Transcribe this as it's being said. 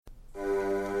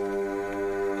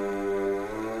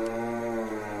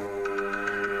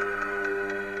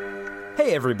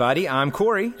Hey everybody, I'm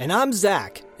Corey. And I'm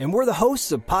Zach, and we're the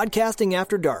hosts of Podcasting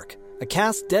After Dark, a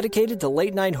cast dedicated to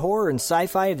late-night horror and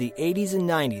sci-fi of the 80s and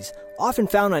 90s, often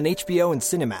found on HBO and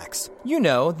Cinemax. You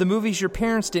know, the movies your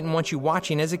parents didn't want you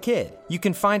watching as a kid. You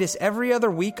can find us every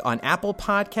other week on Apple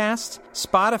Podcasts,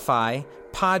 Spotify,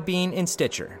 Podbean, and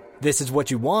Stitcher. This is what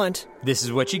you want. This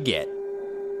is what you get.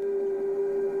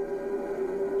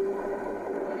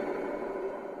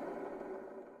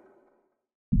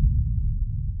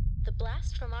 The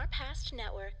Blast from Our Past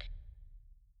Network.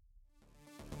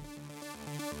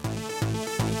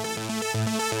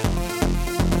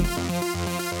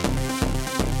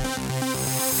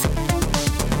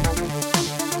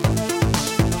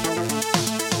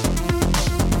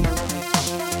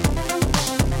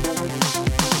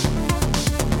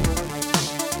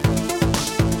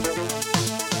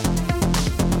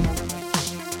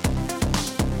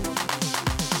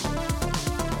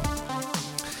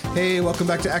 Hey, welcome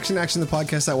back to Action, the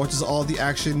podcast that watches all the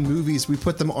action movies. We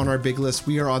put them on our big list.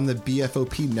 We are on the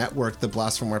BFOP network, the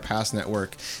Blast from Our Past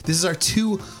network. This is our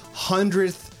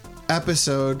 200th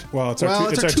episode. Well, it's our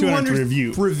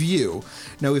 200th review.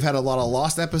 Now, we've had a lot of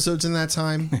lost episodes in that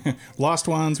time. Lost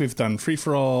ones. We've done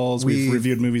free-for-alls. We've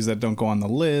reviewed movies that don't go on the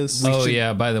list.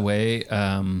 Yeah, by the way,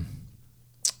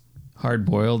 Hard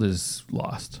Boiled is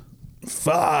lost.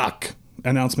 Fuck.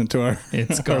 Announcement to our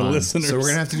listeners. So we're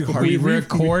going to have to do Hard We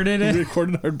recorded it. We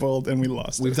recorded Hard Boiled and we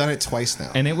lost it. We've done it twice now.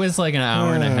 And it was like an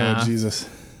hour and a half. Jesus.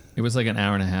 It was like an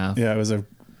hour and a half. Yeah, it was a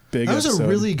big That was episode. a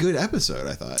really good episode,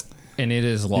 I thought. And it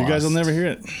is lost. You guys will never hear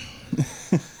it.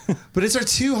 But it's our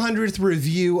 200th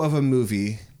review of a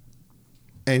movie.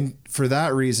 And for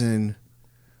that reason,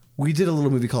 we did a little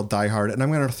movie called Die Hard. And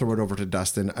I'm going to throw it over to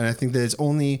Dustin. And I think that it's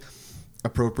only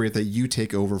appropriate that you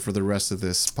take over for the rest of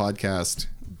this podcast.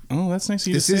 Oh, that's nice of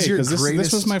you to say. Because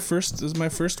this was my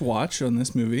first watch on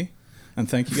this movie. And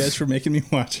thank you guys for making me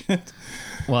watch it.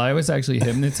 Well, I was actually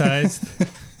hypnotized.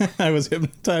 I was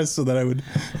hypnotized so that I would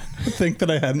think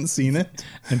that I hadn't seen it.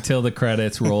 Until the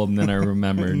credits rolled and then I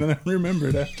remembered. And then I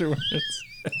remembered afterwards.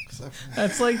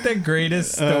 That's like the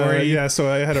greatest story. Yeah,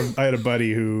 so I had a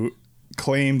buddy who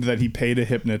claimed that he paid a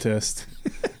hypnotist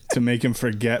to make him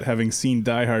forget having seen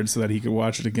Die Hard so that he could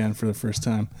watch it again for the first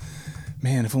time.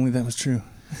 Man, if only that was true.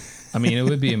 I mean, it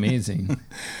would be amazing.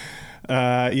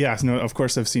 Of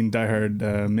course I've seen Die Hard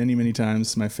many, many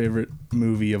times. My favorite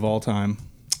movie of all time.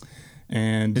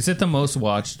 And is it the most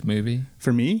watched movie?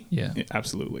 For me? Yeah.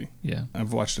 Absolutely. Yeah.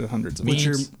 I've watched it hundreds of Me,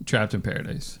 times. Trapped in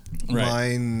Paradise. Right.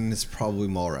 Mine is probably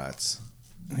Mallrats.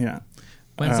 Yeah.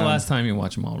 When's the last time you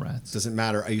watched Mallrats? Doesn't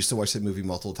matter. I used to watch that movie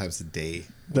multiple times a day.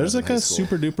 There's like a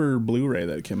super duper Blu-ray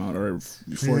that came out, or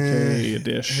 4K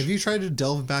dish. Have you tried to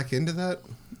delve back into that?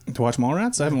 To watch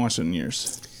Mallrats? I haven't watched it in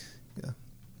years.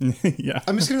 Yeah. Yeah.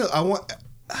 I'm just gonna. I want.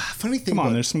 Funny thing. Come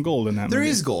on, there's some gold in that. There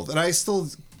movie. is gold, and I still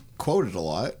quote it a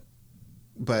lot.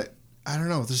 But I don't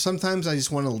know. There's sometimes I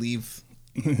just want to leave.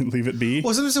 Leave it be.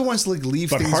 Well, sometimes I want to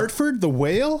leave. But things. Hartford, the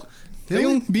Whale, they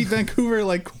only beat Vancouver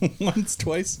like once,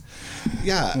 twice.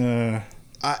 Yeah.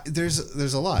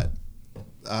 There's a lot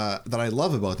that I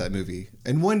love about that movie,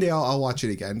 and one day I'll watch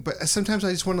it again. But sometimes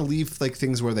I just want to leave like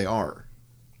things where they are.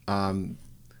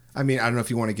 I mean, I don't know if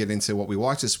you want to get into what we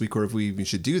watched this week, or if we even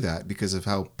should do that because of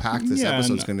how packed this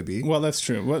episode's going to be. Well, that's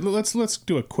true. Well, let's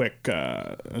do a quick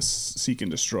seek and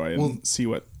destroy and see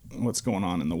what's going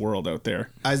on in the world out there.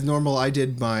 As normal, I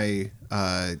did my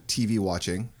TV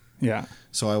watching. Yeah.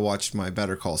 So I watched my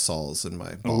Better Call Sauls and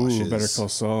my Bosches. Ooh, Better Call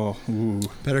Saul. Ooh.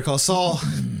 Better Call Saul.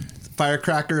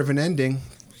 Firecracker of an ending.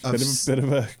 Bit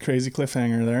of a crazy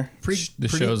cliffhanger there. The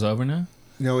show's over now?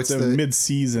 No, it's the the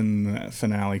mid-season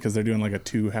finale because they're doing like a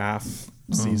 2.5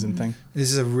 season thing.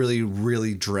 This is a really,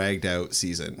 really dragged out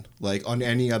season. Like on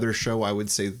any other show, I would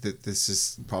say that this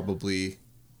is probably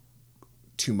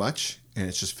too much, and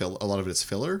it's just a lot of it is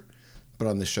filler. But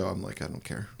on this show, I'm like, I don't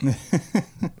care.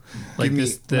 Like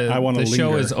I want to the show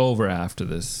linger. is over after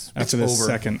this. After the over.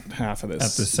 second half of this.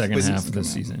 After the second half of the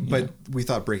season. But we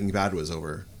thought Breaking Bad was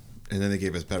over, and then they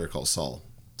gave us Better Call Saul.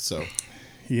 So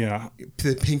yeah.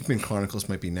 the Pinkman Chronicles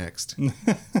might be next.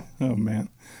 Oh man.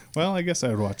 Well, I guess I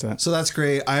would watch that. So that's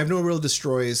great. I have no real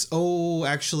destroys. Oh,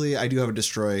 actually, I do have a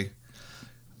destroy.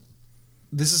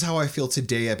 This is how I feel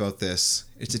today about this.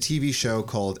 It's a TV show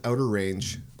called Outer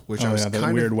Range, which I was that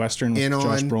kind weird of Western with in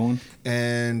Josh on. Brolin.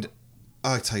 And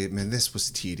I'll tell you, man, this was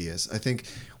tedious. I think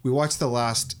we watched the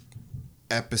last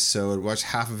episode, watched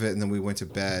half of it, and then we went to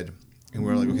bed. And we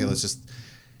were like, okay, let's just...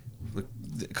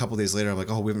 A couple days later, I'm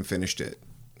like, oh, we haven't finished it.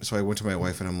 So I went to my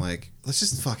wife, and I'm like, let's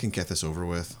just fucking get this over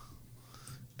with.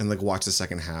 And, like, watch the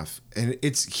second half. And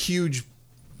it's huge,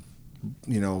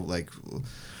 you know, like...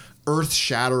 earth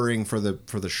shattering for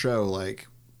the show. Like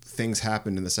things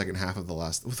happened in the second half of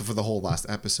for the whole last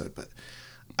episode, but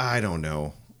I don't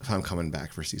know if I'm coming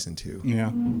back for season 2.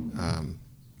 Yeah.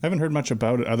 I haven't heard much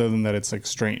about it other than that it's like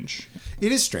strange.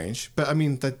 It is strange, but I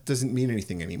mean that doesn't mean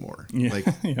anything anymore. Yeah. Like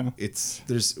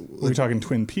there's. Are we talking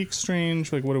Twin Peaks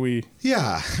strange? Like what are we?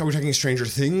 Yeah, are we talking Stranger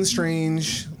Things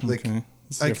strange? Like,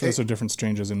 Okay. Those are different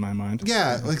stranges in my mind.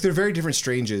 yeah, like they're very different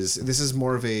stranges. This is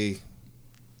more of a.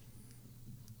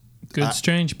 Good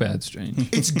strange, bad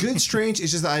strange. It's good strange.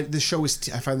 It's just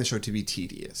that I find the show to be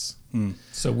tedious.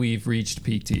 So we've reached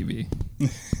peak TV.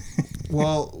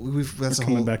 Well, that's a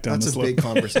coming whole back down that's the a big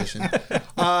conversation.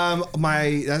 That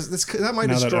might Now that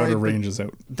destroy. Outer Range is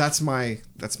out. That's my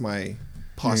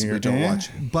possibly don't watch.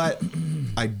 But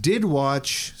I did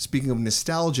watch. Speaking of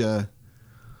nostalgia,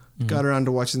 got around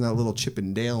to watching that little Chip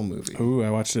and Dale movie. Ooh, I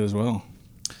watched it as well.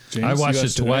 James, I watched you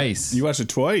it twice. You watched it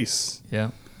twice?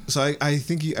 Yeah. So I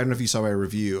think I don't know if you saw my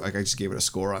review. Like I just gave it a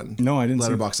score on. No, I didn't see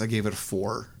Letterboxd. I gave it a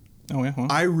 4. Oh, yeah. Well,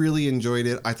 I really enjoyed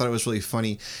it. I thought it was really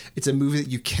funny. It's a movie that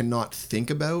you cannot think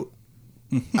about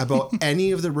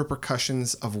any of the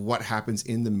repercussions of what happens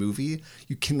in the movie.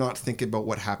 You cannot think about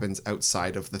what happens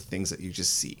outside of the things that you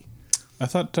just see. I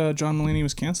thought John Mulaney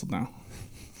was canceled now.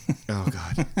 Oh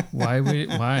God, Why?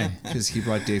 because he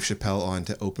brought Dave Chappelle on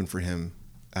to open for him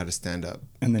at a stand-up.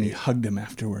 And then he hugged him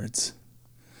afterwards.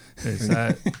 Is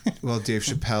that Well, Dave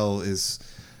Chappelle is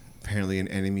apparently an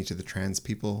enemy to the trans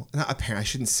people. Not apparently, I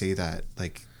shouldn't say that.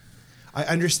 Like, I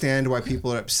understand why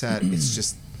people are upset. It's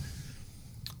just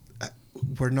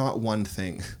we're not one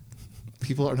thing.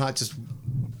 People are not just.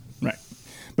 Right.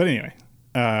 But anyway,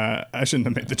 I shouldn't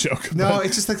have made the joke. No, but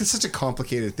it's just like it's such a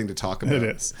complicated thing to talk about. it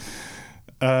is.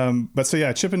 But so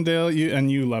yeah, Chip and Dale,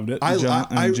 you loved it.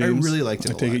 I James, really liked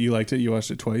it I a take lot. it you liked it. You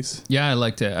watched it twice. Yeah, I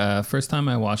liked it. First time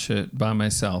I watched it by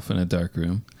myself in a dark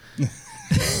room.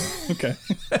 Okay.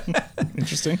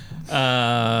 Interesting.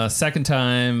 Second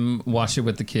time, watched it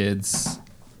with the kids.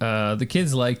 The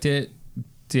kids liked it.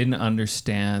 Didn't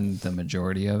understand the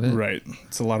majority of it. Right.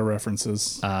 It's a lot of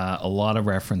references. A lot of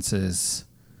references.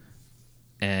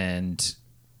 And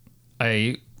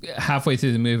I halfway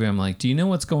through the movie, I'm like, do you know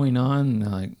what's going on? And they're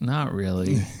like, not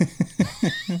really.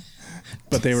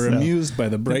 But they were amused by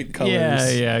the bright colors.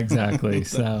 Yeah, exactly.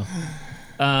 So,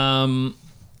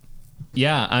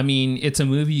 yeah, I mean, it's a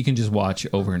movie you can just watch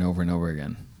over and over and over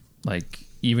again. Like,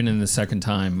 even in the second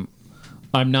time,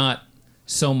 I'm not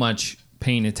so much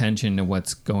paying attention to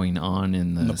what's going on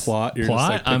in the plot. You're just,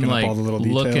 like, I'm picking up like all the little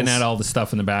looking details. at all the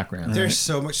stuff in the background. There's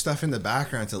so much stuff in the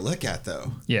background to look at,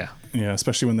 though. Yeah. Yeah,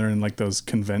 especially when they're in like those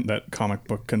that comic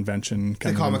book convention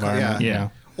kind of environment. Yeah.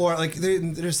 Or like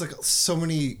there's like so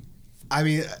many. I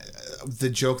mean, the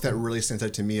joke that really stands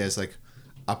out to me as like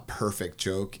a perfect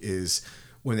joke is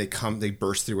when they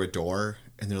burst through a door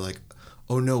and they're like,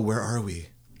 "Oh no, where are we?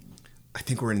 I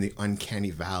think we're in the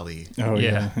uncanny valley." Oh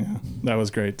yeah. Yeah. That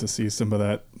was great to see some of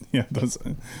that. Yeah, those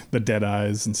the dead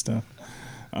eyes and stuff.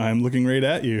 I'm looking right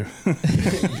at you.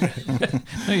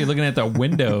 No, you're looking at the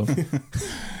window.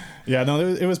 Yeah, no,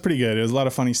 it was pretty good. It was a lot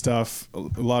of funny stuff, a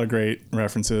lot of great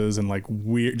references, and like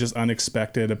weird, just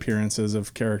unexpected appearances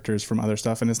of characters from other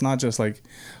stuff. And it's not just like,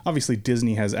 obviously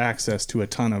Disney has access to a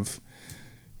ton of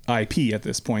IP at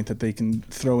this point that they can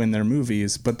throw in their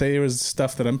movies, but there was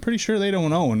stuff that I'm pretty sure they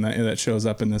don't own that shows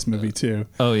up in this movie too.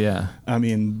 Oh, yeah. I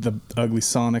mean, the Ugly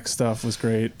Sonic stuff was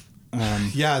great.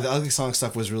 Yeah, the Ugly Sonic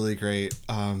stuff was really great.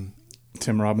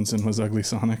 Tim Robinson was Ugly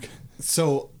Sonic.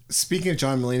 So speaking of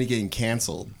John Mulaney getting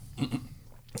canceled,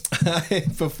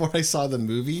 before I saw the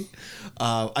movie,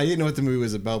 I didn't know what the movie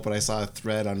was about, but I saw a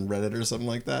thread on Reddit or something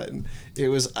like that, and it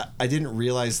was I didn't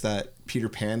realize that Peter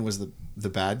Pan was the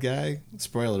bad guy.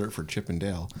 Spoiler alert for Chip and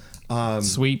Dale.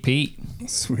 Sweet Pete.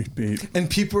 Sweet beat.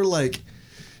 And people were like,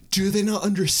 do they not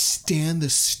understand the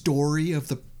story of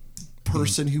the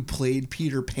person who played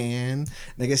Peter Pan?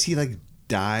 And I guess he like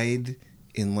died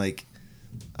in like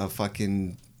a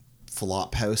fucking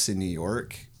flop house in New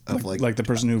York of like the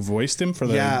person who voiced him for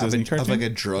the Disney of cartoon. like a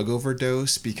drug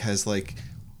overdose because like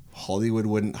Hollywood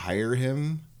wouldn't hire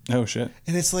him. Oh shit.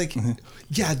 And it's like,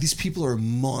 yeah, these people are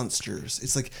monsters.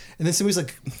 It's like, and then somebody's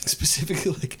like,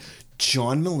 specifically like,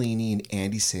 John Mulaney and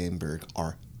Andy Samberg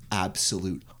are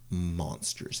absolute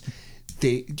monsters.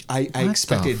 I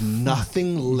expected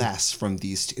nothing less from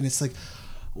these two. And it's like,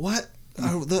 what?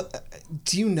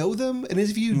 Do you know them? And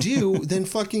if you do, then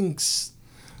fucking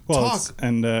talk.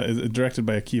 It's directed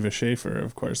by Akiva Schaffer,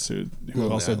 of course, who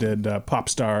also did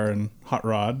Popstar and Hot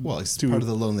Rod. Well, he's part of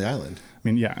the Lonely Island. I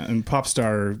mean, yeah, and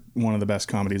Popstar, one of the best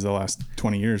comedies of the last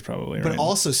 20 years, probably. But right?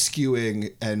 also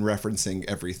skewing and referencing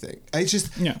everything.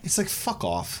 It's like, fuck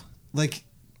off. Like,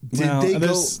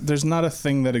 There's not a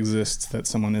thing that exists that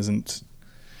someone isn't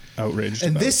outraged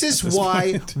And about this is at this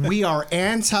why point. we are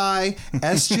anti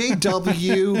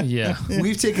SJW. Yeah.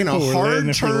 We've taken a We're hard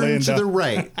laying turn to down. the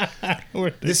right.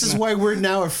 This is why we're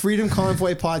now a Freedom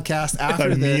Convoy podcast after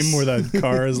that this. meme where that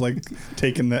car is like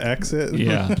taking the exit.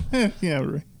 Yeah. Yeah.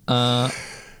 Right.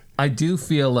 I do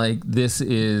feel like this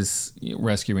is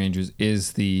Rescue Rangers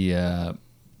is the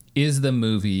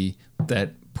movie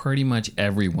that pretty much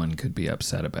everyone could be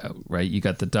upset about, right? You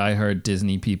got the diehard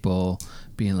Disney people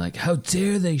being like, "How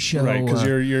dare they show?" Right, because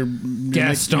you're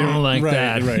Gaston like right,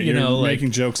 that, right? you You're know, like-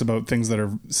 making jokes about things that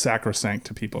are sacrosanct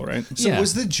to people, right? So Yeah.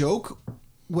 was the joke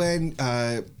when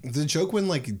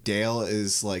like Dale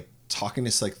is like talking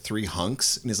to like three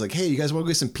hunks and he's like, "Hey, you guys want to go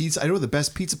get some pizza? I know the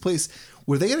best pizza place."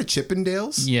 Were they at a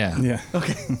Chippendales? Yeah. Yeah,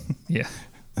 Okay. Yeah.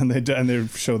 and they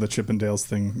show the Chippendales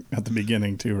thing at the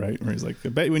beginning too, right? Where he's like, "I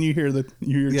bet when you hear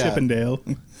Yeah. Chippendale."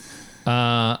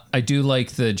 I do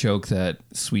like the joke that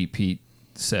Sweet Pete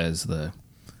says.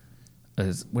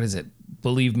 What is it?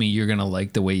 Believe me, you're gonna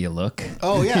like the way you look.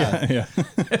 Oh yeah. Yeah,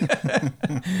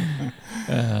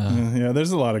 yeah.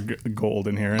 There's a lot of gold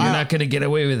in here. And You're not gonna get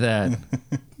away with that.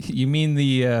 You mean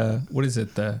the what is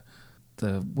it? The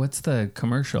what's the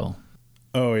commercial?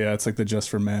 oh yeah, it's like the Just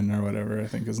for Men or whatever, I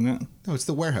think, isn't it? No, it's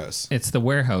the warehouse. It's the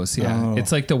warehouse. Yeah, Oh.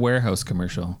 it's like the warehouse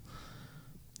commercial.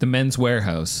 The Men's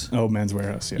Warehouse. Oh, Men's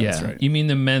Warehouse. Yeah, Yeah, that's right. You mean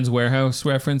the Men's Warehouse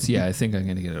reference? Yeah, I think I'm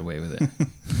gonna get away with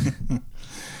it.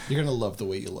 You're gonna love the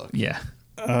way you look. Yeah.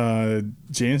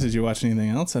 James, did you watch anything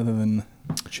else other than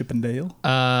Chippendale?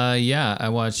 Yeah, I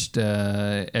watched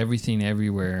Everything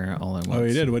Everywhere all at once. Oh,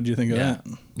 you did. What did you think of Yeah,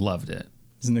 that? loved it.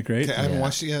 Isn't it great? Okay, I haven't Yeah.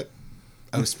 watched it yet.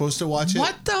 I was supposed to watch it.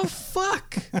 What the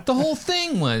fuck? The whole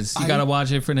thing was you gotta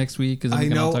watch it for next week. I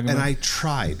know, and I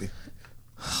tried.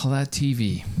 Oh, that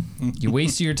TV. You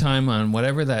waste your time on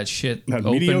whatever that shit. That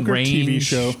open mediocre range TV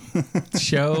show.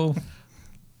 show.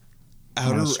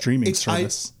 On a streaming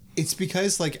service. It's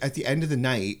because like at the end of the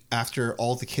night, after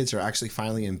all the kids are actually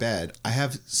finally in bed, I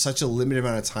have such a limited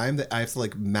amount of time that I have to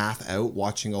like math out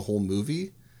watching a whole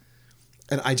movie,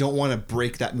 and I don't want to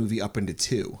break that movie up into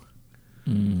two.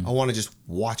 I want to just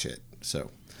watch it.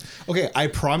 So, okay, I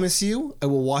promise you, I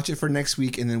will watch it for next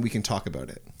week, and then we can talk about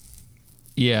it.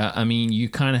 Yeah, I mean, you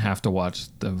kind of have to watch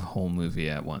the whole movie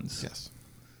at once. Yes,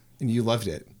 and you loved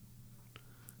it.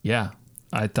 Yeah,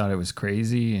 I thought it was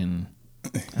crazy, and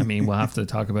I mean, we'll have to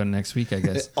talk about it next week, I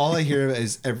guess. All I hear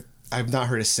is I've not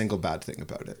heard a single bad thing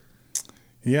about it.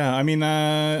 Yeah, I mean,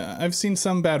 I've seen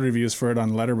some bad reviews for it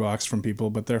on Letterboxd from people,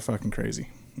 but they're fucking crazy.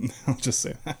 I'll just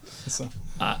say that. So.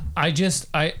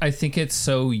 I think it's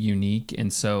so unique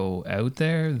and so out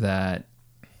there that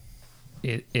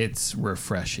it's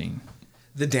refreshing.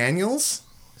 The Daniels.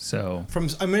 So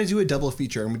I'm going to do a double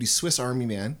feature. I'm going to do Swiss Army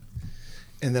Man,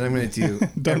 and then I'm going to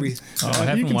do every. I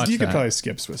haven't watched you could that. probably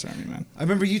skip Swiss Army Man. I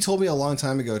remember you told me a long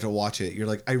time ago to watch it. You're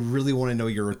like, I really want to know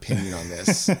your opinion on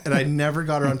this, and I never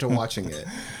got around to watching it.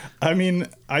 I mean,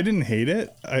 I didn't hate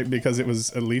it because it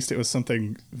was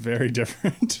something very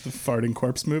different, the farting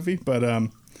corpse movie. But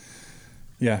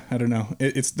yeah, I don't know.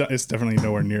 It's definitely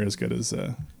nowhere near as good as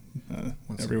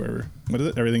Everywhere. What is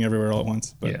it? Everything Everywhere All at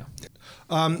Once. But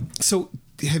yeah. So,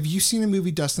 have you seen a movie,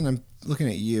 Dustin? I'm looking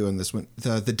at you on this one.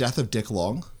 The Death of Dick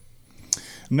Long.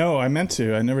 No, I meant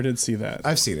to. I never did see that.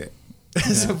 I've seen it.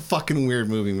 It's a fucking weird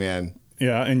movie, man.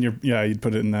 Yeah, and you'd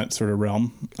put it in that sort of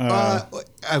realm.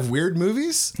 Of weird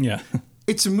movies. Yeah.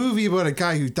 It's a movie about a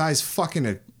guy who dies fucking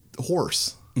a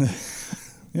horse,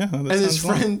 Yeah, and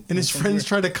his friends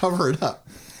try to cover it up.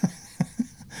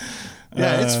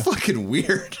 Yeah, it's fucking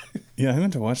weird. Yeah, I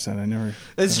meant to watch that. I never.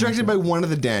 It's directed by one of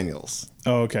the Daniels.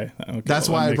 Oh, okay. That's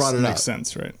why I brought it up. Makes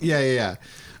sense, right? Yeah.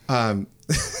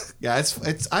 Yeah,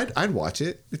 it's I'd watch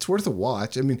it. It's worth a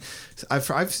watch. I mean,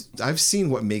 I've seen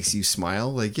what makes you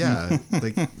smile. Like, yeah,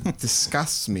 like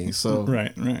disgusts me. So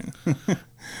Right.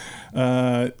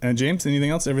 And James, anything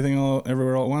else?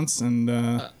 Everywhere all at once, and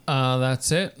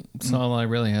That's it. That's all I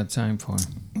really had time for.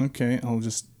 okay, I'll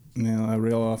just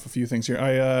reel off a few things here.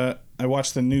 I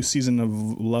watched the new season of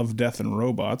Love, Death, and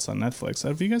Robots on Netflix.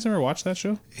 Have you guys ever watched that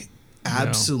show?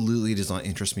 absolutely does not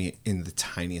interest me in the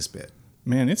tiniest bit.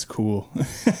 Man, it's cool.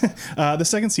 The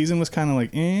second season was kind of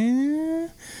like,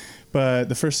 but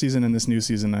the first season and this new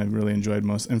season I really enjoyed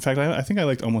most. In fact, I think I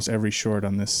liked almost every short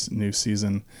on this new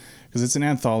season because it's an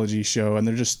anthology show and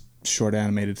they're just short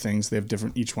animated things. They have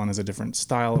each one has a different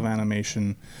style of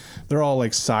animation. They're all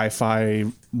like sci-fi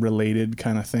related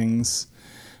kind of things.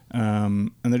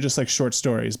 And they're just like short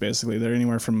stories, basically. They're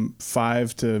anywhere from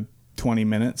 5 to 20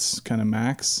 minutes kind of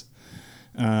max.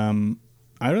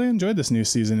 I really enjoyed this new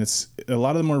season. It's a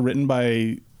lot of them were written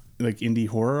by like indie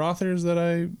horror authors that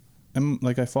I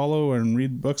follow and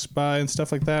read books by and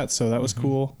stuff like that. So that was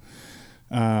cool.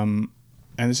 And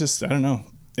it's just, I don't know.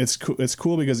 It's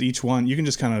cool because each one, you can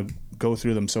just kind of go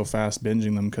through them so fast,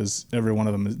 binging them, because every one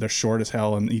of them, they're short as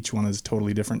hell, and each one is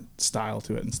totally different style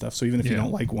to it and stuff. So even if you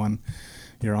don't like one,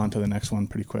 you're on to the next one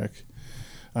pretty quick.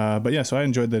 But yeah, so I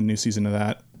enjoyed the new season of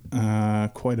that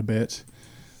quite a bit.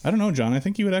 I don't know, John. I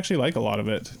think you would actually like a lot of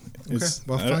it. It's,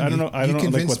 well, I don't know. I don't know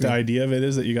like what the idea of it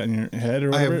is that you got in your head or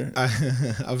whatever.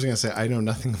 I was gonna say I know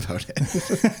nothing about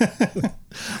it.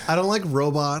 I don't like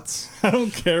robots. I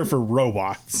don't care for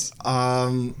robots.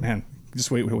 Man,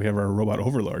 just wait till we have our robot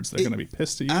overlords. They're gonna be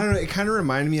pissed at you. I don't know. It kind of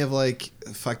reminded me of like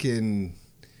fucking.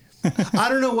 I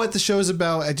don't know what the show's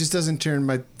about. It just doesn't turn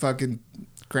my fucking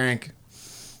crank.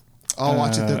 I'll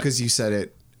watch it though because you said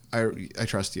it. I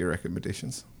trust your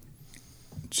recommendations.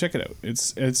 Check it out.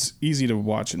 It's easy to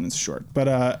watch and it's short. But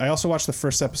I also watched the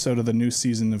first episode of the new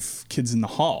season of Kids in the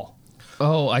Hall.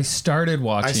 Oh, I started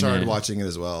watching it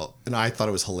as well, and I thought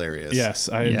it was hilarious. Yes,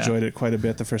 I enjoyed it quite a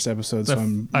bit, the first episode, so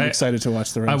I'm excited to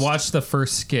watch the rest. I watched the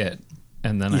first skit,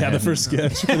 and then the first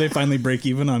sketch where they finally break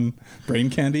even on brain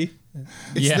candy.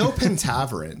 It's no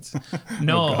Pentaverant.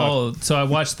 No, so I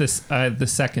watched this the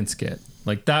second skit.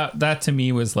 Like that to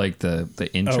me was like the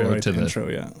intro to the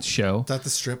show. Is that the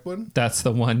strip one? That's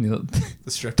the one. The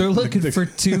strip. They're looking for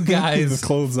two guys with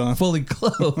clothes on, fully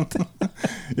clothed.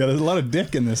 Yeah, there's a lot of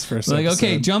dick in this first. Like, episode.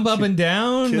 okay, jump up and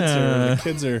down. The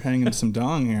kids are hanging some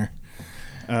dong here,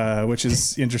 which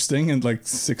is interesting. And like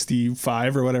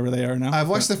 65 or whatever they are now. I've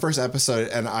watched the first episode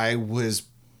and I was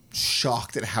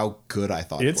shocked at how good I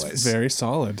thought it was. It's very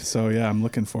solid. So yeah, I'm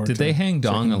looking forward to it. Did they hang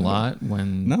dong a lot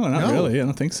when? No, not really. I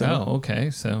don't think so. Oh, okay.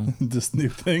 So this new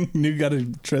thing, got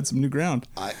to tread some new ground.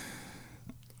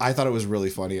 I thought it was really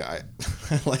funny. I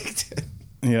liked it.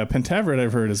 Yeah, Pentaverate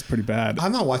I've heard is pretty bad.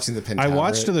 I'm not watching the Pentaverate. I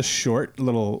watched the short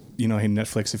little, hey,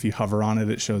 Netflix, if you hover on it,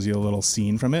 it shows you a little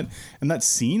scene from it. And that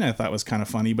scene I thought was kind of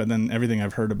funny, but then everything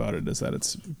I've heard about it is that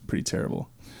it's pretty terrible,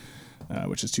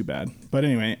 which is too bad. But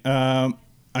anyway,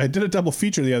 I did a double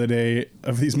feature the other day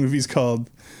of these movies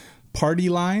called Party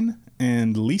Line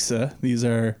and Lisa. These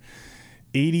are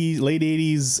late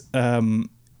 80s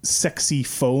sexy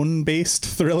phone-based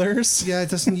thrillers. Yeah, it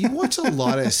doesn't. You watch a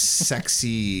lot of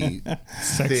sexy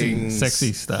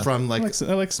stuff from I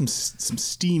like some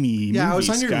steamy. Yeah, movies, I was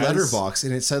on your guys. Letterboxd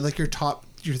and it said like your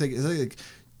thing is like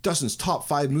Dustin's top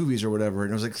 5 movies or whatever,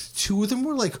 and it was like 2 of them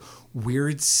were like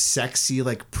weird, sexy,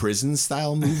 like prison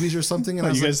style movies or something. And I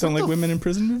was you guys don't like women in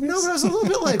prison movies? No, but I was a little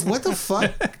bit like, what the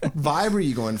fuck vibe are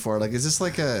you going for? Like, is this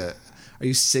like are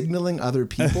you signaling other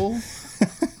people?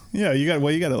 Yeah, you got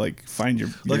to like find your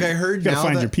like I heard you now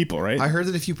find that, your people, right? I heard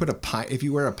that if you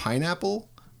wear a pineapple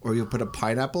or you put a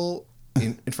pineapple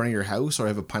in front of your house or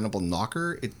have a pineapple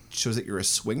knocker, it shows that you're a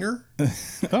swinger.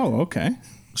 Oh, okay.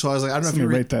 So I was like, I don't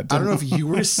know if you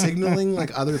were signaling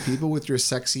like other people with your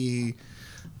sexy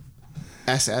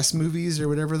SS movies or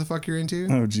whatever the fuck you're into.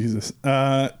 Oh Jesus.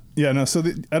 Yeah, no. So I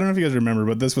don't know if you guys remember,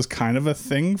 but this was kind of a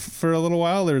thing for a little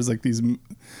while. There was like these.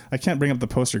 I can't bring up the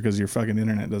poster because your fucking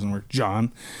internet doesn't work,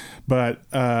 John. But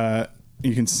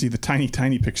you can see the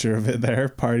tiny picture of it there.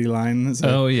 Party Line.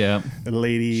 Oh yeah, a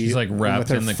lady. She's like wrapped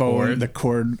in the phone. cord. The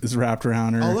cord is wrapped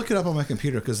around her. I'll look it up on my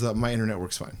computer because my internet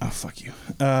works fine. Oh fuck you.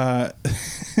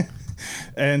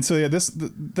 And so yeah,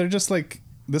 they're just like.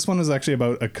 This one is actually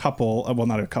about a couple, well,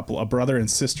 not a couple, a brother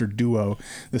and sister duo.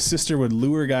 The sister would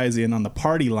lure guys in on the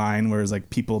party line, whereas like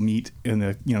people meet in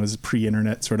the, this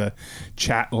pre-internet sort of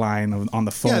chat line on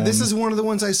the phone. Yeah, this is one of the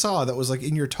ones I saw that was like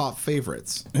in your top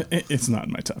favorites. It's not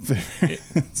in my top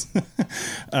favorites.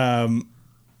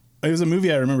 It was a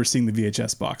movie I remember seeing the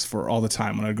VHS box for all the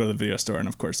time when I'd go to the video store. And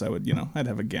of course I would, I'd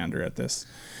have a gander at this.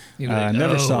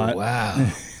 Never saw it.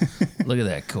 Wow. Look at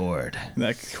that cord.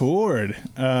 That cord.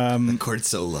 The cord's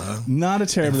so low. Not a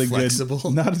terribly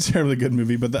good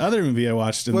movie, but the other movie I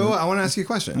watched. Wait, I want to ask you a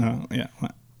question. Oh, yeah.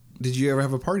 What? Did you ever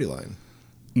have a party line?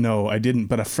 No, I didn't,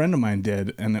 but a friend of mine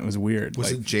did, and it was weird.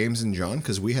 Was it James and John?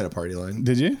 Because we had a party line.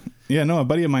 Did you? Yeah, no, a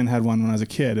buddy of mine had one when I was a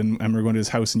kid, and I remember going to his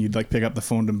house, and you'd like pick up the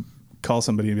phone to call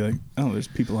somebody and be like, oh, there's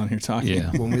people on here talking.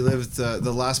 Yeah. When we lived,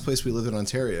 the last place we lived in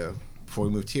Ontario, before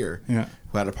we moved here, we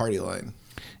had a party line.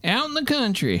 Out in the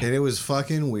country. And it was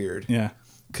fucking weird. Yeah.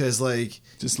 Because like...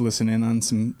 just listen in on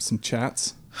some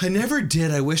chats. I never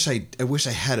did. I wish I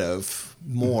had of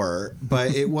more.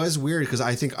 But it was weird because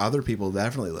I think other people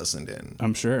definitely listened in.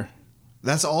 I'm sure.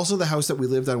 That's also the house that we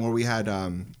lived on where we had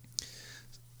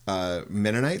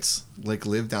Mennonites like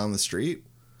live down the street.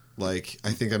 Like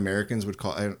I think Americans would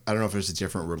call... I don't know if there's a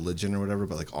different religion or whatever,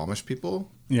 but like Amish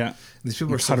people. Yeah. And these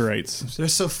people are Hutterites. They're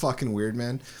so fucking weird,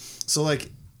 man. So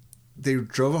like... they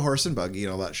drove a horse and buggy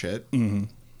and all that shit. Mm-hmm.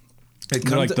 They'd They're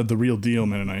come like to, the real deal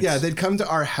Mennonites. yeah, they'd come to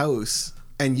our house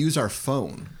and use our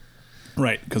phone.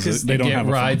 Right, because they don't get have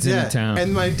a rides phone. into town.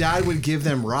 And my dad would give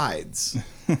them rides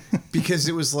because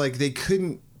it was like they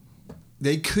couldn't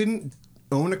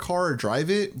own a car or drive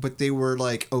it, but they were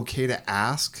like okay to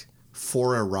ask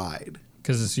for a ride.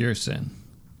 Because it's your sin.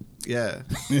 Yeah.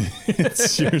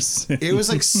 It's your sin. It was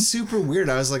like super weird.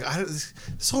 I was like,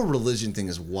 this whole religion thing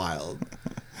is wild.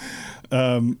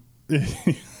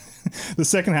 The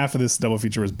second half of this double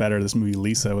feature was better. This movie,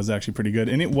 Lisa, was actually pretty good.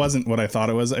 And it wasn't what I thought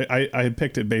it was. I had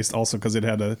picked it based also because it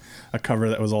had a cover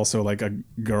that was also like a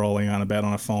girl laying on a bed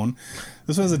on a phone.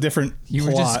 This was a different You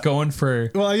were plot. just going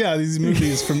for... Well, yeah, these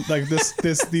movies from like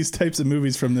these types of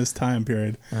movies from this time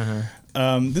period.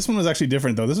 This one was actually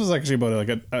different though. This was actually about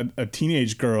like a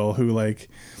teenage girl who like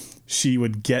she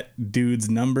would get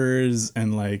dudes' numbers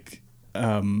and like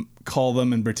call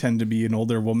them and pretend to be an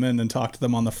older woman and talk to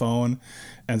them on the phone.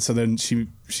 And so then she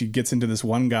gets into this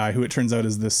one guy who it turns out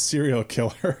is this serial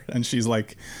killer, and she's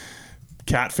like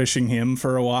catfishing him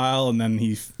for a while, and then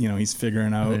he's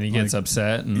figuring out. And then he gets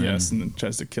upset, and yes, then... and then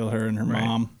tries to kill her and her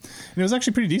mom. And it was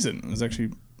actually pretty decent. It was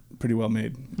actually pretty well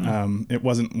made. It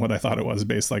wasn't what I thought it was,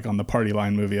 based like on the Party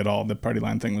Line movie at all. The Party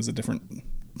Line thing was a different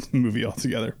movie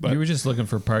altogether. But You were just looking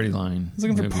for Party Line. I was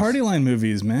looking for Party Line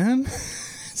movies, man.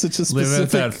 Such a Live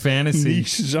specific out that fantasy.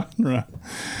 niche genre.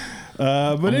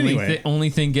 But anyway, only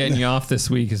thing getting you off this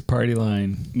week is Party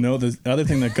Line. no, the other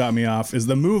thing that got me off is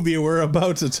the movie we're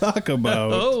about to talk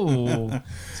about. Oh,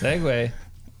 segue.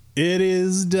 It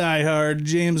is Die Hard.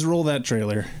 James, roll that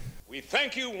trailer. We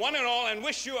thank you one and all and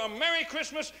wish you a Merry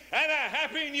Christmas and a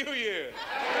Happy New Year.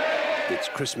 It's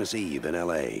Christmas Eve in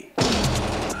L.A.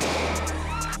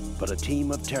 But a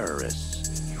team of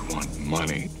terrorists You want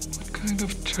money? What kind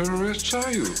of terrorists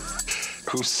are you?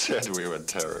 Who said we were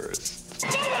terrorists?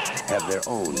 have their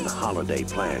own holiday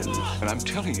plans. And I'm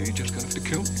telling you, you're just gonna have to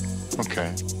kill me.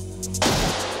 Okay.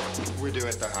 We do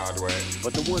it the hard way.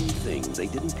 But the one thing they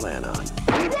didn't plan on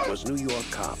was New York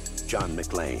cop John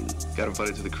McClane. Got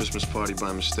invited to the Christmas party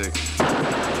by mistake.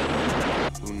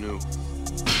 Who knew?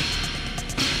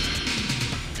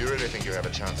 You really think you have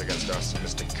a chance against us,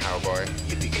 Mr. Cowboy?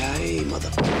 Yippee-ki-yay, mother...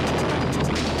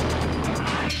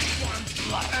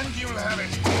 And you'll have it.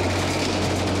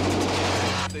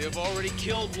 They have already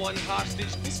killed one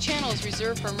hostage. This channel is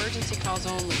reserved for emergency calls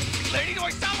only. Lady, do I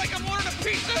sound like I'm ordering a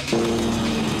pizza?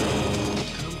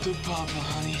 Come to Papa,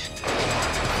 honey.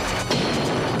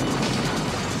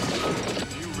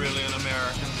 You really an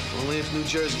American? Only if New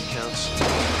Jersey counts.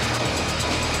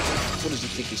 What does he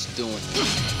think he's doing?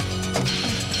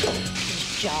 Good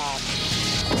job.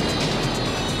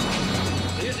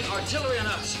 They're using artillery on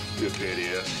us. You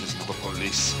idiot. It's not the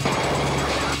police.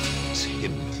 It's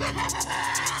him.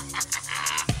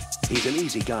 He's an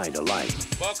easy guy to like.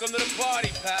 Welcome to the party,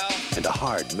 pal. And a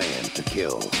hard man to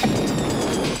kill.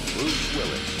 Bruce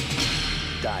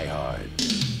Willis. Die Hard.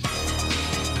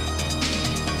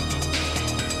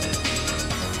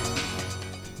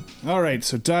 All right,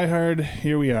 so Die Hard,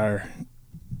 here we are.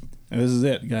 And this is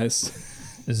it, guys.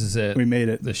 This is it. We made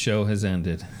it. The show has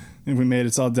ended. And we made it.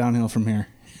 It's all downhill from here.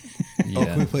 Oh,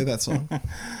 can we play that song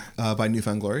by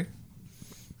Newfound Glory?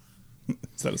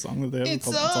 Is that a song that they have? It's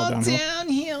called all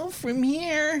downhill from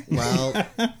here. Well,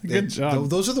 Good job.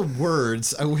 Those are the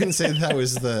words. I wouldn't say that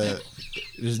was the.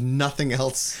 There's nothing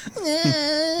else.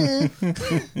 It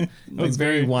was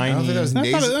very I don't whiny. think that was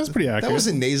I thought that was pretty accurate. That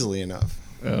wasn't nasally enough.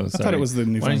 Oh, sorry. I thought it was the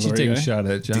Why Newfound don't you Glory take guy. a shot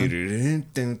at it, John?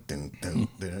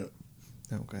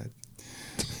 Oh, God.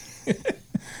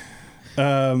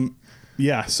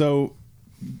 Yeah, so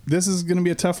this is going to be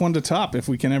a tough one to top if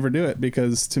we can ever do it,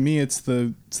 because to me it's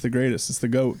the greatest. It's the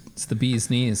GOAT. It's the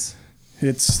bee's knees.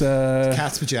 It's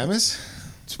Cat's pajamas.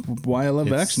 it's why I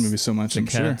love It's action movies so much. The I'm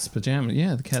sure. cat's pajamas.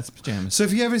 Yeah, the cat's pajamas. So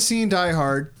if you haven't seen Die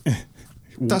Hard,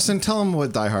 Dustin, tell them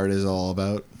what Die Hard is all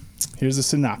about. Here's a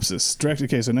synopsis. So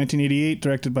 1988,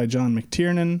 directed by John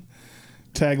McTiernan.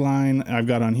 Tagline I've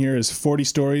got on here is 40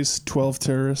 stories, 12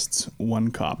 terrorists,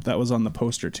 1 cop. That was on the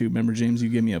poster too. Remember, James, you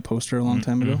gave me a poster a long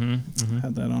time ago?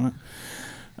 Had that on it.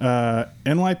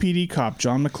 NYPD cop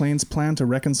John McClane's plan to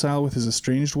reconcile with his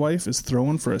estranged wife is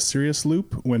thrown for a serious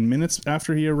loop when minutes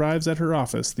after he arrives at her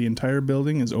office, the entire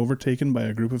building is overtaken by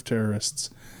a group of terrorists.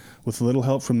 With little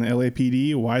help from the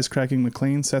LAPD, wisecracking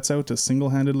McClane sets out to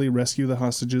single-handedly rescue the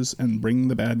hostages and bring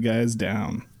the bad guys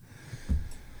down.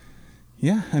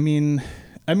 Yeah, I mean,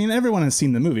 everyone has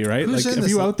seen the movie, right? Who's Like, in if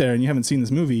this you out there and you haven't seen this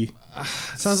movie,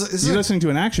 Sounds like you're listening to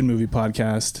an action movie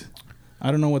podcast. I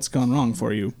don't know what's gone wrong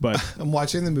for you, but I'm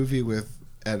watching the movie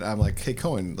and I'm like, hey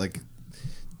Cohen, like,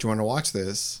 do you want to watch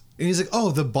this? And he's like, oh,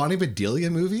 the Bonnie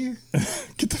Bedelia movie?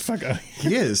 Get the fuck out of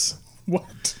here. He is.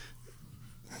 What?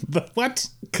 The what?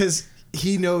 Because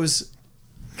he knows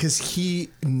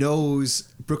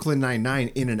Brooklyn Nine-Nine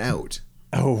in and out.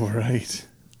 Oh, right.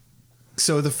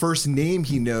 So the first name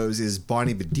he knows is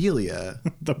Bonnie Bedelia.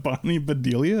 The Bonnie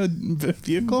Bedelia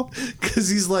vehicle? Because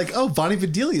he's like, oh, Bonnie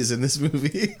Bedelia's in this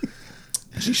movie.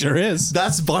 She sure is.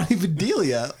 That's Bonnie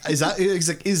Bedelia. He's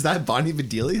like, is that Bonnie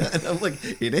Bedelia? And I'm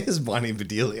like, it is Bonnie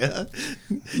Bedelia.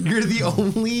 You're the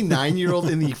only 9-year-old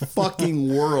in the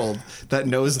fucking world that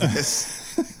knows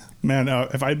this. Man,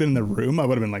 if I'd been in the room, I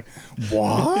would have been like,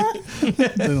 what?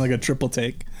 Then like a triple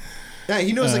take. Yeah,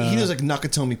 he knows like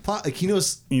Nakatomi Plot. Like he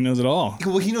knows it all.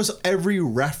 Well, he knows every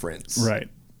reference. Right.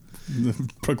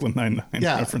 The Brooklyn Nine-Nine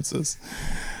references.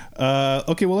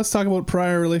 Okay, well, let's talk about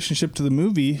prior relationship to the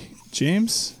movie.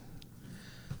 James?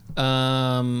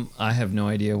 I have no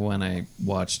idea when I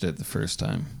watched it the first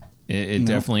time. It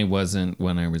definitely wasn't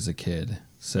when I was a kid.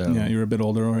 So yeah, you were a bit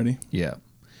older already. Yeah.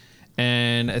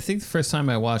 And I think the first time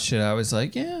I watched it, I was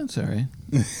like, yeah, it's all right.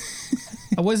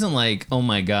 I wasn't like, oh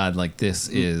my God, like this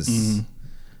is... Mm-hmm.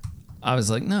 I was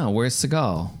like, no, where's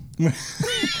Seagal?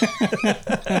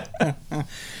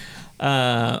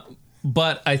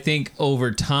 But I think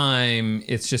over time,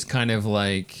 it's just kind of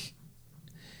like...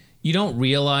 You don't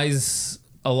realize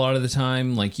a lot of the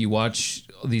time, like you watch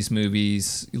these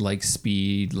movies like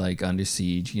Speed, like Under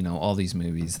Siege, you know, all these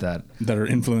movies that are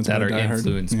influenced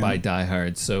by Die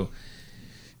Hard. So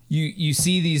you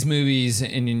see these movies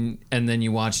and then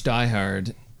you watch Die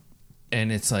Hard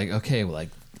and it's like, okay, well, like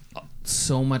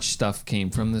so much stuff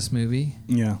came from this movie.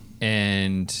 Yeah.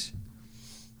 And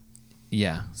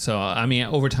yeah, so I mean,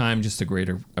 over time, just a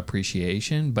greater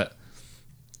appreciation, but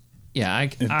yeah,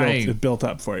 it built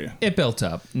up for you. It built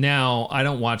up. Now I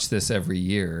don't watch this every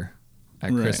year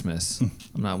at Christmas. I'm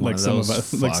not one like of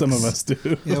those. Like some of us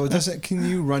do. Yeah, well, can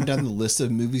you run down the list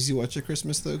of movies you watch at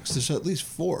Christmas though? Because there's at least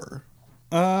 4.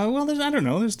 Well, I don't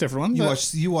know. There's different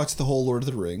ones. You watch the whole Lord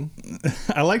of the Ring.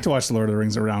 I like to watch the Lord of the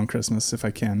Rings around Christmas if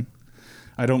I can.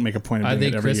 I don't make a point of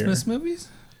doing it every year. Are they Christmas movies?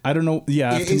 I don't know.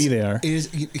 Yeah, to me they are.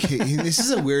 Okay, this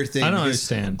is a weird thing. I don't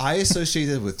understand. I associate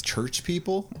it with church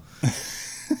people.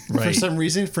 Right. For some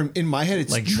reason, in my head, it's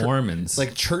like Mormons.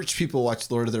 Like church people watch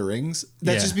Lord of the Rings.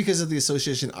 That's just because of the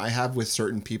association I have with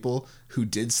certain people who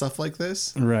did stuff like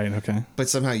this. Right. Okay. But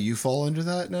somehow you fall under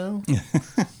that now.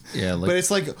 Yeah. But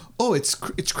it's like, oh, it's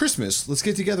Christmas. Let's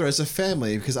get together as a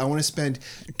family because I want to spend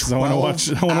 12 I want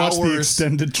to watch the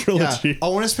extended trilogy. Yeah, I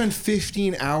want to spend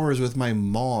 15 hours with my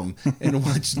mom and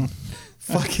watch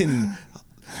fucking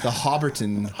the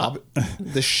Hobbiton,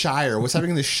 the Shire. What's happening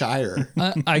in the Shire?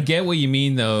 I get what you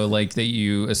mean though, like that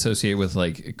you associate with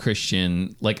like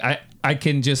Christian. Like I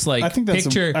can just like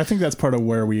picture. I think that's part of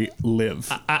where we live.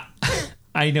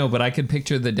 I know, but I can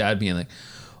picture the dad being like,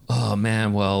 "Oh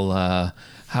man, well,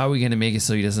 how are we gonna make it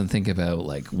so he doesn't think about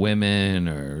like women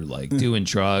or like doing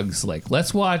drugs? Like,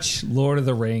 let's watch Lord of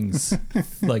the Rings,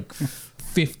 like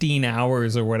 15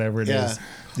 hours or whatever it is."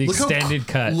 The extended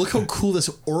cut. Look how cool this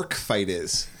orc fight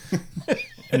is.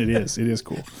 And it is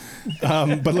cool.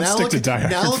 But let's stick to Die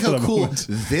Hard. Now look how cool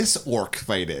this orc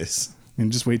fight is. And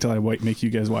just wait till I make you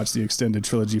guys watch the extended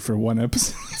trilogy for one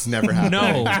episode. It's never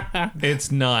happening. No,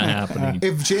 it's not happening.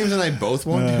 If James and I both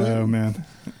won't do it. Oh, man.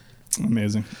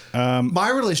 Amazing.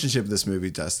 My relationship with this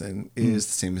movie, Dustin, is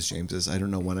the same as James's. I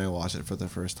don't know when I watched it for the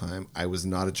first time. I was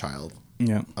not a child.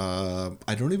 Yeah.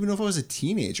 I don't even know if I was a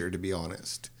teenager, to be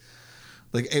honest.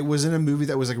 Like, it wasn't a movie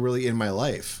that was like really in my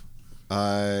life.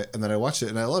 And then I watched it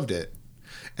and I loved it.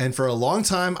 And for a long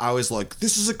time, I was like,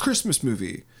 this is a Christmas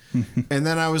movie. And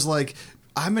then I was like,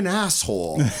 I'm an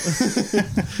asshole.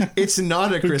 It's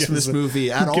not a Christmas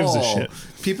movie at all.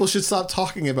 People should stop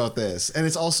talking about this. And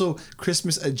it's also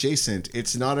Christmas adjacent.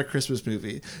 It's not a Christmas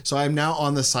movie. So I'm now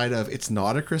on the side of it's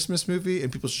not a Christmas movie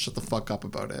and people should shut the fuck up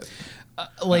about it.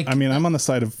 I'm on the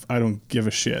side of I don't give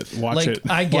a shit. Watch it.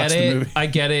 I get it. I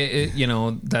get it. You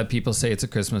know that people say it's a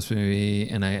Christmas movie,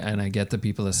 and I get the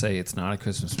people that say it's not a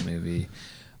Christmas movie.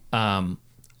 I'm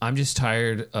just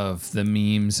tired of the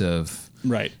memes of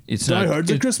It's Die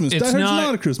Hard's a Christmas. Die Hard's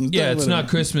not a Christmas. Yeah, it's not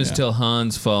Christmas till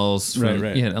Hans falls.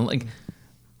 Right. Yeah, I'm like,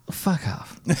 fuck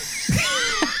off.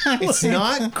 It's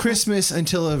not Christmas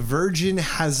until a virgin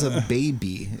has a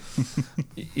baby.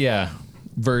 Yeah,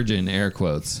 virgin air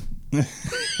quotes.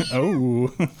 Oh.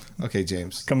 Okay,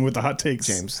 James. Coming with the hot takes.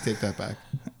 James, take that back.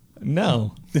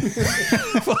 No.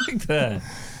 Fuck that.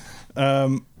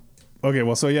 Okay,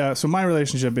 well, so my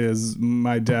relationship is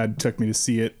my dad took me to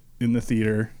see it in the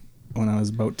theater when I was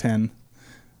about 10.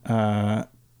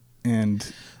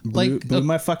 And blew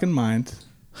my fucking mind.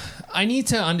 I need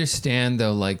to understand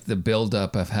though, like the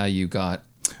buildup of how you got.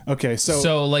 Okay,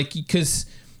 so like, because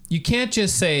you can't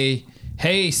just say,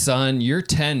 "Hey, son, you're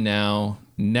 10 now.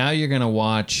 Now you're gonna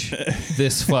watch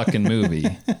this fucking movie,"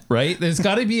 right? There's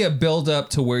got to be a buildup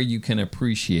to where you can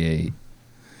appreciate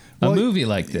a movie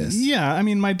like this. Yeah, I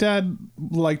mean, my dad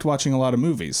liked watching a lot of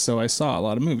movies, so I saw a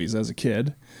lot of movies as a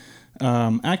kid.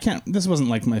 This wasn't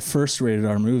like my first rated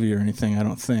R movie or anything, I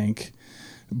don't think.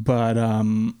 But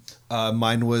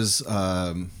mine was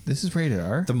this is rated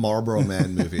R. The Marlboro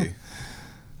Man movie.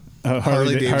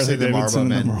 Harley Davidson, the Marlboro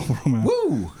Man.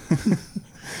 Woo!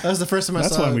 That was the first time I saw.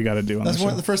 That's what we got to do on the show.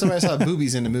 The first time I saw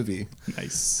boobies in a movie.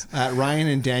 Nice. At Ryan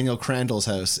and Daniel Crandall's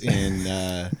house in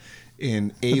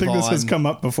Avon. I think this has come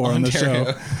up before Ontario.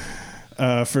 on the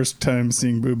show. First time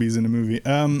seeing boobies in a movie.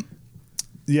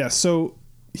 Yeah, so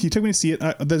he took me to see it.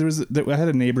 I had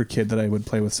a neighbor kid that I would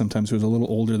play with sometimes who was a little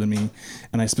older than me,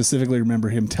 and I specifically remember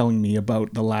him telling me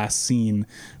about the last scene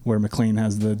where McClane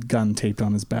has the gun taped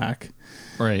on his back.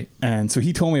 Right. And so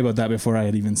he told me about that before I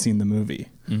had even seen the movie.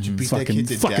 Did you beat that kid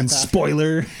to Fucking death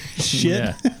spoiler shit.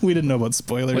 Yeah. We didn't know about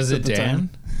spoilers. Was it at the Dan? time.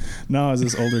 No, it was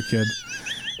this older kid.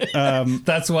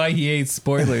 That's why he hates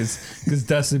spoilers, because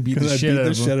Dustin beat the shit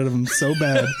out of him so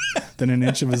bad than an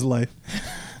inch of his life.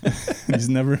 He's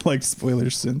never liked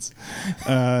spoilers since.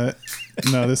 No,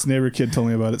 this neighbor kid told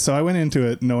me about it. So I went into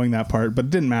it knowing that part, but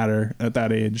it didn't matter at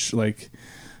that age. Like,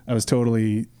 I was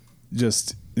totally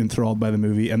just enthralled by the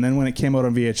movie. And then when it came out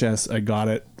on VHS, I got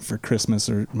it for Christmas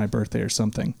or my birthday or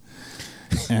something.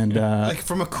 And like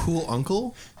from a cool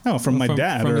uncle? No, from my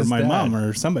dad or my mom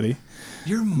or somebody.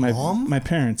 Your mom? My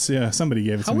parents, yeah. Somebody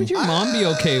gave it to me. How would your mom be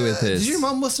okay with this? Did your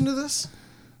mom listen to this?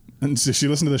 And did she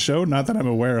listen to the show? Not that I'm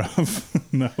aware of.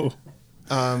 No.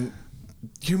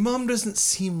 Your mom doesn't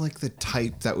seem like the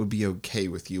type that would be okay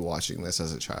with you watching this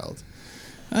as a child.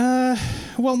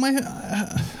 Well,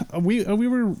 we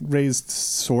were raised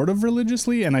sort of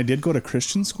religiously, and I did go to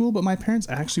Christian school, but my parents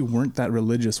actually weren't that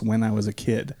religious when I was a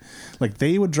kid. Like,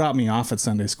 they would drop me off at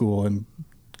Sunday school and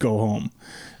go home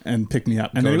and pick me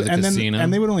up, and they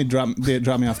would only drop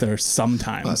me off there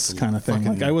sometimes, kind of thing.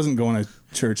 Like, I wasn't going to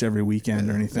church every weekend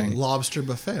or anything. Lobster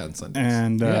buffet on Sundays.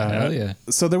 And hell yeah.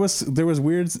 So there was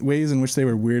weird ways in which they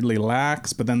were weirdly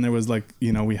lax, but then there was like,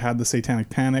 we had the Satanic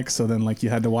Panic, so then like you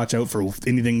had to watch out for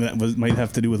anything that might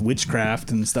have to do with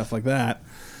witchcraft and stuff like that.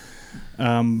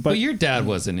 But your dad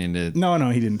wasn't into. No,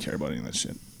 he didn't care about any of that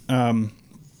shit.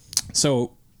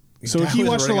 So he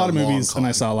watched a lot of movies, and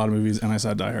I saw a lot of movies, and I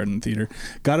saw Die Hard in the theater.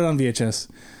 Got it on VHS.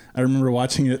 I remember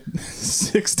watching it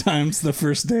 6 times the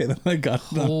first day that I got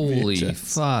it on VHS. Holy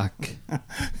fuck.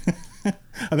 I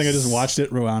think I just watched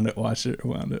it, rewound it, watched it,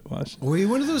 rewound it, watched it. Were you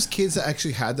one of those kids that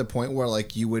actually had the point where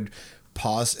like you would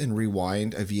pause and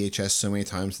rewind a VHS so many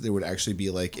times that there would actually be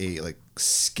like a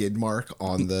skid mark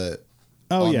on the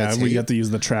Oh yeah, we got to use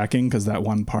the tracking because that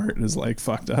one part is like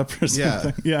fucked up or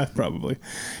something. Yeah, probably.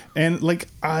 And like,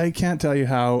 I can't tell you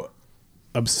how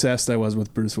obsessed I was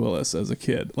with Bruce Willis as a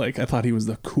kid. Like, I thought he was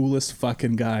the coolest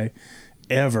fucking guy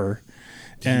ever.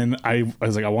 And I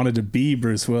was like, I wanted to be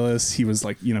Bruce Willis. He was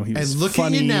like, he was and look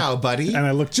funny, at you now, buddy. And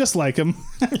I looked just like him.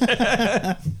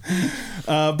 But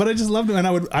I just loved him.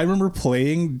 And I remember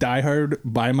playing Die Hard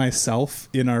by myself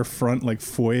in our front like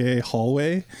foyer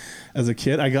hallway as a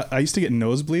kid. I used to get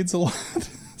nosebleeds a lot.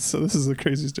 So this is a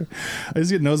crazy story. I used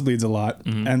to get nosebleeds a lot.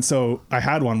 Mm-hmm. And so I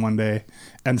had one day.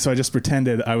 And so I just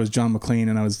pretended I was John McClane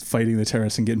and I was fighting the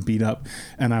terrorists and getting beat up.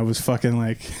 And I was fucking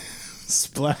like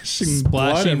splashing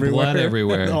blood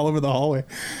everywhere. All over the hallway.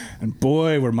 And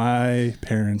boy, were my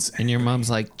parents. And your mom's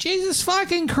like, Jesus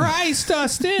fucking Christ,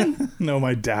 Dustin. No,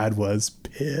 my dad was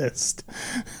pissed.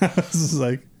 I was just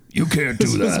like, you can't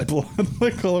do that. Blood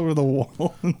like all over the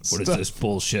wall. What is this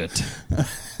bullshit?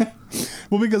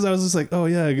 Well, because I was just like, oh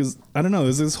yeah, because I don't know,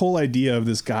 there's this whole idea of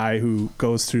this guy who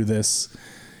goes through this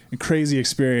crazy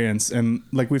experience, and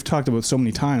like we've talked about so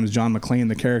many times, John McClane,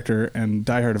 the character, and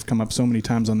Die Hard have come up so many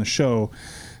times on the show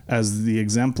as the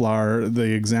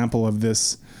example of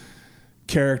this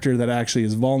character that actually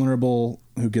is vulnerable,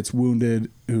 who gets wounded,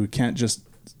 who can't just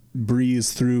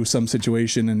breeze through some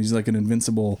situation, and he's like an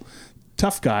invincible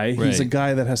tough guy. Right. He's a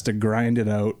guy that has to grind it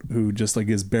out, who just like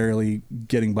is barely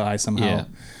getting by somehow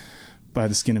by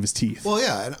the skin of his teeth. Well,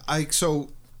 yeah, and I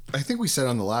think we said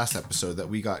on the last episode that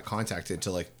we got contacted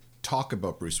to like talk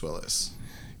about Bruce Willis.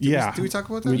 Did we talk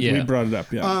about that? We brought it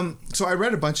up, yeah. So I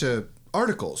read a bunch of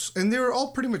articles, and they were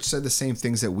all pretty much said the same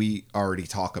things that we already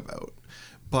talk about.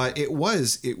 But it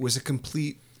was a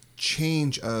complete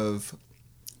change of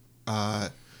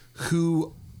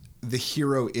who the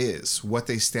hero is, what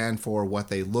they stand for, what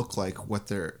they look like,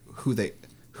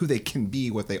 who they can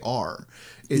be, what they are.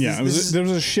 There was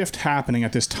a shift happening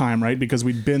at this time, right? Because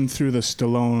we'd been through the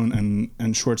Stallone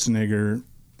and Schwarzenegger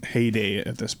heyday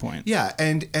at this point. Yeah,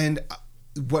 and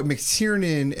what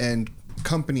McTiernan and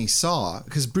company saw,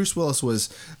 because Bruce Willis was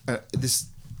this.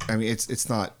 I mean, it's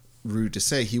not rude to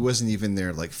say he wasn't even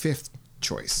their like fifth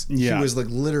choice. Yeah. He was like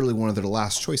literally one of their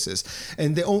last choices,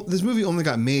 and this movie only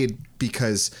got made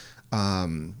because not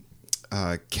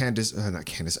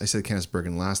Candice. I said Candice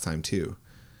Bergen last time too.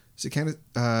 Is it Candice?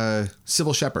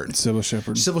 Sybil Shepherd.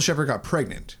 Sybil Shepherd got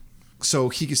pregnant, so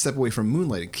he could step away from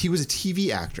moonlighting. He was a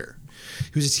TV actor.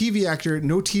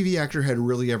 No TV actor had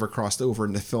really ever crossed over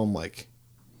into film like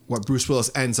what Bruce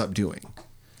Willis ends up doing.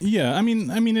 Yeah, I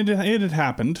mean, it had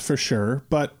happened for sure,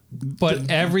 but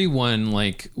everyone,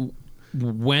 like,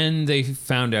 when they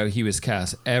found out he was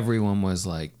cast, everyone was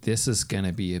like, "This is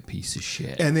gonna be a piece of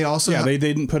shit." And they also they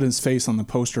didn't put his face on the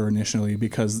poster initially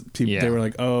because they were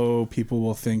like, "Oh, people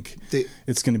will think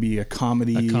it's gonna be a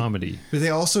comedy." But they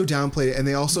also downplayed it, and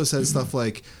they also said stuff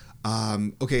like,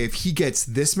 "Okay, if he gets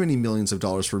this many millions of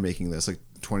dollars for making this, like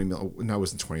 20 million, no, it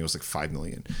wasn't 20, it was like 5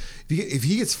 million. If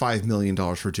he gets $5 million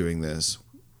for doing this."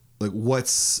 Like,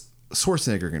 what's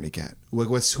Schwarzenegger going to get? Like,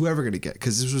 what's whoever going to get?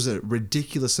 Because this was a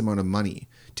ridiculous amount of money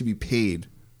to be paid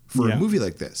for a movie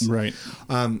like this. Right.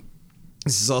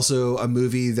 This is also a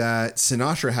movie that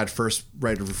Sinatra had first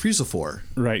right of refusal for.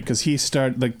 Right, because he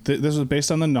started this was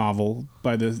based on the novel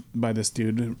by this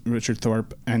dude Richard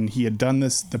Thorpe, and he had done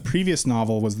this. The previous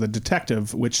novel was The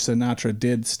Detective, which Sinatra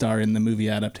did star in the movie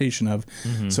adaptation of.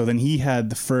 Mm-hmm. So then he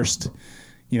had the first.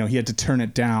 He had to turn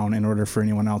it down in order for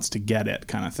anyone else to get it,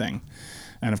 kind of thing.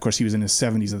 And of course, he was in his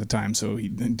 70s at the time, so he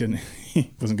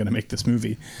wasn't going to make this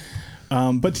movie.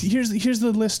 But here's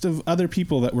the list of other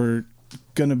people that were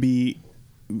going to be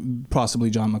possibly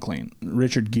John McClane: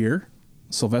 Richard Gere,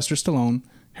 Sylvester Stallone,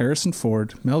 Harrison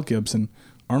Ford, Mel Gibson,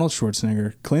 Arnold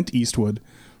Schwarzenegger, Clint Eastwood,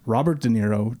 Robert De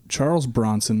Niro, Charles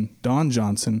Bronson, Don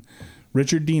Johnson,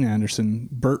 Richard Dean Anderson,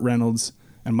 Burt Reynolds,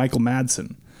 and Michael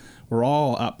Madsen were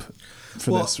all up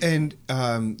for this. And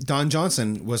Don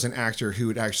Johnson was an actor who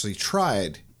had actually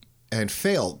tried and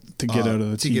failed to get out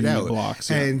of the TV blocks.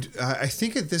 Yeah. And I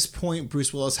think at this point,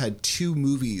 Bruce Willis had 2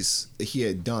 movies that he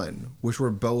had done, which were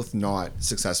both not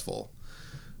successful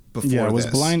before it was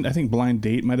this. Blind. I think Blind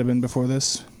Date might have been before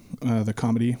this, the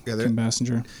comedy, Kim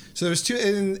Basinger. So there was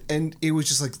 2, and it was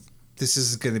just like, this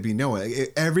is going to be Noah.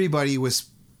 Everybody was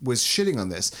shitting on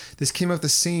this. This came out the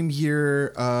same year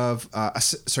of,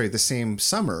 the same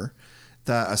summer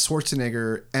that a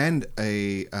Schwarzenegger and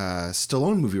a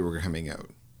Stallone movie were coming out.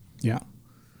 Yeah.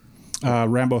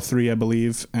 Rambo 3, I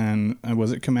believe. And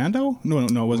was it Commando? No,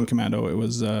 it wasn't Commando. It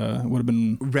was, would have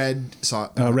been... Red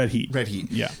Heat. Red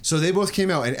Heat. Yeah. So they both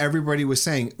came out, and everybody was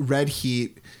saying Red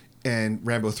Heat and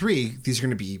Rambo 3,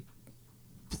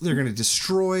 they're going to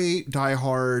destroy Die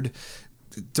Hard.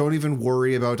 Don't even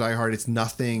worry about Die Hard. It's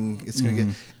nothing. It's going to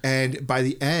get... And by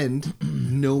the end,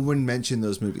 no one mentioned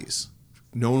those movies.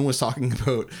 No one was talking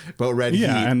about Red Heat.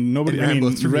 Yeah, and nobody. And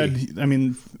Rambo 3.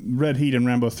 Red Heat and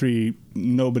Rambo 3.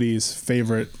 Nobody's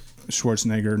favorite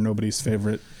Schwarzenegger. Nobody's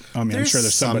favorite. I mean, I'm sure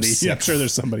there's somebody. Yeah, I'm sure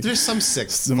there's somebody. There's some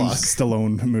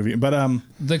Stallone movie, but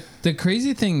the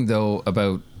crazy thing though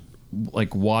about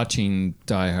like watching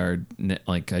Die Hard,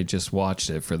 like I just watched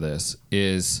it for this,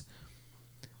 is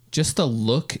just the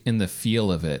look and the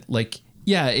feel of it. Like,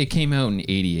 yeah, it came out in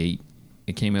 '88.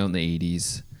 It came out in the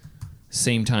 '80s.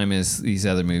 Same time as these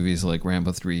other movies like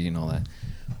Rambo 3 and all that.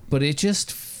 But it just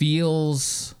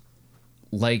feels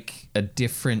like a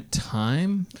different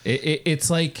time. It's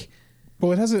like...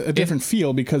 Well, it has a different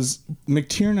feel because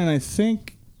McTiernan, I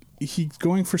think he's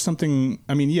going for something...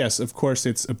 I mean, yes, of course,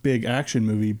 it's a big action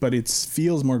movie, but it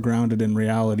feels more grounded in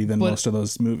reality than most of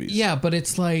those movies. Yeah, but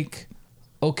it's like,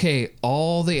 okay,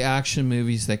 all the action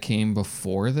movies that came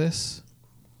before this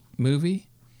movie,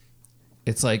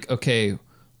 it's like, okay...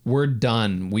 We're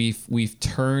done. We've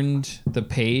turned the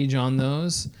page on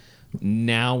those.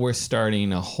 Now we're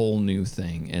starting a whole new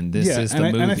thing, and this is the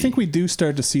movie. And I think we do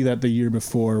start to see that the year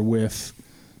before with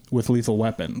Lethal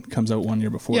Weapon comes out 1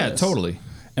 year before. Yeah, this. Totally.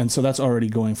 And so that's already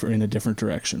going in a different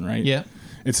direction, right? Yeah,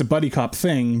 it's a buddy cop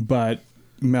thing, but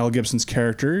Mel Gibson's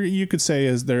character, you could say,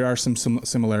 there are some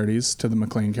similarities to the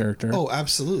McClane character. Oh,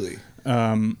 absolutely.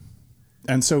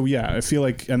 And so, yeah, I feel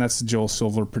like, and that's a Joel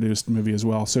Silver produced movie as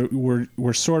well. So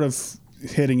we're sort of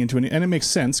hitting into and it makes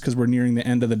sense because we're nearing the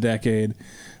end of the decade.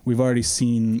 We've already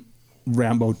seen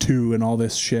Rambo 2 and all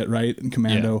this shit, right? And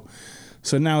Commando. Yeah.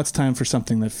 So now it's time for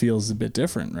something that feels a bit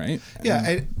different, right?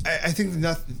 Yeah, I think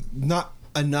not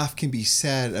enough can be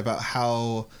said about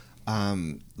how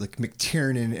like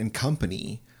McTiernan and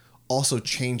company also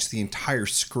changed the entire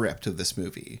script of this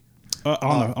movie.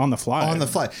 On the fly. On the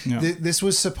fly. Yeah. This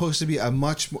was supposed to be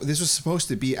this was supposed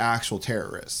to be actual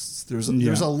terrorists. There's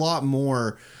a lot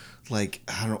more, like,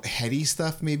 I don't know, heady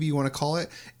stuff, maybe you want to call it.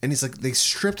 And it's like they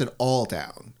stripped it all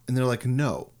down. And they're like,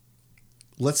 no,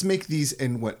 let's make these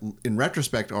in what in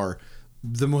retrospect are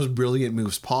the most brilliant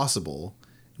moves possible.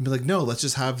 And be like, no, let's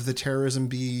just have the terrorism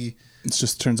be. It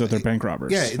just turns out they're bank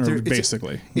robbers. Yeah,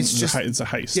 basically. It's a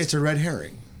heist. Yeah, it's a red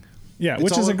herring. Yeah,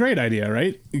 which is a great idea,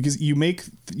 right? Because you make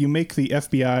the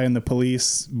FBI and the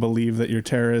police believe that you're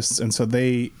terrorists, and so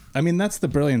that's the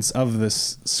brilliance of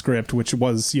this script, which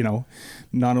was,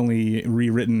 not only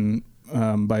rewritten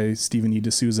by Stephen E.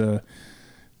 D'Souza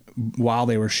while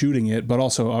they were shooting it, but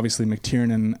also obviously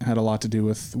McTiernan had a lot to do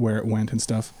with where it went and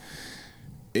stuff.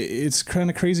 It's kind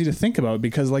of crazy to think about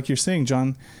because, like you're saying,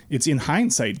 John, it's in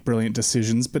hindsight brilliant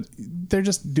decisions, but they're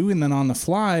just doing them on the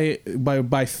fly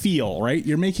by feel, right?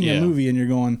 You're making a movie and you're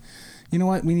going, you know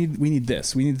what? We need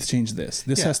this. We need to change this.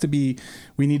 This has to be.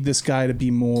 We need this guy to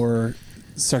be more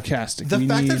sarcastic. The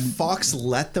fact that Fox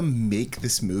let them make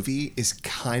this movie is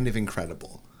kind of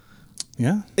incredible.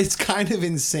 Yeah, it's kind of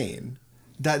insane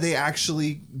that they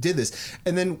actually did this,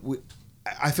 and then.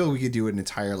 I feel we could do an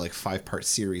entire 5-part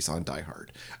series on Die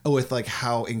Hard with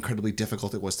how incredibly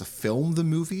difficult it was to film the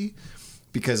movie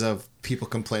because of people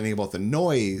complaining about the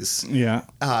noise. Yeah.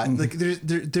 There's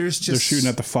just... They're shooting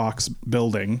at the Fox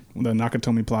building. The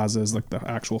Nakatomi Plaza is the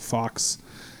actual Fox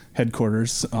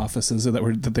headquarters offices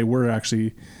that they were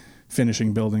actually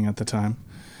finishing building at the time.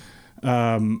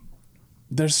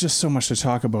 There's just so much to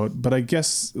talk about, but I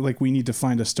guess we need to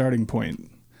find a starting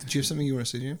point. Did you have something you want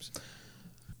to say, James?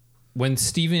 When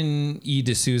Stephen E.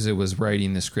 D'Souza was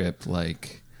writing the script,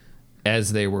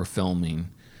 as they were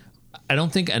filming, I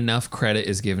don't think enough credit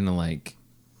is given to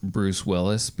Bruce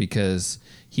Willis, because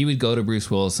he would go to Bruce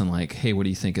Willis and hey, what do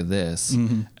you think of this?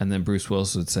 Mm-hmm. And then Bruce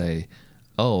Willis would say,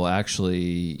 oh,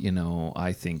 actually,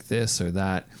 I think this or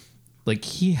that.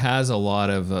 He has a lot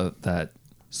of that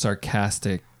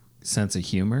sarcastic sense of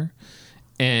humor,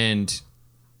 and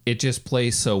it just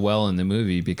plays so well in the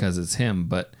movie because it's him.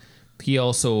 But he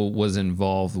also was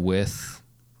involved with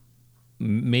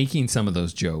making some of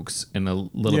those jokes and a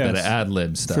little bit of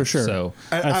ad-lib stuff. For sure. So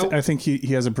I think he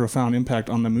has a profound impact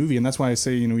on the movie. And that's why I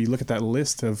say, you look at that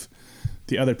list of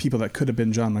the other people that could have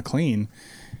been John McClane,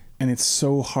 and it's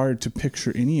so hard to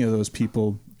picture any of those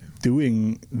people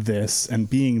doing this and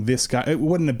being this guy. It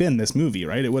wouldn't have been this movie,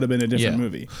 right? It would have been a different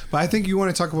movie. But I think you want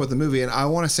to talk about the movie, and I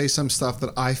want to say some stuff that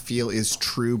I feel is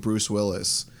true Bruce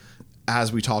Willis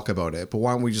as we talk about it, but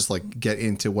why don't we just get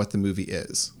into what the movie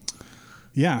is?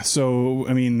 Yeah. So,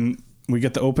 we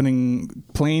get the opening,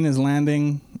 plane is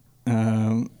landing.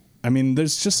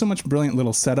 There's just so much brilliant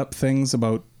little setup things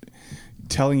about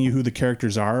telling you who the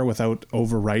characters are without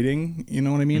overwriting. You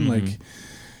know what I mean?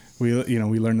 Mm-hmm.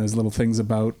 We learn those little things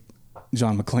about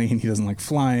John McClane. He doesn't like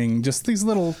flying, just these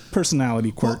little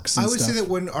personality quirks. I would say that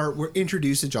when we're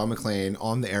introduced to John McClane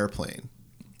on the airplane,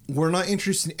 we're not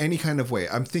interested in any kind of way.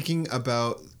 I'm thinking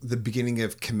about the beginning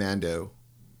of Commando,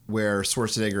 where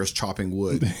Schwarzenegger is chopping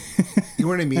wood. You know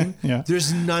what I mean? Yeah.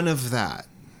 There's none of that,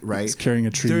 right? He's carrying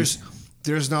a tree.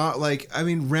 There's not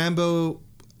Rambo.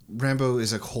 Rambo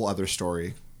is a whole other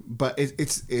story, but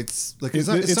it's not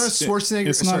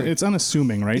Schwarzenegger. It's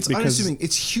unassuming, right? It's unassuming.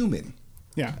 It's human.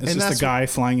 Yeah, it's just a guy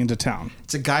flying into town.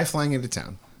 It's a guy flying into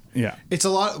town. Yeah, it's a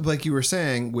lot like you were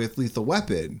saying with Lethal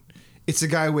Weapon. It's a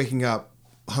guy waking up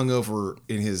hungover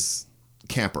in his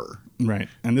camper. Right.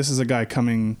 And this is a guy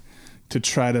coming to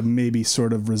try to maybe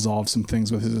sort of resolve some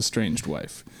things with his estranged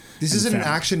wife. This isn't an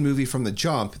action movie from the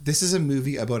jump. This is a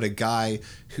movie about a guy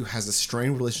who has a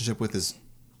strained relationship with his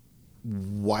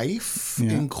wife,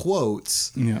 in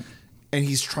quotes, and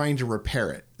he's trying to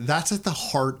repair it. That's at the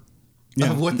heart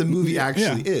of what the movie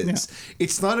actually is. Yeah.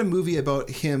 It's not a movie about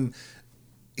him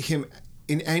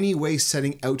in any way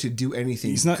setting out to do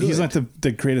anything. He's not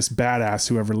the greatest badass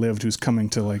who ever lived who's coming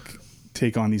to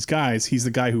take on these guys. He's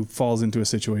the guy who falls into a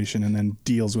situation and then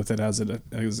deals with it as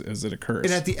it occurs.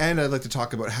 And at the end, I'd like to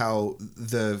talk about how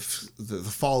the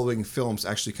following films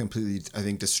actually completely, I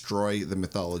think, destroy the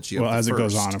mythology of the first. It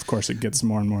goes on, of course, it gets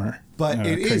more and more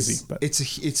crazy. But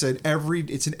it's an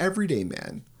everyday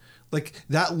man.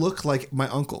 That looked like my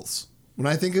uncles. When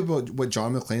I think about what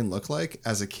John McClane looked like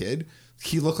as a kid,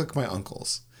 he looked like my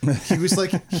uncles. He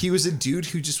was a dude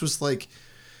who just was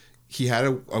he had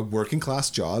a working class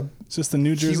job. It's just a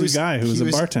New Jersey guy who was a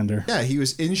bartender. Yeah, he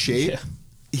was in shape. Yeah.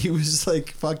 He was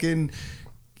fucking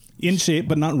in shape,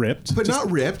 but not ripped. Not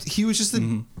ripped. He was just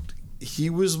he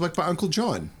was like my Uncle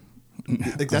John.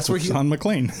 That's why John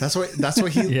McClane. That's why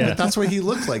he. That's what he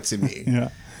looked like to me.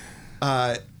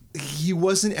 Yeah. he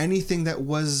wasn't anything that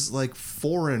was like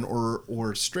foreign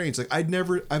or strange. Like I've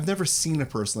never seen a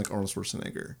person like Arnold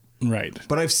Schwarzenegger. Right.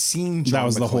 But I've seen John That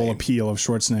was McClane. the whole appeal of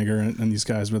Schwarzenegger and these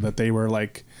guys, were that they were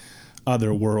like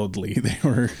otherworldly. They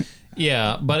were.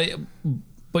 Yeah,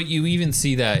 but you even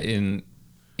see that in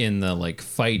the like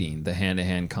fighting, the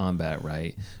hand-to-hand combat,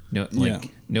 right? No, like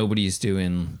nobody's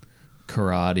doing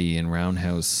karate and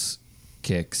roundhouse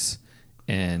kicks,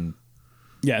 and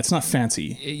yeah, it's not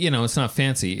fancy. It's not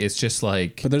fancy. It's just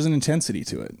like, but there's an intensity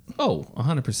to it. Oh,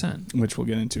 100%, which we'll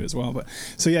get into as well. But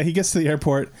so yeah, he gets to the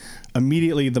airport.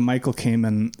 Immediately, the Michael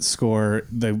Kamen score,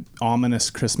 the ominous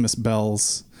Christmas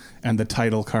bells, and the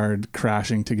title card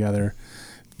crashing together.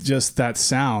 Just that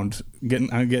sound,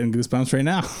 I'm getting goosebumps right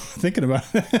now thinking about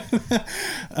it.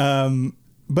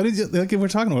 But it's, like we're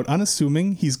talking about,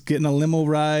 unassuming. He's getting a limo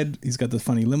ride. He's got the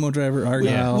funny limo driver,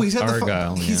 Argyle. Yeah. Well,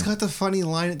 he's got the funny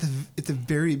line at the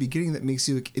very beginning that makes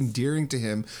you like, endearing to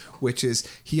him, which is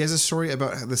he has a story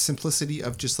about the simplicity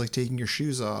of just like taking your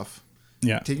shoes off.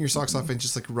 Yeah. Taking your socks off and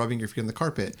just like rubbing your feet on the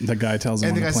carpet. The guy tells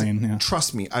him on the plane. Like,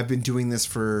 trust me, I've been doing this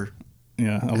for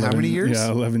 11, how many years?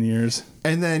 Yeah, 11 years.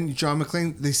 And then John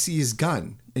McClane, they see his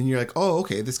gun, and you're like, oh,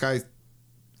 okay, this guy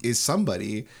is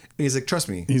somebody. And he's like, trust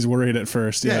me. He's worried at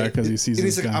first, because he sees. And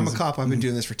his he's like, gun. I'm a cop. I've been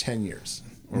doing this for 10 years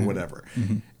or whatever.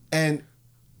 Mm-hmm. And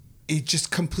it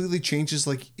just completely changes.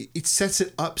 Like it sets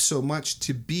it up so much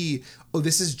to be, oh,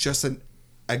 this is just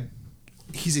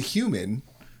he's a human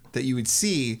that you would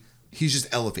see. He's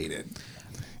just elevated.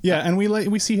 Yeah, and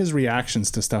we see his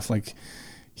reactions to stuff like.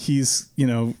 He's,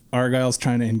 Argyle's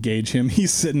trying to engage him.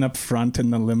 He's sitting up front in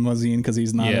the limousine because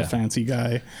he's not a fancy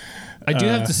guy. I do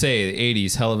have to say, the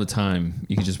 80s, hell of a time.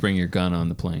 You could just bring your gun on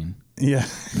the plane. Yeah,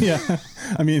 yeah.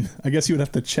 I mean, I guess you would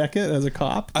have to check it as a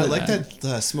cop. I like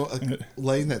that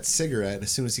lighting that cigarette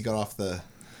as soon as he got off the...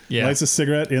 Yeah. Lights a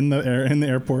cigarette in the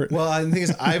airport. Well, the thing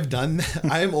is, I've done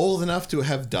that. I am old enough to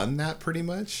have done that pretty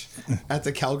much at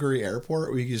the Calgary airport,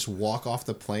 where you just walk off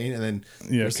the plane and then.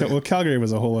 Yeah, Calgary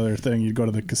was a whole other thing. You'd go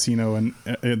to the casino and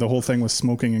the whole thing was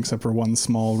smoking, except for one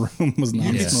small room was not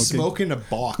smoking. You could smoke in a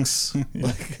box.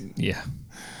 Yeah.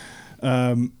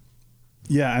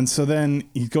 Yeah, and so then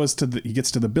he gets to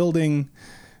the building,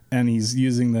 and he's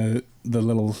using the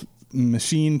little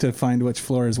machine to find which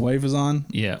floor his wife is on.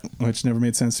 Yeah. Which never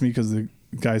made sense to me because the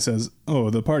guy says, oh,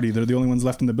 the party, they're the only ones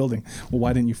left in the building. Well,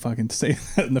 why didn't you fucking say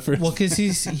that in the first? Well, because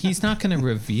he's not going to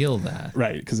reveal that.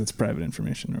 Right, because it's private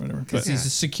information or whatever. Because he's a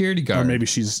security guard. Or maybe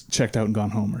she's checked out and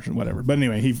gone home or whatever. But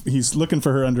anyway, he's looking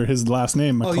for her under his last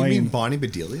name, McClane. Oh, you mean Bonnie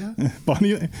Bedelia?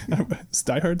 Is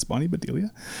Die Hard's Bonnie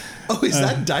Bedelia? Oh, is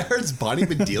that Die Hard's Bonnie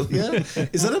Bedelia?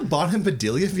 Is that a Bonnie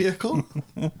Bedelia vehicle?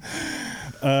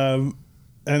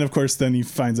 And of course, then he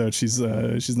finds out she's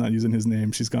not using his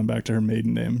name. She's gone back to her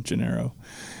maiden name, Gennaro.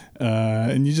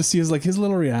 And you just see his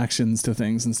little reactions to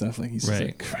things and stuff. Like he's just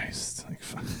like, Christ, like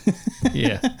fuck.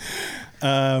 Yeah.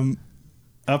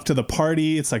 Up to the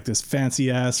party, it's like this fancy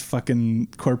ass fucking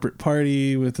corporate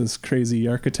party with this crazy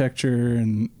architecture,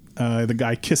 and the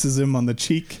guy kisses him on the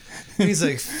cheek. He's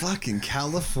like, fucking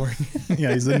California.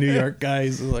 Yeah, he's a New York guy.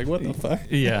 He's like, what the fuck?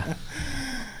 Yeah.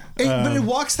 But it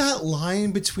walks that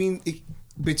line between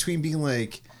being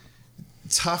like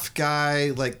tough guy,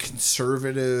 like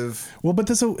conservative. Well, but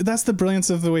that's the brilliance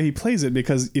of the way he plays it,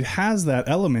 because it has that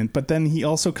element, but then he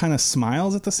also kind of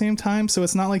smiles at the same time. So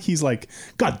it's not like he's like,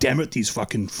 God damn it, these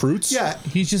fucking fruits. Yeah.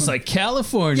 He's just like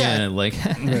California. Yeah. Like,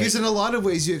 because in a lot of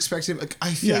ways you expect him. Like,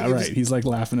 I feel like right. He's like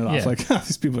laughing it off. Like,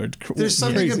 these people are there's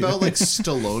something crazy. about like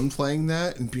Stallone playing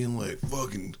that and being like,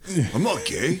 fucking, I'm not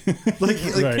gay. like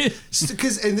right.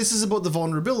 Because, and this is about the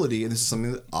vulnerability, and this is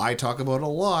something that I talk about a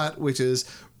lot, which is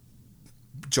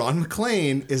John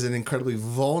McClane is an incredibly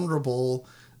vulnerable,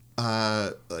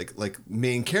 like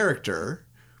main character,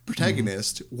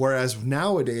 protagonist. Mm-hmm. Whereas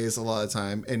nowadays, a lot of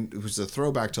time, and it was a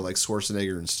throwback to like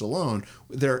Schwarzenegger and Stallone,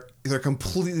 they're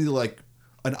completely like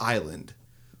an island,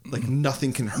 like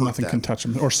nothing can hurt nothing them. Can touch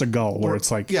them. Or Seagal, where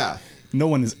it's like, no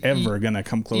one is ever gonna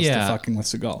come close to fucking with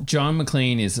Seagal. John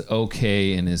McClane is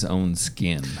okay in his own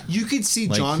skin. You could see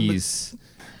like John. I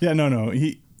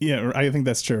think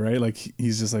that's true, right? Like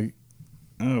he's just like,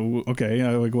 oh, okay,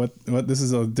 like what? This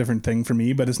is a different thing for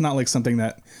me, but it's not like something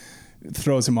that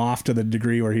throws him off to the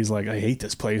degree where he's like, I hate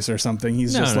this place or something.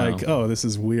 He's like, oh, this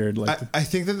is weird. Like, I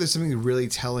think that there's something really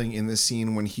telling in this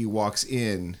scene when he walks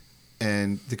in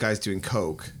and the guy's doing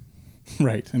coke.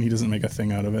 Right, and he doesn't make a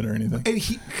thing out of it or anything. And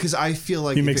because I feel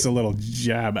like he makes a little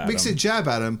jab at him. Makes a jab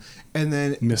at him, and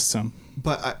then missed some.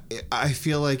 But I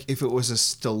feel like if it was a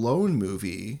Stallone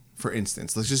movie, for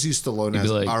instance, let's just use Stallone as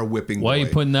like, our whipping boy. Why are you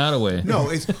putting that away? No,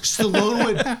 it's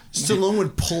Stallone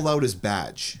would pull out his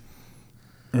badge.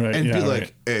 Right, and yeah, be right.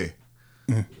 like, hey,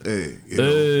 you know,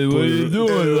 Hey, what are you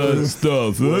doing with that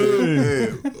stuff? Hey,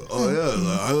 oh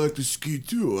yeah, I like to ski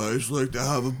too. I just like to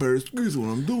have a pair of skis when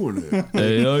I'm doing it.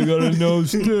 Hey, I got a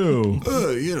nose too.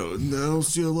 You know, I don't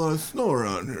see a lot of snow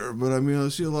around here, but I mean, I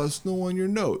see a lot of snow on your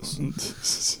nose.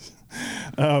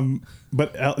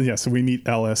 So we meet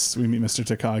Ellis. We meet Mr.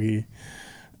 Takagi.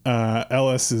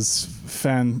 Ellis is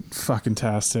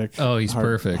fan-fucking-tastic. Oh, he's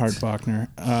perfect. Hart Bachner.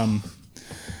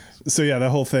 So yeah, the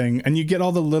whole thing, and you get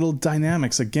all the little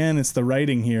dynamics. Again, it's the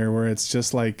writing here where it's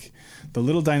just like the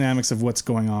little dynamics of what's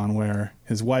going on, where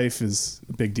his wife is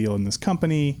a big deal in this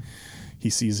company. He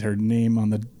sees her name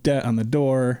on the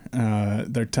door.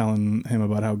 They're telling him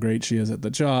about how great she is at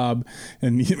the job,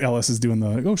 and Ellis is doing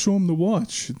the show him the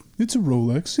watch. It's a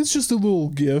Rolex. It's just a little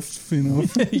gift, you know.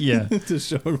 Yeah, to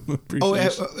show him appreciation. Oh,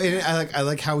 and I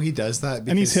like how he does that.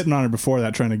 And he's hitting on her before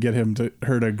that, trying to get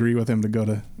her to agree with him to go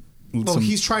to.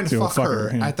 He's trying to fuck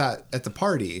her yeah. at the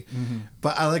party,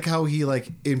 but I like how he like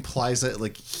implies that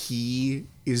like he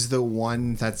is the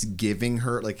one that's giving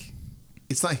her, like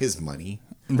it's not his money,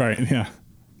 right? Yeah,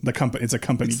 the company. It's a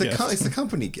company gift. It's the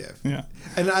company gift. Yeah,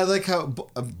 and I like how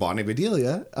Bonnie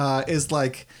Bedelia is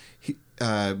like.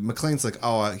 McClane's like,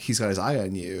 oh, he's got his eye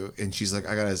on you, and she's like,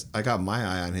 I got my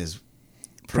eye on his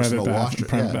personal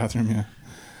private bathroom. Yeah.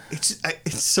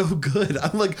 It's so good.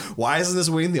 I'm like, why isn't this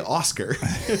winning the Oscar?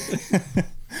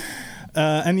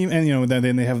 And you know,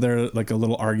 then they have their like a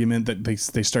little argument that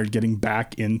they start getting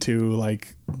back into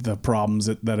like the problems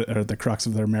that are the crux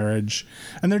of their marriage,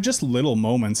 and they're just little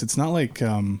moments. It's not like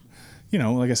you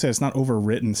know, like I said, it's not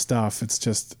overwritten stuff. It's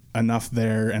just enough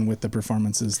there, and with the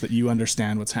performances that you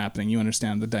understand what's happening. You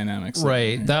understand the dynamics.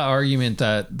 Right. That argument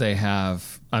that they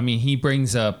have. I mean, he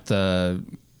brings up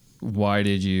why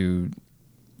did you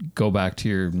go back to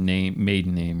your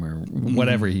maiden name or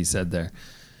whatever he said there.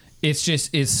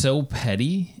 It's so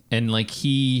petty, and like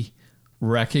he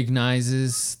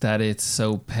recognizes that it's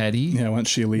so petty. Yeah, once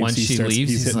she leaves,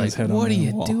 he's like, what are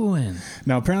you doing?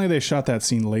 Now, apparently they shot that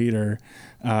scene later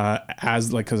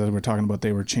because we're talking about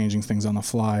they were changing things on the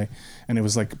fly, and it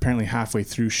was like apparently halfway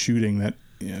through shooting that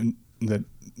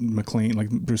McClane, like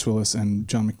Bruce Willis and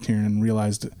John McTiernan,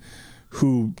 realized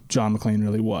who John McClane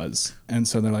really was, and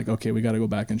so they're like, okay, we got to go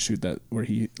back and shoot that where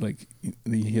he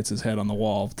hits his head on the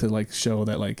wall to like show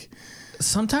that like.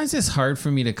 Sometimes it's hard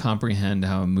for me to comprehend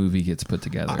how a movie gets put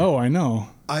together. Oh, I know.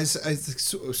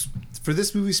 For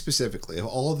this movie specifically, of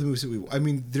all of the movies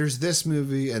that there's this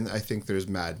movie, and I think there's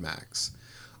Mad Max.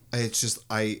 It's just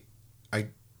I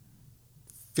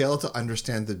fail to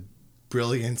understand the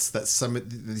brilliance that some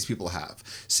of these people have.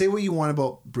 Say what you want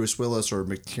about Bruce Willis or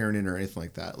McTiernan or anything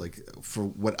like that. Like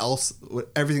for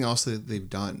everything else that they've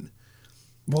done.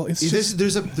 Well,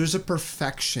 there's a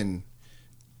perfection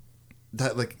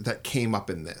that came up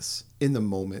in the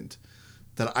moment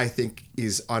that I think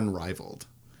is unrivaled.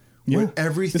 Yeah,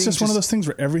 everything. It's just one of those things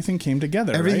where everything came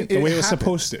together, right? The way it was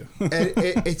supposed to.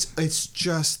 It's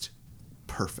just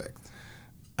perfect.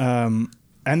 And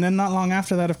then not long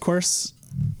after that, of course,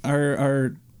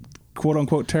 our quote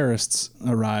unquote terrorists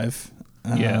arrive.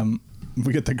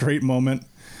 We get the great moment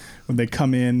when they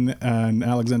come in, and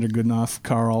Alexander Goodenough,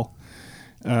 Carl,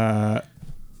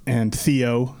 and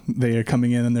Theo, they are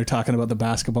coming in and they're talking about the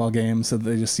basketball game, so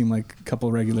they just seem like a couple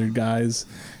of regular guys,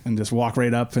 and just walk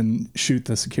right up and shoot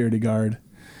the security guard.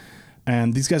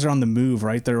 And these guys are on the move,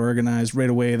 right? They're organized right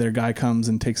away. Their guy comes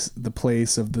and takes the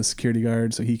place of the security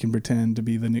guard, so he can pretend to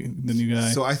be the new guy.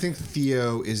 So I think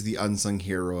Theo is the unsung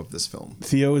hero of this film.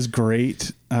 Theo is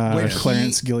great.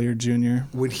 Clarence Gilliard Jr.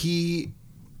 When he's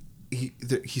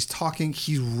talking,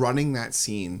 he's running that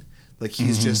scene. Like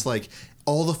he's just like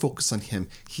all the focus on him.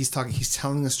 He's talking. He's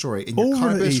telling a story. And you're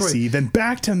over the AC, then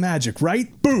back to magic,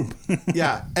 right? Boom.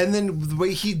 Yeah, and then the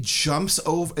way he jumps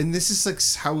over, and this is like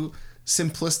how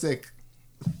simplistic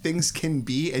things can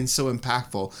be and so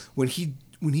impactful. When he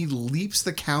leaps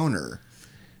the counter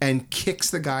and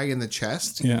kicks the guy in the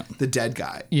chest, the dead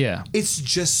guy. Yeah, it's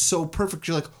just so perfect.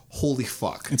 You're like, holy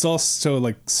fuck! It's all so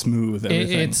like smooth.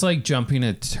 It's like jumping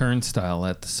a turnstile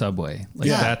at the subway. Like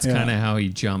that's kind of how he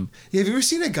jumped. Yeah, have you ever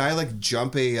seen a guy like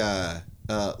jump jump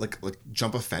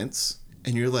a fence,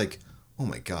 and you're like, oh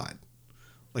my god,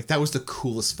 like that was the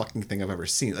coolest fucking thing I've ever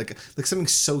seen. Like something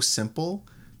so simple,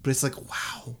 but it's like,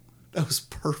 wow, that was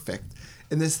perfect.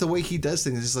 And that's the way he does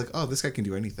things. It's just like, oh, this guy can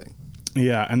do anything.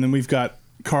 Yeah, and then we've got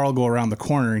Carl go around the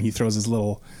corner and he throws his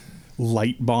little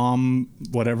light bomb,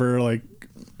 whatever, like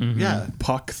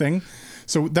puck thing.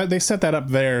 So that they set that up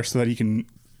there so that he can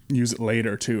use it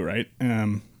later too, right?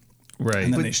 Right.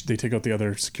 And then they take out the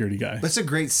other security guy.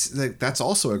 That's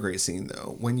also a great scene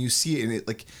though. When you see it in it,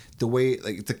 like the way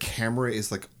like the camera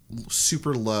is like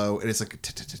super low, and it's like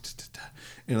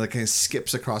and it like kind of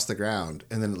skips across the ground,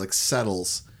 and then it like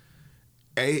settles.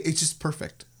 It's just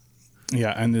perfect.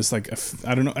 Yeah, and there's like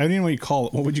I don't know what you call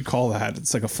it. What would you call that?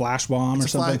 It's like a flash bomb or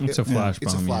something. It's a flash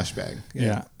It's a bomb. flashbang.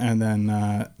 Yeah, and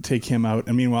then take him out.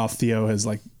 And meanwhile, Theo is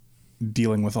like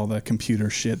dealing with all the computer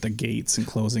shit, the gates and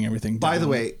closing everything down. By the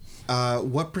way,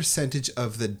 what percentage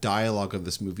of the dialogue of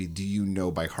this movie do you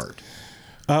know by heart?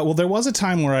 Well, there was a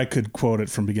time where I could quote it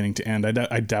from beginning to end.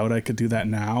 I doubt I could do that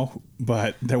now,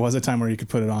 but there was a time where you could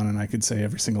put it on and I could say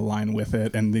every single line with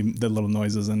it, and the little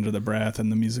noises under the breath and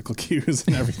the musical cues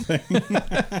and everything.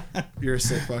 You're a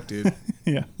sick fuck, dude.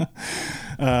 Yeah.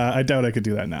 I doubt I could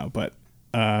do that now, but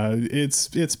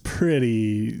it's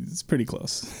pretty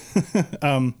close.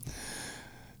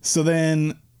 So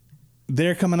then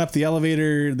they're coming up the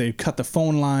elevator. They cut the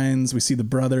phone lines. We see the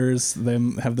brothers.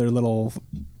 Them have their little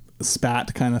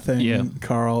spat kind of thing. Yeah.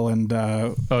 Carl and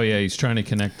oh yeah, he's trying to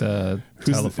connect the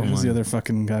telephone who's line. the other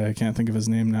fucking guy? I can't think of his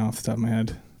name now off the top of my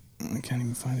head. I can't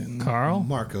even find it. Carl?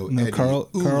 Marco. No, Eddie, Carl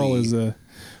Uli, is a.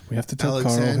 We have to tell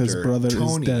Alexander, Carl his brother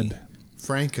Tony, is dead.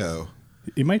 Franco.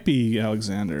 It might be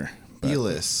Alexander.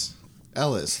 Ellis,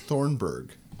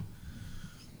 Thornburg.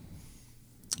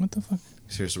 What the fuck?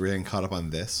 Seriously, we're getting caught up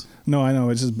on this. No, I know.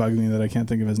 It just bugged me that I can't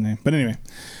think of his name. But anyway.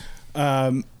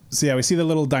 So yeah, we see the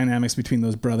little dynamics between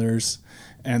those brothers,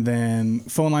 and then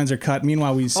phone lines are cut.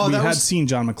 Meanwhile, we had seen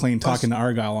John McClane talking to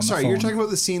Argyle on the phone. Sorry, you're talking about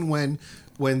the scene when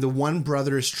the one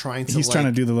brother is trying to trying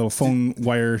to do the little phone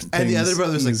wire thing, and the other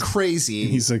brother's like crazy.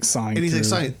 He's like sighing. And he's like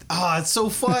sighing. It's so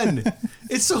fun.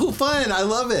 It's so fun. I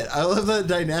love it. I love the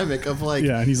dynamic of like.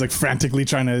 Yeah, and he's like frantically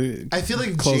trying to. I feel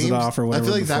like close James, it off or whatever. I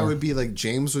feel like before. that would be like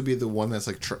James would be the one that's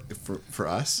like for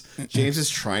us. James is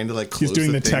trying to like close he's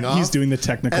doing the thing off. He's doing the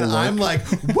technical and work. I'm like,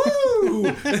 woo!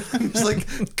 I'm just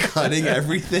like cutting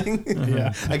everything.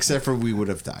 Yeah. Except for we would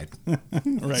have died.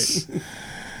 Right.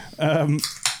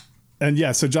 And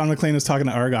yeah, so John McClane is talking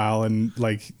to Argyle, and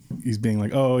like he's being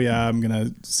like, "Oh yeah, I'm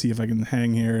gonna see if I can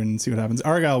hang here and see what happens."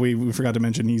 Argyle, we forgot to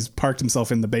mention, he's parked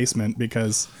himself in the basement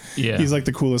because he's like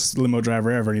the coolest limo driver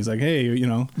ever. And he's like, "Hey,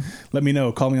 let me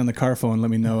know. Call me on the car phone.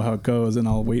 Let me know how it goes, and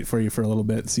I'll wait for you for a little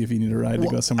bit. See if you need a ride to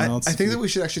go somewhere else." I think that we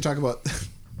should actually talk about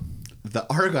the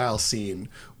Argyle scene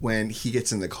when he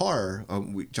gets in the car.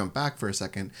 We jump back for a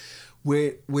second.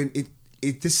 When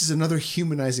this is another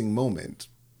humanizing moment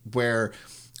where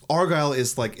Argyle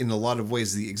is like in a lot of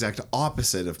ways the exact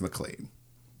opposite of McClane.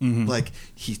 Mm-hmm. Like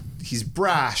he's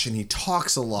brash and he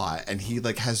talks a lot and he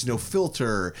like has no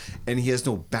filter and he has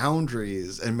no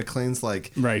boundaries, and McClane's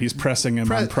like he's pressing him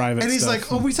on private and he's stuff.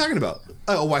 like, "Oh, what are you talking about?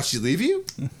 Oh, why she leave you?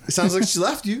 It sounds like she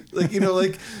left you." Like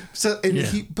so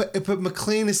and but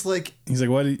McClane is like, he's like,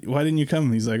 why didn't you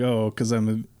come? He's like, "Oh, because I'm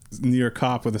a New York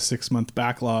cop with a 6-month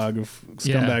backlog of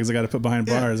scumbags I got to put behind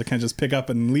bars. I can't just pick up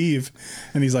and leave."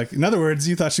 And he's like, "In other words,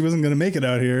 you thought she wasn't going to make it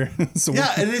out here, so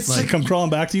and it's like come crawling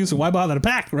back to you. So why bother to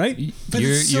pack, right?" But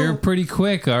you're pretty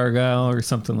quick, Argyle, or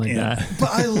something like that.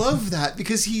 But I love that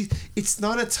because it's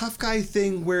not a tough guy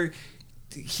thing where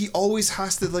he always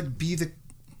has to like be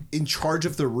in charge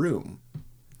of the room.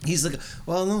 He's like,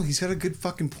 well, no, he's got a good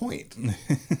fucking point.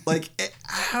 Like,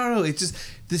 I don't know. It's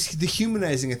just the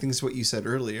humanizing, I think, is what you said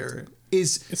earlier.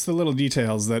 It's the little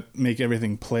details that make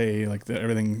everything play, like that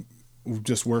everything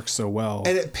just works so well.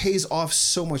 And it pays off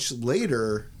so much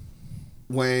later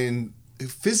when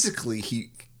physically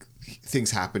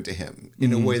things happen to him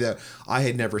in a way that I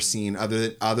had never seen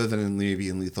other than in maybe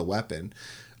in Lethal Weapon.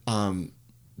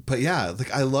 But yeah,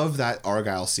 like I love that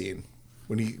Argyle scene.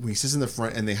 When he sits in the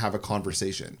front and they have a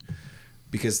conversation,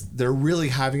 because they're really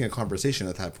having a conversation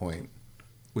at that point,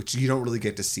 which you don't really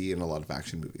get to see in a lot of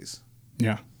action movies.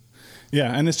 Yeah.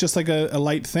 Yeah. And it's just like a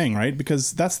light thing, right?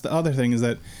 Because that's the other thing, is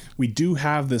that we do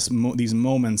have these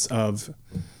moments of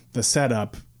the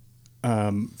setup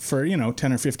for,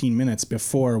 10 or 15 minutes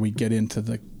before we get into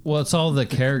the. Well, it's all the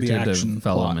character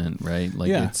development, right?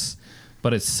 Like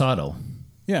but it's subtle.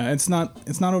 Yeah. It's not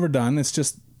overdone. It's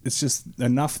just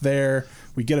enough there.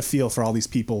 We get a feel for all these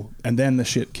people, and then the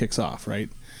shit kicks off, right?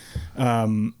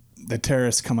 The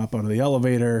terrorists come up out of the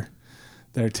elevator.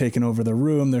 They're taking over the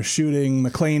room. They're shooting.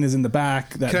 McClane is in the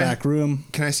back room.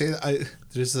 Can I say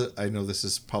that I know this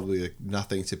is probably like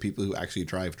nothing to people who actually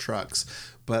drive trucks,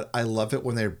 but I love it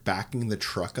when they're backing the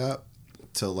truck up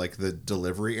to like the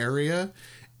delivery area,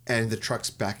 and the truck's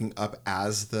backing up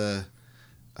as the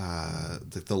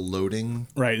the loading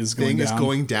is going thing down. is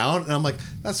going down, and I'm like,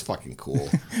 that's fucking cool.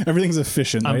 Everything's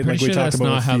efficient, I'm right? pretty Like sure we talked that's about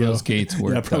not with how Theo. those gates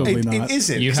work. Yeah, probably not. It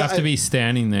isn't. You have to be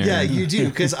standing there. Yeah, you do,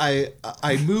 because I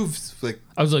moved like.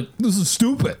 I was like, this is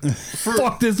stupid.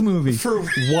 Fuck this movie. For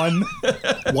one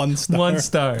star. 1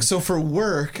 star. So for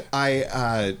work,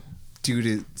 I due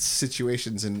to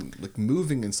situations and like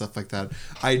moving and stuff like that,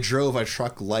 I drove a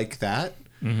truck like that.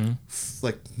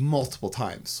 Like multiple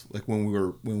times, like when we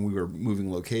were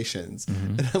moving locations,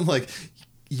 and I'm like,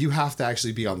 you have to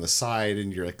actually be on the side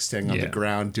and you're like standing on the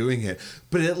ground doing it,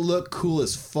 but it looked cool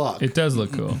as fuck. It does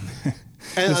look cool.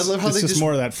 And I love how it's they just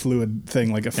more of that fluid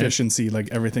thing, like efficiency, like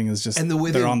everything is just, and the way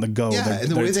they're on the go. Yeah, and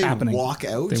the way they happening. walk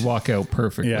out. They walk out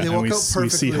perfect. Yeah, they and walk out perfectly. we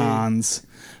see Hans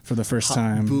for the first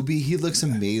time. Booby, he looks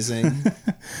amazing.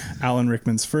 Alan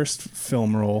Rickman's first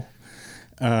film role.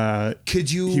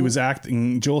 He was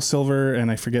acting Joel Silver, and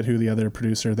I forget who the other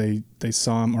producer. They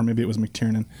saw him, or maybe it was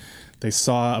McTiernan. They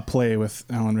saw a play with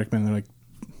Alan Rickman, and they're like,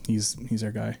 he's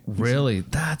our guy. Really?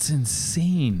 That's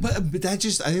insane. But that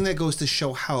just, I think that goes to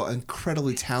show how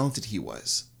incredibly talented he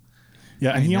was.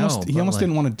 Yeah, and he almost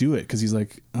didn't want to do it because he's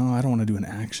like, oh, I don't want to do an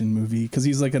action movie, because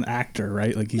he's like an actor,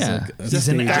 right? Like he's an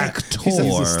actor. He's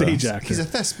a stage actor. He's a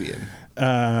thespian.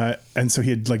 And so he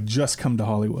had like just come to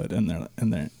Hollywood,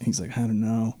 and he's like, I don't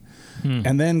know,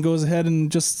 and then goes ahead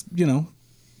and just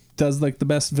does like the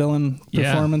best villain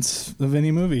performance of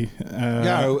any movie.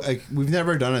 We've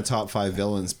never done a top 5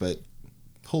 villains, but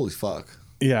holy fuck.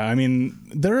 Yeah, I mean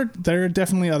there are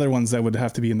definitely other ones that would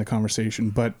have to be in the conversation,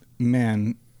 but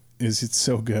man, is it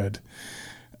so good.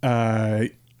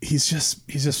 He's just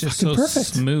fucking so perfect.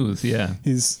 Smooth, yeah.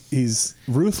 He's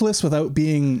ruthless without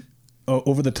being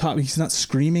over the top. He's not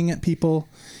screaming at people.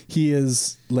 He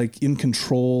is like in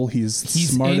control. He's the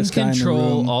smartest guy in the room. He's in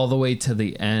control all the way to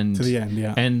the end. To the end,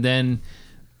 yeah. And then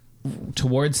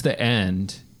towards the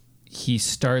end, he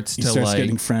starts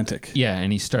getting frantic. Yeah,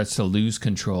 and he starts to lose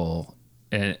control.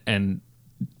 And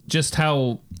just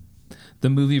how the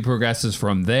movie progresses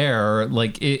from there,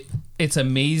 like it's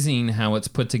amazing how it's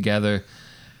put together,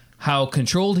 how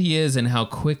controlled he is and how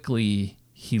quickly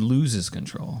he loses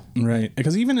control. Right.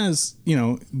 Because even as,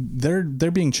 they're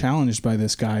being challenged by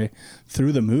this guy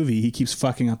through the movie, he keeps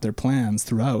fucking up their plans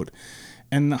throughout.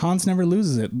 And Hans never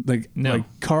loses it. Like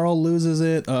Carl loses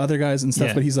it, other guys and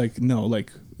stuff, but he's like, no,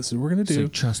 like, this is what we're going to do. So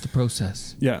trust the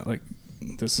process. Yeah, like,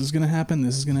 this is going to happen.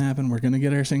 This is going to happen. We're going to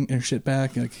get our shit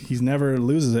back. Like, he's never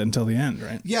loses it until the end,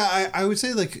 right? Yeah, I would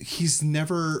say, like, he's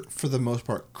never, for the most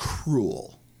part,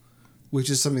 cruel, which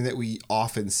is something that we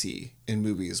often see in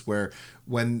movies, where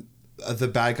when the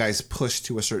bad guy's pushed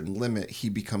to a certain limit, he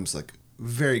becomes, like,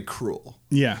 very cruel.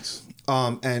 Yes.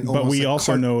 But we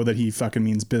also know that he fucking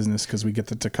means business because we get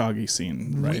the Takagi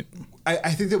scene, right?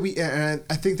 I think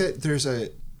that there's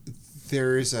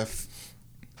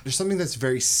something that's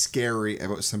very scary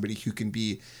about somebody who can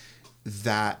be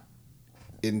that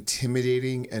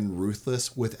intimidating and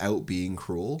ruthless without being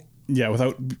cruel. Yeah,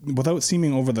 without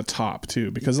seeming over the top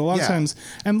too, because a lot of times,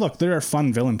 and look, there are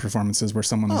fun villain performances where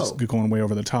someone is going way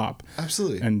over the top,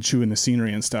 absolutely, and chewing the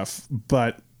scenery and stuff.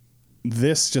 But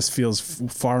this just feels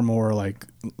far more like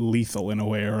lethal in a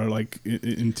way, or like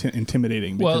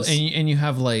intimidating. Well, and you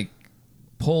have like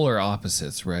polar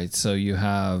opposites, right? So you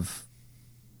have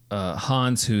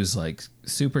Hans, who's like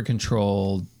super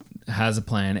controlled, has a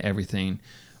plan, everything.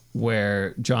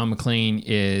 Where John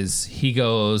McClane he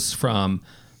goes from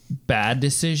bad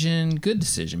decision, good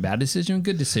decision, bad decision,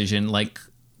 good decision, like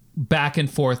back and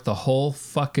forth the whole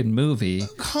fucking movie.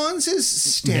 Hans's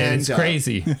stand-up, it's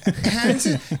crazy. Hans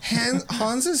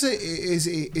is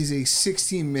a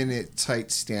 60-minute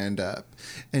tight stand-up,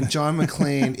 and John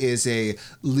McClane is a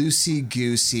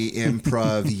loosey-goosey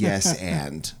improv yes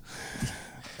and.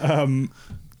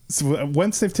 So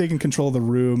once they've taken control of the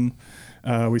room,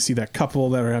 we see that couple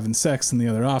that are having sex in the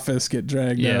other office get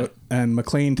dragged out, and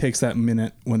McClane takes that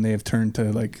minute when they have turned to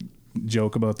like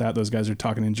joke about that. Those guys are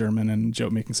talking in German and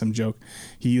making some joke.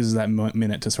 He uses that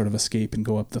minute to sort of escape and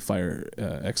go up the fire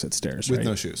exit stairs with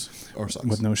no shoes or socks.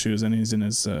 With no shoes, and he's in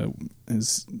his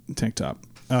tank top.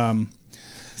 Tank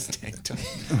top.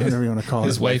 Whatever you want to call it.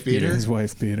 His wife beater. His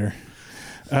wife beater.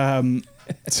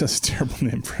 It's just a terrible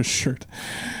name for a shirt.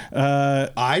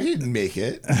 I didn't make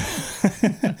it.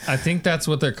 I think that's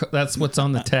what's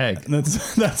on the tag.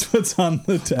 That's what's on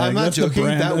the tag. I'm not that's joking.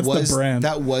 The brand.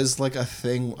 That was like a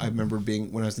thing I remember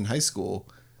being when I was in high school.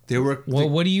 They were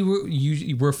what do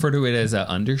you refer to it as an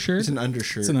undershirt? It's an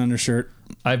undershirt. It's an undershirt.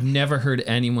 I've never heard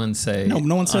anyone say.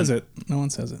 No one says it. No one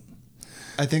says it.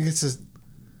 I think this is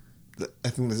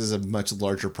a much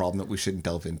larger problem that we shouldn't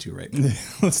delve into right now.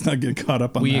 Let's not get caught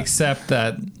up on that. We accept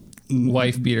that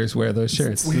wife beaters wear those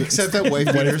shirts. We accept that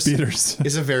wife beaters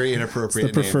is a very inappropriate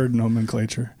it's the preferred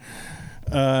nomenclature.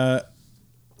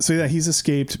 So yeah, he's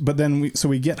escaped, but then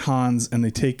we get Hans, and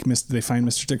they find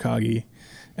Mr. Takagi,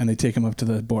 and they take him up to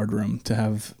the boardroom to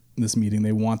have this meeting.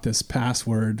 They want this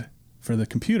password for the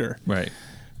computer, right?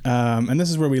 And this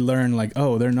is where we learn, like,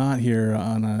 oh, they're not here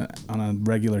on a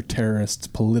regular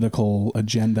terrorist political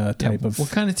agenda type of. What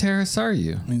kind of terrorists are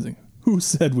you? He's like, who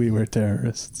said we were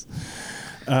terrorists?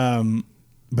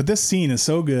 But this scene is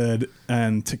so good,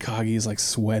 and Takagi is like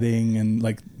sweating, and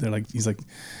like he's like,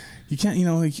 you can't,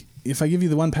 like, if I give you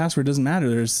the one password, it doesn't matter.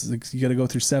 There's like, you got to go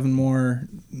through 7 more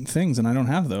things, and I don't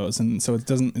have those, and so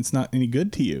it's not any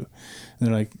good to you. And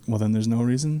they're like, well, then there's no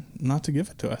reason not to give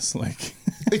it to us. Like,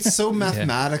 it's so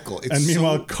mathematical. It's and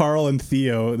meanwhile, Carl and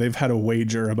Theo, they've had a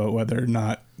wager about whether or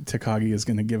not Takagi is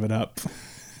going to give it up.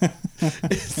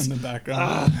 In the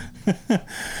background,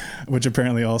 which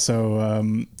apparently also,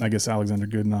 I guess Alexander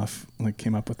Goodenough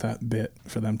came up with that bit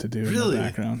for them to do in the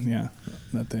background. Yeah,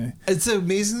 that they. It's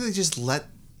amazing they just let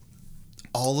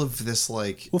all of this well,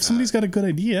 if somebody's got a good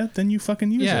idea, then you fucking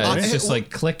use it. Yeah, it's just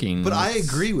like clicking. But I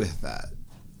agree with that.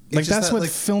 Like, that's what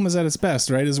film is at its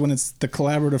best, right? Is when it's the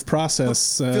collaborative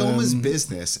process. Film is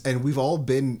business, and we've all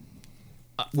been.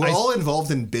 We're all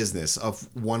involved in business of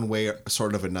one way or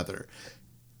sort of another.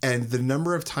 And the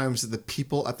number of times that the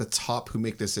people at the top who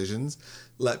make decisions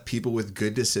let people with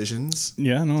good decisions,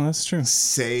 yeah, no, that's true,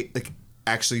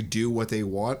 actually do what they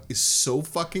want is so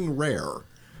fucking rare.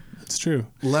 It's true.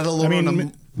 Let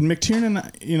alone,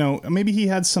 McTiernan, maybe he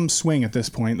had some swing at this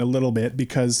point a little bit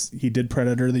because he did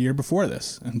Predator the year before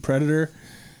this, and Predator.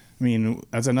 I mean,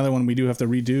 that's another one we do have to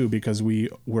redo because we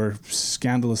were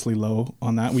scandalously low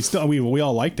on that. We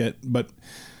all liked it, but.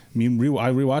 I mean,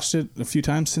 I rewatched it a few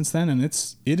times since then, and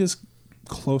it is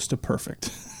close to perfect.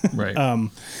 Right.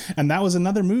 And that was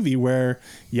another movie where,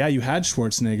 yeah, you had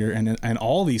Schwarzenegger and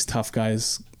all these tough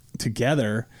guys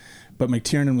together, but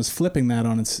McTiernan was flipping that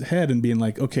on its head and being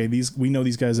like, okay, we know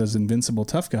these guys as invincible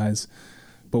tough guys,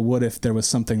 but what if there was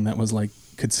something that was like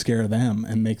could scare them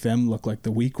and make them look like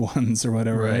the weak ones or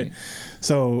whatever, right?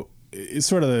 So it's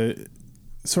sort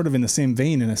of in the same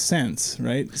vein in a sense,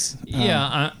 right?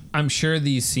 Yeah, I'm sure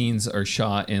these scenes are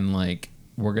shot in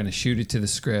we're going to shoot it to the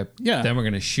script. Yeah. Then we're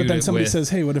going to shoot it. But then somebody says,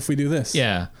 hey, what if we do this?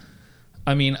 Yeah.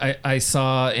 I mean, I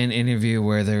saw an interview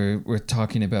where they were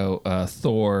talking about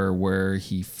Thor, where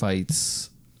he fights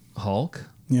Hulk.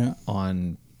 Yeah.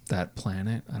 On that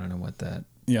planet. I don't know what that.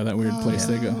 Yeah, that weird place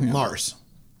they go. Yeah. Mars.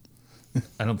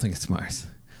 I don't think it's Mars.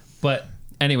 But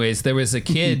anyways, there was a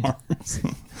kid.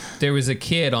 There was a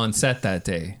kid on set that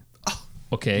day.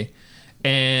 Okay.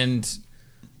 And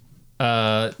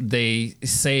he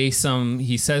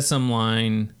says some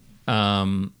line,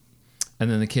 and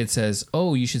then the kid says,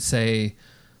 oh, you should say,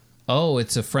 oh,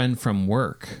 it's a friend from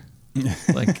work.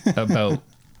 About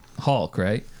Hulk,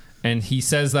 right? And he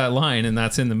says that line, and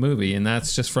that's in the movie, and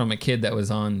that's just from a kid that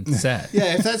was on set.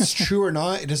 Yeah, if that's true or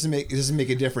not, it doesn't make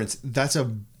a difference. That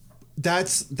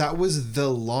was the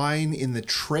line in the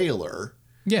trailer.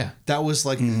 Yeah, that was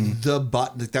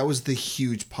that was the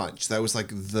huge punch. That was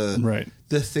the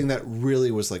thing that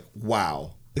really was like,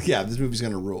 wow, yeah, this movie's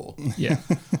gonna rule. Yeah.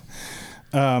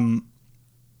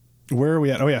 Where are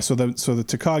we at? Oh yeah, so the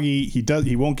Takagi,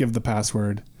 he won't give the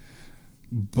password.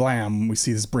 Blam! We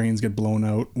see his brains get blown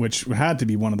out, which had to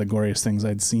be one of the goriest things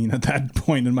I'd seen at that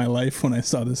point in my life when I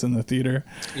saw this in the theater.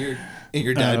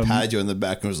 Your dad patted you on the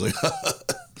back and was like.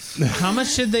 How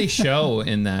much did they show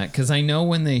in that? Because I know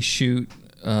when they shoot,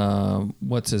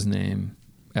 what's his name,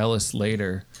 Ellis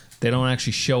later, they don't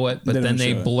actually show it, but then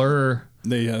they blur.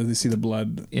 They see the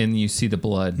blood, and you see the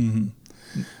blood.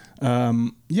 Mm-hmm.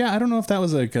 Yeah, I don't know if that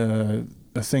was like a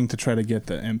thing to try to get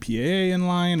the MPAA in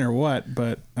line or what,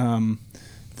 but I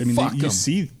mean, you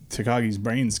see Takagi's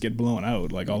brains get blown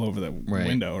out all over the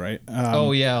window, right?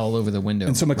 Oh yeah, all over the window.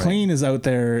 And so McClane is out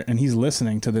there and he's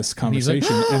listening to this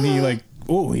conversation, and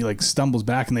he stumbles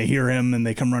back and they hear him and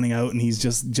they come running out, and he's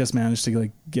just managed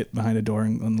to get behind a door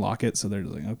and unlock it. So they're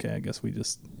like, okay, I guess we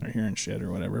just are hearing shit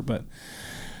or whatever. But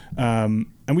and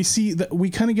we see that we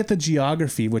kind of get the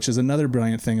geography, which is another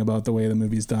brilliant thing about the way the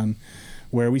movie's done,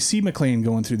 where we see McClane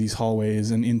going through these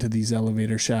hallways and into these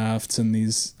elevator shafts and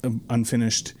these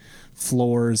unfinished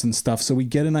floors and stuff. So we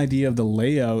get an idea of the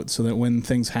layout so that when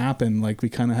things happen, we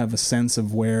kind of have a sense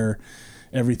of where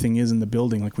everything is in the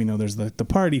building. We know there's the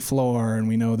party floor, and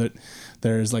we know that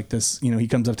there's this, he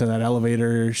comes up to that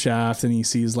elevator shaft and he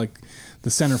sees the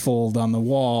centerfold on the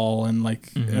wall, and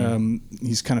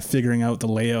he's kind of figuring out the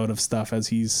layout of stuff as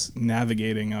he's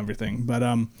navigating everything. But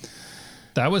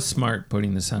that was smart,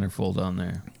 putting the centerfold on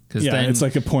there. Because Yeah, then it's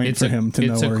like a point for him to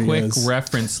know where he is. It's a quick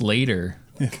reference later.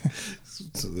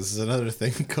 So this is another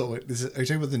thing. Are you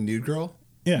talking about the nude girl?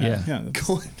 Yeah.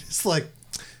 Cohen is like,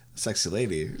 sexy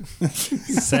lady.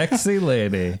 Sexy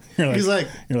lady. He's like,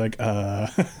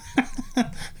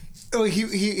 Oh,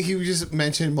 he just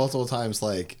mentioned multiple times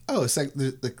like, this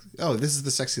is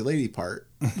the sexy lady part.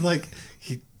 Like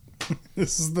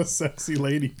this is the sexy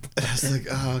lady part. I was like,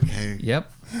 oh, okay.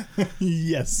 Yep.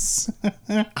 Yes.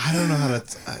 I don't know how to.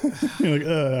 You're like,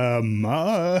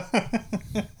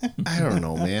 I don't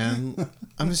know, man.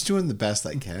 I'm just doing the best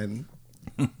I can.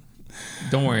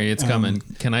 Don't worry, it's coming.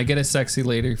 Can I get a sexy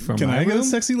lady from Can my I get a room?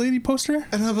 sexy lady poster?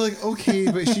 And I'm like,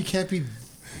 okay, but she can't be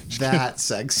that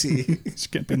sexy. She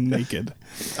can't be naked.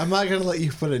 I'm not gonna let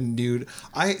you put a nude.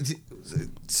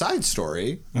 Side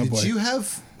story. Oh, did boy. you have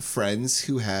friends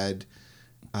who had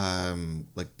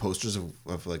like posters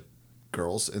of like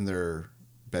girls in their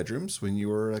bedrooms when you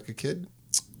were like a kid?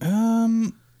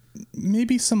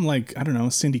 Maybe some like, I don't know,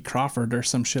 Cindy Crawford or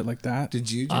some shit like that.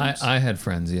 Did you, James? I had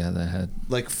friends, that had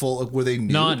like full. Were they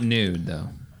nude? not nude though.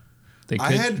 They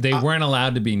they weren't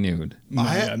allowed to be nude.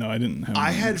 I didn't have.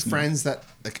 I had friends that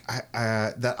like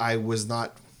that I was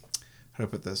not. How do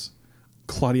I put this?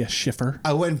 Claudia Schiffer.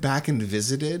 I went back and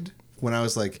visited when I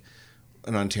was like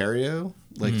in Ontario,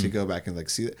 like to go back and like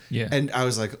see it. Yeah. And I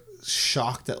was like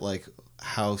shocked at like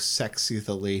how sexy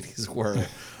the ladies were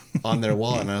on their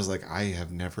wall, and I was like, I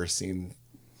have never seen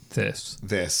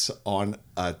this on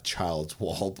a child's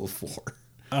wall before.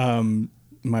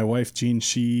 My wife Jean,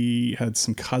 she had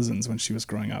some cousins when she was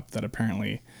growing up that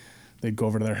apparently they'd go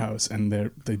over to their house and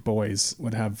the boys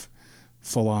would have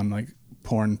full on like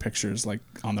porn pictures like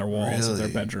on their walls of their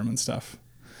bedroom and stuff.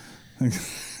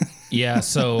 Yeah,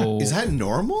 so is that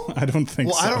normal? I don't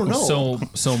think so. I don't know.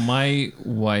 So my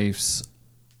wife's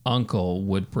uncle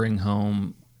would bring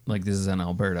home, like, this is in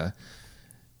Alberta,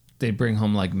 they'd bring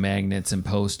home like magnets and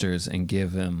posters and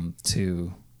give them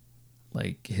to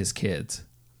like his kids.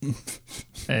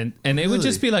 and it would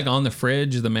just be like on the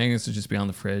fridge. The magnets would just be on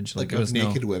the fridge. Like it was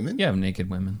naked women? Yeah, naked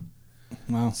women.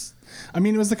 Wow. I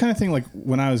mean, it was the kind of thing like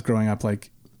when I was growing up, like,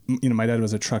 you know, my dad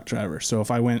was a truck driver. So if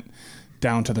I went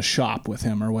down to the shop with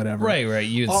him or whatever. Right.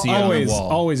 You'd see it on the wall.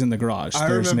 Always in the garage. I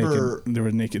remember there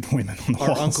were naked women on the our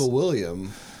walls. Uncle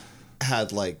William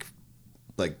had like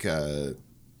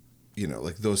you know,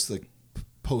 like those like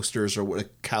posters or like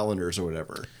calendars or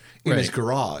whatever in his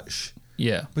garage.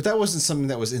 Yeah. But that wasn't something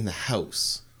that was in the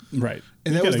house. Right.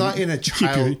 And that was not in a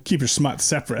child. Keep your smut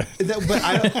separate.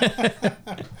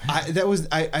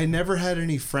 I never had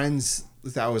any friends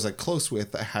that I was like close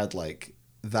with that had like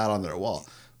that on their wall.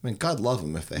 I mean, God love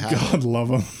them if they had. God love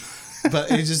them.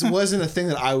 But it just wasn't a thing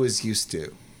that I was used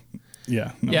to.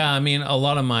 Yeah. No. Yeah, I mean, a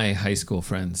lot of my high school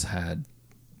friends had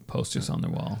posters on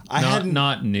their wall.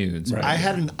 Not nudes. Right. I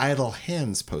had an Idle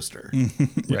Hands poster.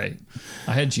 Right.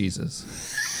 I had Jesus.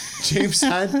 James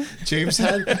had,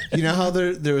 you know how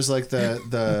there was like the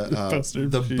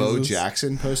Bo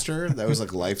Jackson poster that was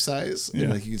like life size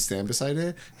and like you could stand beside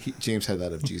it. James had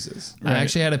that of Jesus. I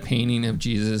actually had a painting of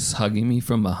Jesus hugging me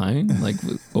from behind, like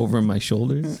over my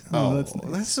shoulders. Oh,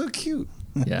 that's so cute.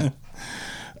 Yeah.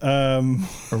 A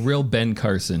real Ben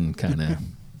Carson kind of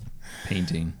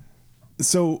painting.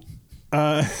 So,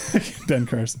 Ben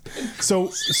Carson.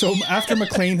 So after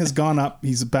McClane has gone up,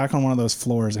 he's back on one of those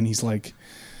floors and he's like,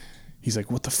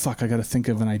 what the fuck? I got to think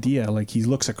of an idea. Like he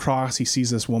looks across, he sees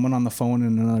this woman on the phone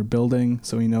in another building.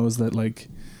 So he knows that like,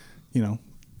 you know,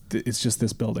 it's just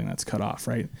this building that's cut off.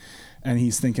 Right. And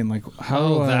he's thinking like,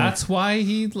 how, that's why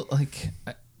he like,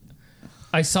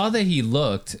 I saw that he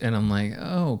looked and I'm like,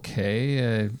 oh,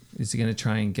 okay. Is he going to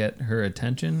try and get her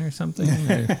attention or something?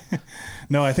 Or?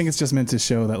 No, I think it's just meant to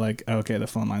show that like, okay, the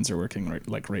phone lines are working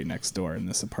right next door in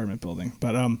this apartment building.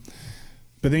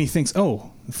 But then he thinks,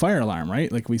 oh, the fire alarm,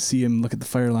 right? Like we see him look at the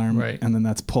fire alarm, right? And then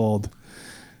that's pulled,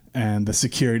 and the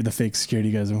fake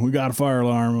security guys, we got a fire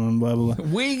alarm, and blah blah blah.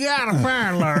 We got a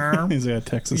fire alarm. He's like a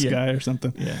Texas guy or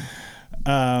something. Yeah.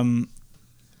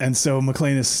 And so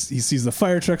McClane he sees the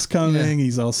fire trucks coming.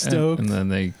 He's all stoked, and then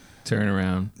they turn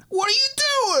around. What are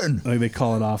you doing? Like they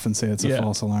call it off and say it's a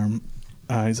false alarm.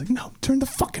 He's like, no, turn the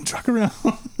fucking truck around.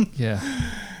 Yeah.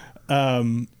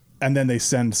 And then they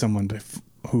send someone to.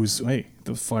 Hey,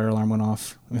 the fire alarm went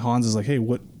off. And Hans is like, hey,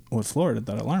 what floor did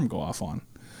that alarm go off on?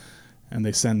 And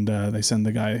they send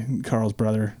the guy, Carl's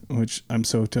brother, which I'm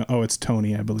it's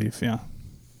Tony, I believe. Yeah,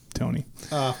 Tony.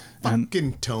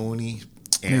 Tony.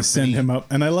 They send him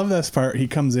up, and I love this part. He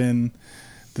comes in,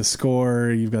 the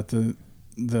score. You've got the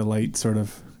light sort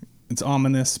of. It's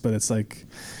ominous, but it's like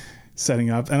setting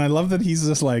up, and I love that he's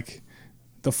just like,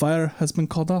 the fire has been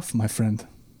called off, my friend.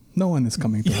 No one is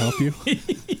coming to help you.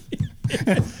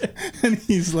 And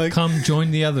he's like, come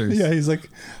join the others. Yeah, he's like,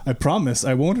 I promise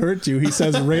I won't hurt you. He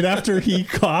says right after he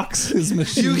cocks his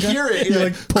machine gun. You hear it. He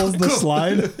like pulls the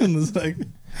slide and it's like...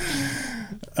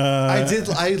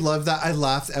 I love that. I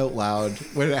laughed out loud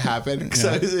when it happened because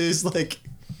Yeah. it was like,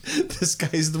 this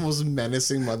guy's the most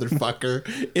menacing motherfucker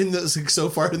in the like, so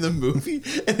far in the movie,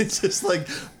 and it's just like,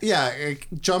 yeah,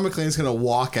 John McClane's gonna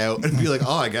walk out and be like,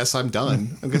 oh, I guess I'm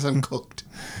done. I guess I'm cooked.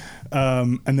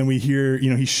 And then we hear,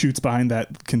 he shoots behind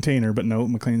that container, but no,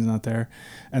 McClane's not there.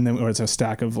 And then, or it's a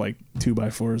stack of like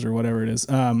 2x4s or whatever it is.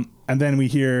 And then we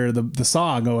hear the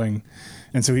saw going.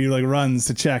 And so he like runs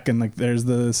to check, and like there's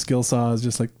the skill saw is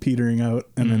just like petering out.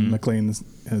 And then McClane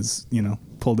has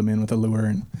pulled him in with a lure,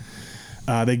 and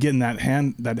they get in that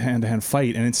hand-to-hand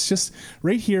fight. And it's just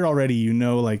right here already,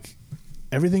 like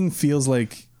everything feels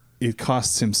like it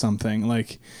costs him something.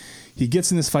 Like, he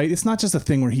gets in this fight. It's not just a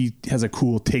thing where he has a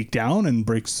cool takedown and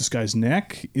breaks this guy's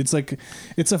neck. It's like,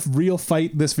 it's a real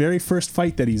fight. This very first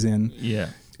fight that he's in. Yeah.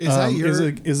 Is that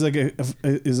your...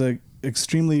 is a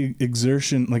extremely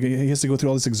exertion. Like, he has to go through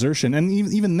all this exertion. And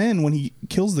even then, when he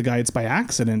kills the guy, it's by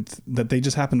accident that they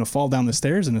just happen to fall down the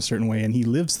stairs in a certain way, and he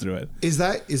lives through it. Is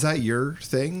that your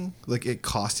thing? Like, it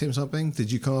cost him something?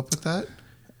 Did you come up with that?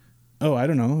 Oh, I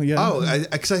don't know. Yeah. Oh,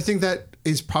 because I think that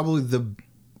is probably the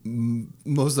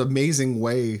most amazing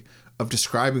way of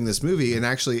describing this movie, and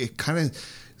actually it kind of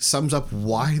sums up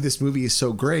why this movie is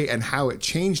so great and how it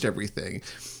changed everything,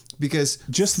 because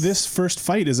just this first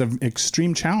fight is an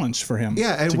extreme challenge for him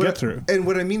to get through. And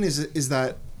what I mean is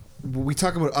that we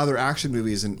talk about other action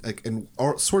movies and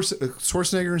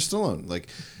Schwarzenegger and Stallone, like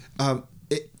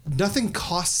nothing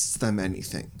costs them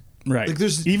anything. Right. Like,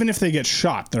 there's, even if they get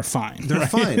shot, they're fine. They're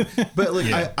right? fine. But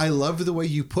like, I love the way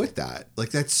you put that.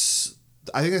 Like,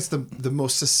 I think that's the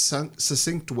most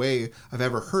succinct way I've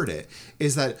ever heard it,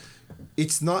 is that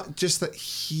it's not just that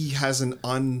he has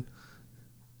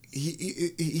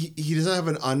he doesn't have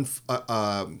an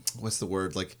what's the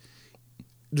word? Like,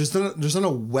 there's not a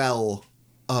well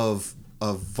of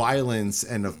violence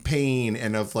and of pain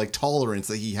and of like tolerance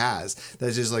that he has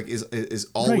that's just like is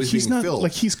always he's being not, filled.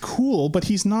 Like, he's cool, but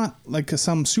he's not like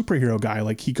some superhero guy.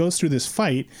 Like, he goes through this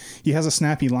fight, he has a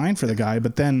snappy line for the guy,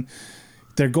 but then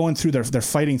they're going through they're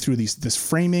fighting through this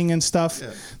framing and stuff.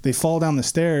 Yeah. They fall down the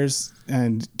stairs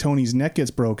and Tony's neck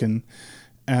gets broken.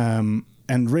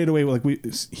 And right away, like,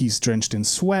 he's drenched in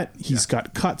sweat. He's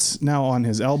got cuts now on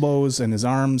his elbows and his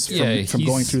arms from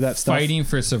going through that stuff. Fighting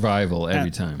for survival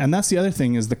every time. And that's the other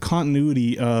thing, is the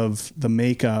continuity of the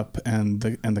makeup and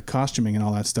the costuming and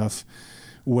all that stuff,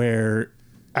 where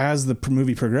as the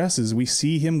movie progresses, we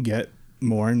see him get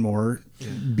more and more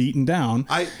beaten down.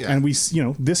 And we,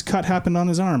 this cut happened on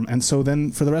his arm. And so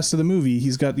then for the rest of the movie,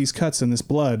 he's got these cuts and this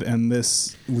blood and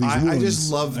these wounds. I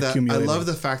just love that. I love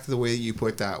the fact of the way that you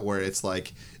put that, where it's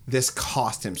like, this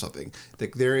cost him something.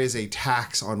 Like, there is a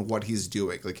tax on what he's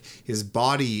doing. Like, his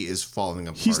body is falling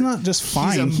apart. He's not just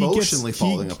fine. He's emotionally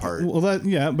falling apart. Well,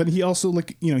 but he also,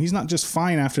 like, he's not just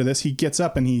fine after this. He gets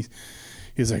up and he's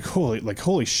like,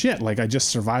 holy shit. Like, I just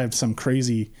survived some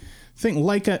crazy thing,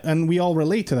 and we all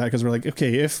relate to that, because we're like,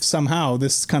 okay, if somehow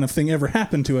this kind of thing ever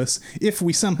happened to us, if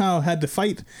we somehow had to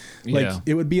fight,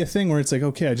 it would be a thing where it's like,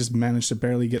 okay, I just managed to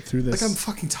barely get through this. Like, I'm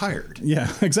fucking tired.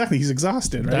 Yeah, exactly. He's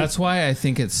exhausted, right? That's why I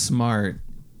think it's smart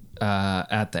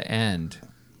at the end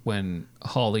when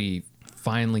Holly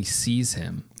finally sees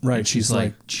him. Right. And she's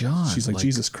like, John. She's like,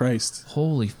 Jesus Christ.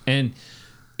 Holy. And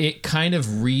it kind of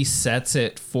resets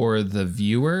it for the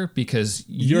viewer, because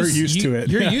you're used to it.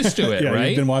 You're used to it, yeah, right?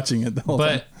 You've been watching it the whole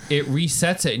time. But it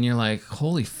resets it, and you're like,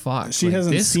 holy fuck. She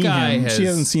hasn't seen him. She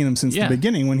hasn't seen him since the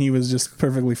beginning, when he was just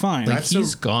perfectly fine. Like,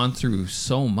 he's gone through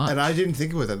so much. And I didn't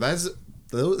think about that.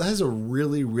 That is a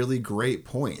really, really great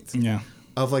point. Yeah.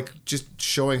 Of like just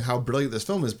showing how brilliant this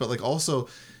film is, but like also,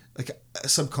 like,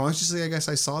 subconsciously, I guess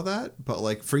I saw that, but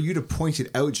like, for you to point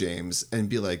it out, James, and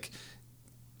be like,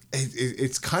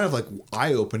 it's kind of like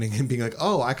eye-opening, and being like,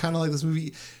 oh, I kind of like this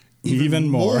movie even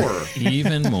more.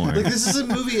 Even more. Like, this is a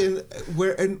movie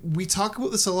and we talk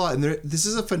about this a lot, and this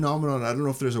is a phenomenon, I don't know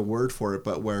if there's a word for it,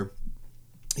 but where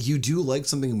you do like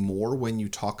something more when you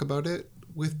talk about it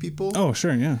with people. Oh,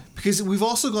 sure, yeah. Because we've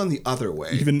also gone the other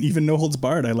way. Even No Holds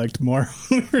Barred, I liked more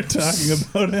when we were talking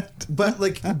about it. But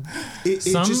like,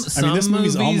 this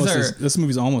movie's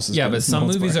almost as yeah, good but as some No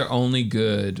Holds movies Barred. are only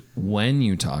good when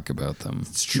you talk about them.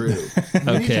 It's true.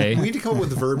 Okay, we need to come up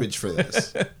with verbiage for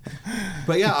this.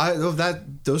 But yeah,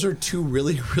 those are two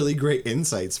really, really great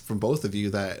insights from both of you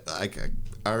that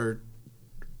are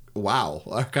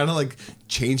kind of like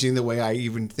changing the way I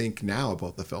even think now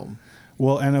about the film.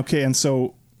 Well, and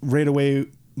so right away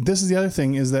this is the other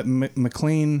thing is that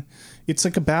McClane, it's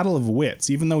like a battle of wits.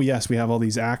 Even though, yes, we have all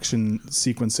these action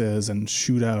sequences and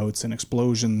shootouts and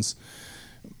explosions,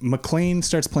 McClane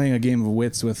starts playing a game of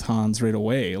wits with Hans right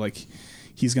away. Like,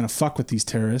 he's going to fuck with these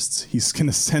terrorists. He's going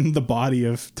to send the body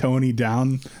of Tony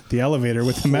down the elevator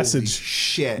with a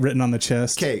message written on the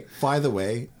chest. Okay, by the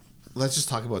way, let's just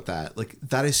talk about that. Like,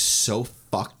 that is so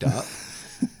fucked up.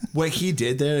 What he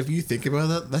did there, if you think about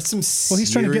that, that's some Well, he's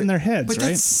trying to get in their heads, but right?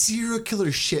 that's serial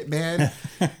killer shit, man.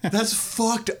 That's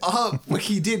fucked up what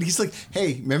he did. He's like,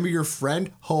 hey, remember your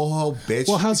friend? Ho, ho, bitch.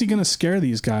 Well, how's he going to scare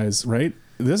these guys, right?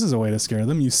 This is a way to scare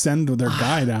them. You send their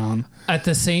guy down. At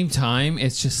the same time,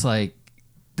 it's just like,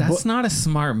 that's not a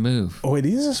smart move. Oh, it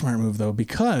is a smart move, though,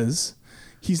 because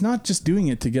he's not just doing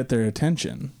it to get their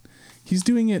attention. He's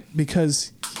doing it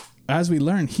because, as we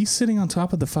learn, he's sitting on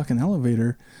top of the fucking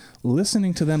elevator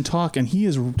listening to them talk, and he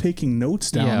is taking notes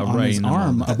down on his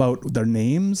arm about their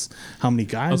names, how many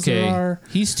guys there are.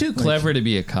 He's too clever to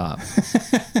be a cop.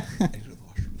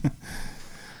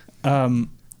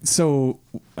 So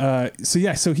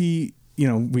he,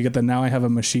 we get the now I have a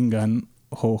machine gun,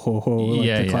 ho ho ho, like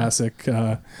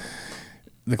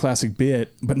the classic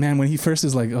bit. But man, when he first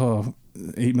is like,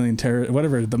 8 million terrorists,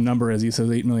 whatever the number is, he says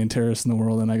 8 million terrorists in the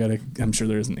world, and I'm sure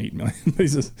there isn't 8 million, but he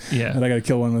says, and I gotta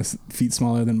kill one with feet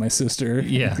smaller than my sister,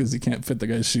 because he can't fit the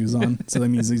guy's shoes on. So that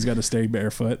means he's got to stay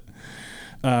barefoot.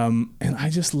 And I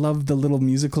just love the little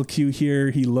musical cue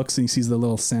here. He looks and he sees the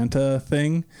little Santa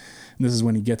thing. And this is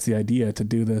when he gets the idea to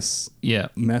do this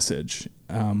message.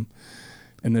 And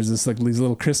there's this like these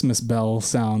little Christmas bell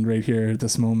sound right here at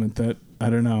this moment that, I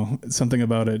don't know, something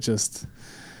about it just,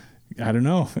 I don't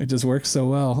know. It just works so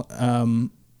well.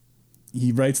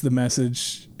 He writes the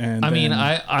message, and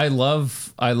I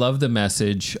love the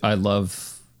message.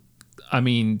 That's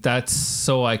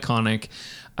so iconic.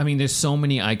 There's so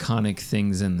many iconic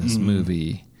things in this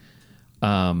movie.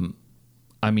 That's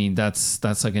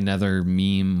like another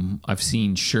meme. I've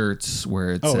seen shirts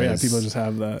where it says, people just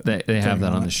have that. They have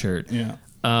that on the shirt. Yeah.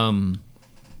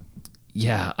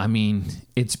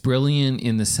 It's brilliant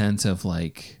in the sense of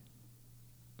like,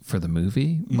 for the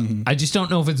movie. Mm-hmm. I just don't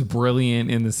know if it's brilliant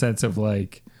in the sense of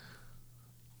like,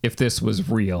 if this was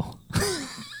real.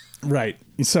 Right.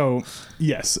 So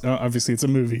yes, obviously it's a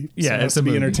movie. Yeah, so it has to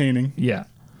be entertaining. Yeah.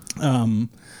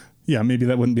 Maybe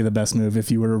that wouldn't be the best move if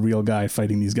you were a real guy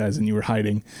fighting these guys and you were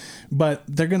hiding, but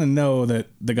they're going to know that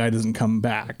the guy doesn't come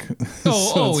back. What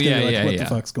the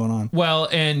fuck's going on? Well,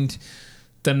 and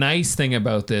the nice thing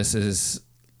about this is,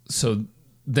 so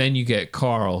then you get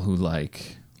Carl who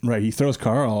like, right, he throws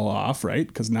Carl off, right?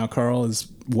 Because now Carl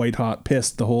is white hot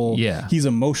pissed the whole... Yeah. He's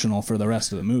emotional for the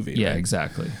rest of the movie. Yeah, right?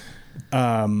 exactly.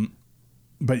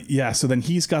 But yeah, so then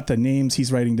he's got the names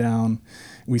he's writing down.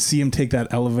 We see him take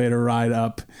that elevator ride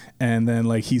up, and then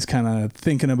like he's kind of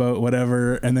thinking about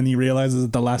whatever, and then he realizes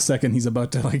at the last second he's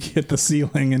about to like hit the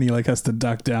ceiling, and he like has to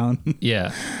duck down.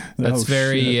 Yeah, that's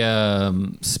very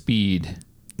Speed.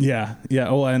 Yeah.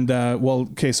 Oh, and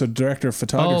so director of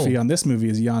photography on this movie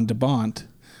is Jan de Bont,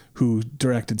 who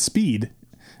directed Speed,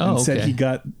 and said he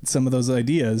got some of those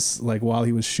ideas like while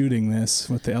he was shooting this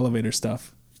with the elevator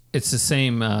stuff. It's the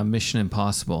same Mission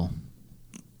Impossible.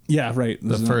 Yeah, right.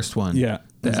 The first one. Yeah.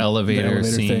 The elevator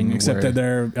scene thing, except that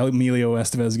there Emilio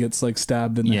Estevez gets like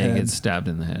stabbed in the head. Yeah, he gets stabbed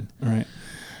in the head. Right.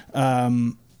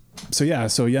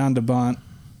 So Jan de Bont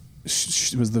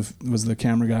was the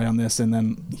camera guy on this, and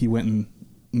then he went and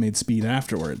made Speed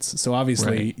afterwards. So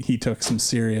obviously he took some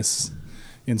serious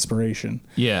inspiration.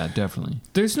 Yeah, definitely.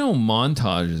 There's no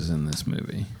montages in this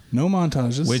movie. No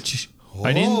montages. Which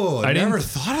I never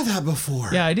thought of that before.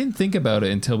 Yeah, I didn't think about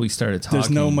it until we started talking. There's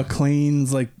no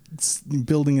McClane's like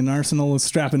building an arsenal,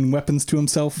 strapping weapons to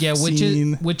himself. Yeah, which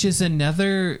is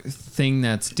another thing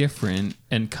that's different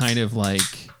and kind of like,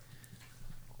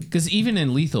 because even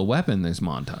in Lethal Weapon, there's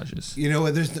montages. You know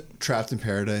what? There's Trapped in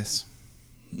Paradise.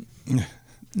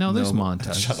 No, there's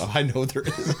montages. Shut up! I know there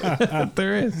is.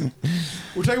 There is.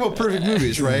 We're talking about perfect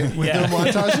movies, right? With no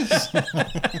montages.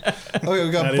 Okay,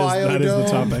 we got Biodome. That is the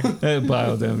topic.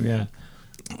 Biodome, yeah.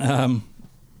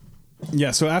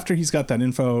 Yeah. So after he's got that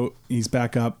info, he's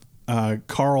back up.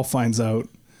 Carl finds out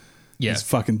his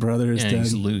fucking brother is dead.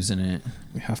 He's losing it.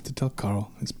 We have to tell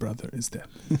Carl his brother is dead.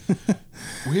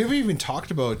 We haven't even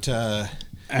talked about.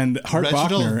 And Hart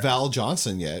Reginald Bachner, Val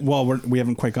Johnson yet. Well, we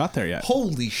haven't quite got there yet.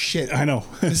 Holy shit. I know.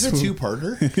 Is it a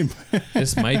two-parter?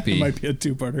 This might be. It might be a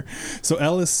two-parter. So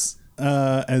Ellis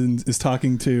is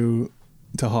talking to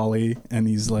Holly, and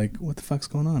he's like, what the fuck's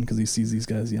going on? Because he sees these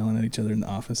guys yelling at each other in the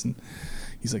office, and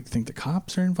he's like, think the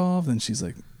cops are involved? And she's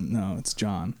like, no, it's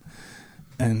John.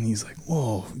 And he's like,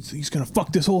 whoa, he's going to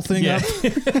fuck this whole thing up.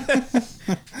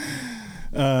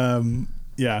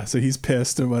 Yeah, so he's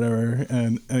pissed or whatever,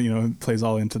 and you know, plays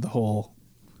all into the whole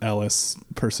Ellis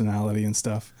personality and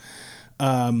stuff.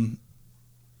 And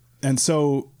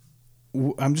so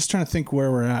I'm just trying to think where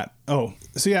we're at. Oh,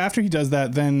 so yeah, after he does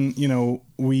that, then, you know,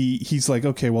 he's like,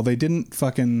 okay, well, they didn't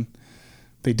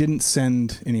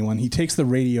send anyone. He takes the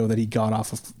radio that he got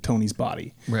off of Tony's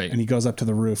body, right, and he goes up to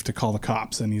the roof to call the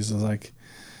cops, and he's like,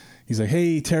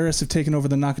 hey, terrorists have taken over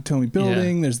the Nakatomi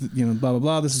building. Yeah. There's, you know, blah, blah,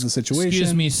 blah. This is the situation.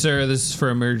 Excuse me, sir. This is for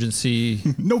emergency.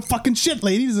 No fucking shit,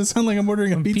 lady. Does it sound like I'm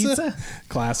ordering a pizza?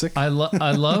 Classic. I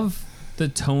love the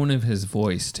tone of his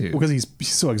voice, too. Because he's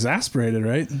so exasperated,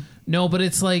 right? No, but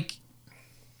it's like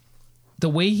the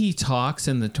way he talks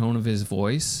and the tone of his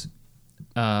voice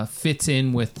fits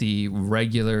in with the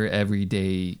regular,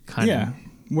 everyday kind of...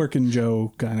 working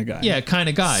Joe kind of guy. Yeah, kind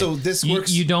of guy. So this works...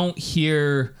 You don't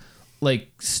hear...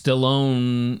 like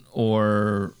Stallone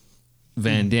or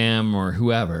Van Damme or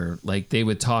whoever, like they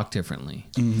would talk differently.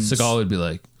 Mm-hmm. Seagal would be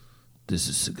like, "This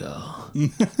is Seagal."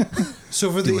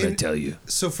 So for do what I tell you.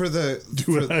 So for the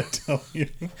what I tell you.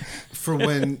 For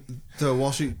when the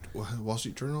Wall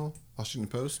Street Journal, Washington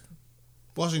Post,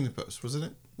 wasn't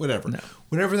it? Whatever. No.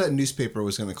 Whenever that newspaper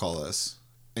was going to call us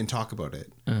and talk about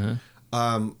it,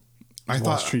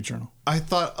 Wall Street Journal. I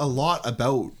thought a lot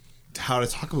about how to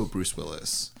talk about Bruce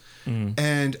Willis.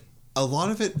 And a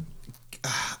lot of it,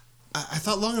 I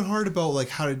thought long and hard about like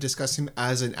how to discuss him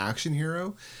as an action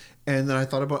hero. And then I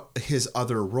thought about his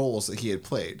other roles that he had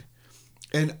played.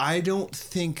 And I don't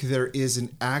think there is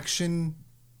an action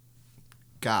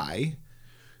guy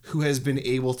who has been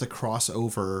able to cross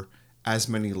over as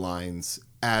many lines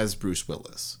as Bruce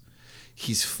Willis.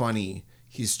 He's funny.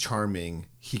 He's charming.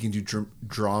 He can do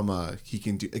drama. He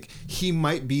can do, like, he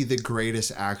might be the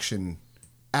greatest action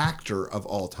actor of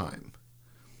all time.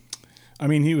 I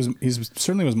mean, he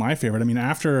certainly was my favorite. I mean,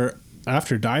 after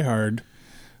Die Hard,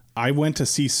 I went to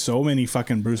see so many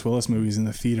fucking Bruce Willis movies in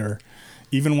the theater,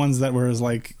 even ones that were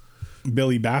like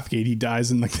Billy Bathgate. He dies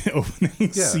in like the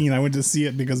opening scene. I went to see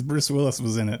it because Bruce Willis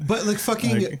was in it. But like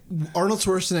fucking Arnold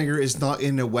Schwarzenegger is not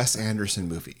in a Wes Anderson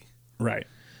movie, right?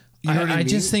 You know I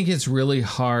just think it's really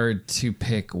hard to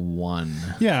pick one.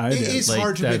 Yeah, it's like,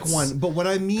 hard to pick one. But what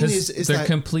I mean is they're that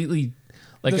completely.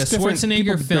 Like a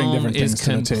Schwarzenegger film is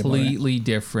completely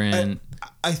different.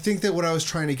 I think that what I was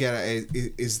trying to get at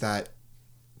is that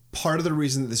part of the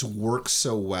reason that this works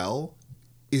so well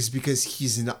is because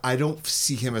I don't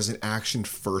see him as an action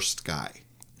first guy.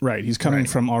 Right. He's coming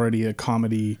from already a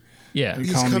comedy. Yeah.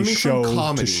 He's coming show from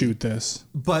comedy to shoot this.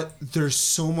 But there's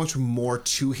so much more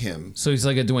to him. So he's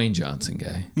like a Dwayne Johnson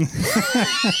guy.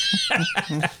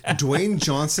 Dwayne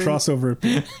Johnson.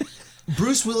 Crossover.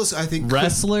 Bruce Willis, I think.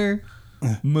 Wrestler.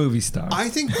 Movie star. I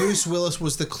think Bruce Willis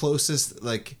was the closest,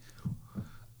 like,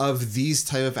 of these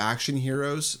type of action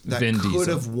heroes that could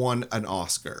have won an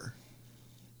Oscar,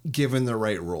 given the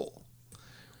right role.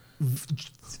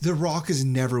 The Rock is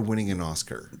never winning an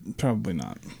Oscar. Probably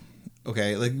not.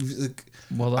 Okay, like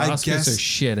well, the Oscars are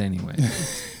shit anyway.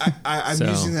 I'm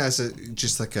using that as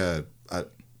just like a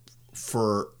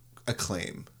for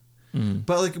acclaim,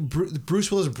 but like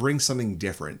Bruce Willis brings something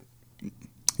different.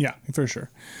 Yeah, for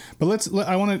sure. But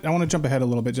I want to jump ahead a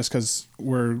little bit just because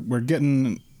we're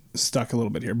getting stuck a little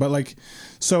bit here. But like,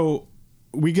 so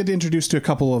we get introduced to a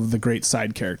couple of the great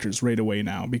side characters right away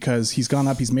now because he's gone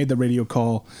up, he's made the radio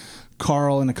call.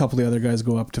 Carl and a couple of the other guys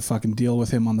go up to fucking deal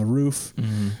with him on the roof.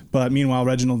 Mm-hmm. But meanwhile,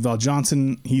 Reginald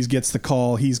VelJohnson, he gets the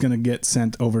call. He's going to get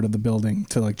sent over to the building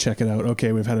to like check it out.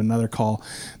 Okay, we've had another call.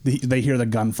 They hear the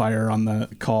gunfire on the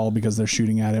call because they're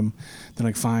shooting at him. They're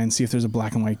like, fine, see if there's a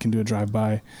black and white, can do a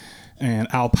drive-by. And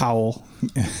Al Powell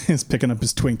is picking up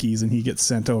his Twinkies and he gets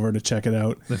sent over to check it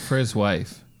out. For his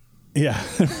wife. Yeah.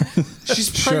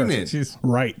 She's pregnant. She's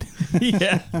right.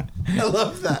 Yeah. I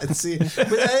love that. See,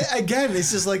 but again,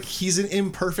 it's just like he's an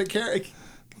imperfect character.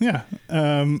 Yeah.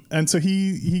 And so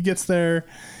he gets there.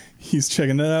 He's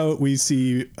checking it out. We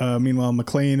see, meanwhile,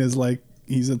 McClane is like,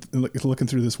 he's looking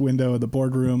through this window of the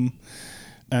boardroom.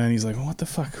 And he's like, well, what the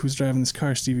fuck? Who's driving this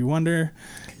car? Stevie Wonder?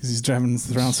 He's driving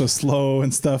around so slow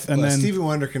and stuff. And then Stevie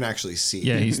Wonder can actually see.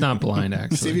 Yeah, he's not blind,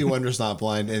 actually. Stevie Wonder's not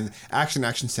blind. And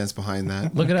action stands behind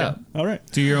that. Look it up. All right.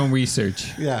 Do your own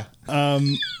research. Yeah.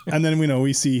 And then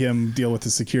we see him deal with the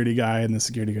security guy. And the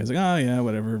security guy's like, oh, yeah,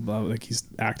 whatever. Blah. Like, he's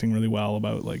acting really well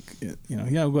about, like, yeah,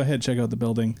 go ahead, check out the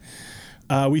building.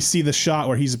 We see the shot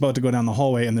where he's about to go down the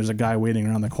hallway. And there's a guy waiting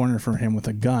around the corner for him with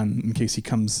a gun in case he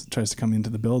tries to come into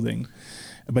the building.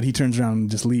 But he turns around and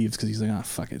just leaves because he's like, oh,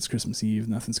 fuck it, it's Christmas Eve.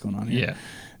 Nothing's going on here. Yeah.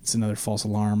 It's another false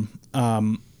alarm.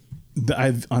 On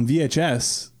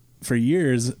VHS, for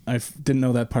years, I didn't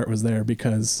know that part was there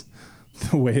because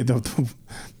the way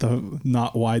the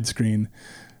not widescreen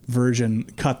version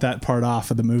cut that part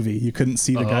off of the movie. You couldn't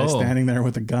see the guy standing there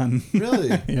with a gun. Really?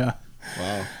 Yeah.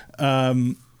 Wow.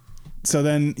 So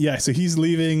then, so he's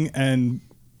leaving, and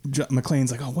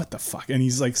McClane's like, oh, what the fuck? And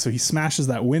he's like, so he smashes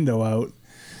that window out.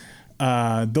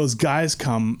 Those guys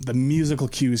come, the musical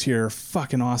cues here are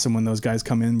fucking awesome when those guys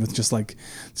come in with just like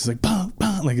bang,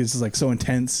 bang, like it's just like so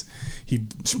intense. He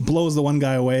blows the one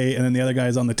guy away, and then the other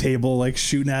guy's on the table like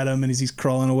shooting at him, and he's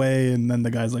crawling away, and then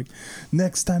the guy's like,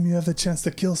 next time you have the chance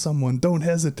to kill someone, don't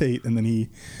hesitate. And then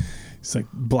he's like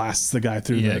blasts the guy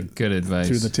through good advice.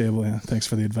 Through the table. Yeah, thanks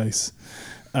for the advice.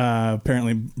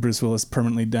 Apparently Bruce Willis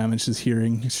permanently damaged his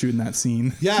hearing shooting that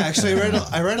scene. Yeah, actually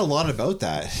I read a lot about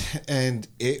that, and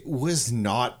it was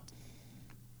not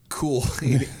cool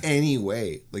in any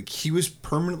way. Like, he was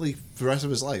permanently for the rest of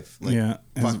his life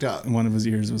fucked up. One of his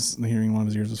ears was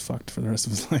fucked for the rest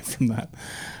of his life from that.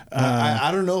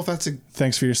 I don't know if that's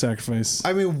thanks for your sacrifice.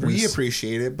 I mean, Bruce. we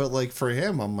appreciate it, but like for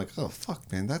him, I'm like, oh fuck,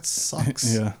 man, that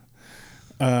sucks. Yeah.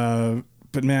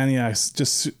 But man, it's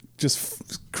just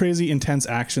crazy intense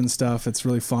action stuff. It's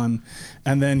really fun.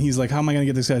 And then he's like, how am I going to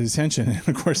get this guy's attention? And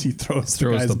of course he throws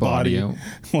the guy's body out.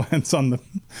 Lands on the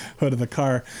hood of the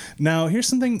car. Now here's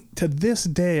something, to this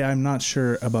day I'm not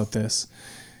sure about this.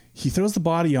 He throws the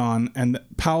body on, and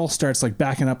Powell starts like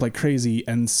backing up like crazy,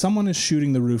 and someone is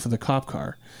shooting the roof of the cop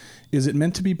car. Is it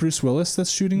meant to be Bruce Willis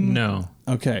that's shooting? No.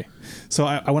 Okay. So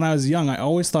when I was young, I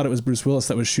always thought it was Bruce Willis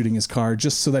that was shooting his car,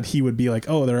 just so that he would be like,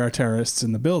 oh, there are terrorists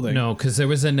in the building. No, because there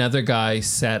was another guy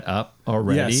set up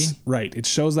already. Yes, right. It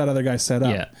shows that other guy set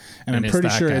up. Yeah. And I'm pretty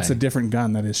sure it's a different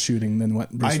gun that is shooting than what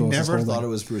Bruce Willis is holding. I never thought it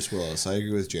was Bruce Willis. I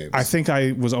agree with James. I think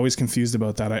I was always confused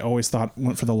about that. I always thought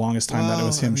for the longest time that it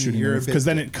was him shooting. Because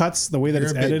then it cuts the way that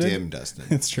it's edited. Dim, Dustin.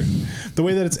 It's true. The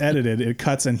way that it's edited, it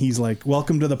cuts and he's like,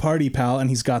 welcome to the party, pal. And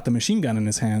he's got the machine gun in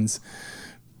his hands.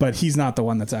 But he's not the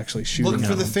one that's actually shooting. Looking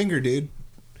for the finger, dude.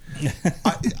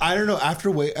 I don't know.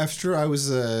 After I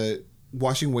was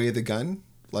watching Way of the Gun,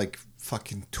 like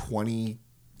fucking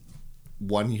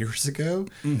 21 years ago,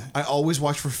 I always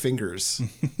watch for fingers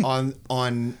on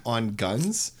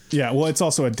guns. Yeah, well, it's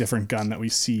also a different gun that we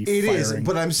see. It firing. is,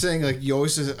 but I'm saying like you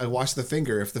always just, I watch the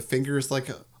finger. If the finger is like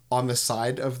on the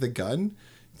side of the gun,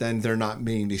 then they're not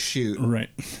meaning to shoot. Right.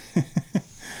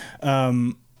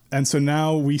 And so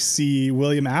now we see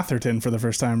William Atherton for the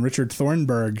first time. Richard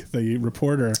Thornburg, the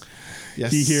reporter.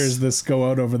 Yes. He hears this go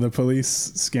out over the police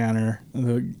scanner.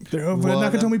 They're over at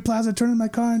Nakatomi Plaza, turning my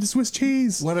car into Swiss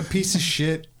cheese. What a piece of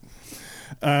shit.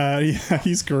 Yeah,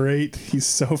 he's great. He's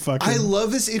so fucking I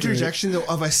love this interjection, though,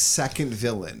 of a second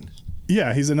villain.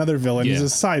 Yeah, he's another villain. Yeah. He's a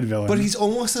side villain. But he's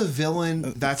almost a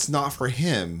villain that's not for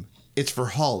him. It's for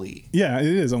Holly. Yeah, it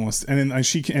is almost, and then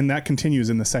and that continues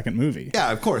in the second movie.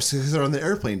 Yeah, of course, because they're on the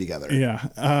airplane together. Yeah.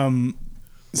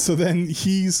 So then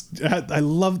I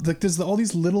love there's all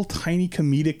these little tiny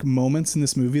comedic moments in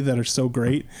this movie that are so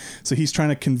great. So he's trying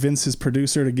to convince his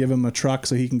producer to give him a truck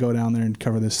so he can go down there and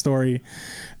cover this story.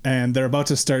 And they're about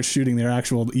to start shooting their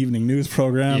actual evening news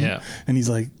program. Yeah. And he's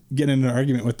like getting in an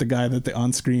argument with the guy, the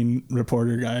on-screen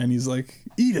reporter guy, and he's like,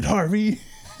 "Eat it, Harvey."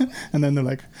 And then they're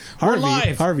like,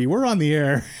 Harvey, we're on the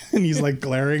air. And he's like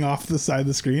glaring off the side of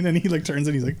the screen, and he like turns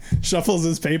and he's like shuffles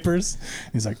his papers.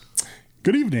 And he's like,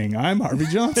 "Good evening, I'm Harvey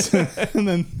Johnson."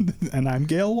 and I'm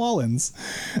Gail Wallens.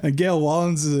 And Gail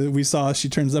Wallens, we saw, she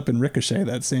turns up in Ricochet,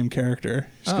 that same character.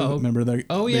 Remember they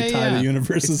tie the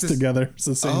universes together. It's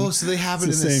the same. So they have it in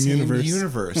the same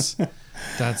universe.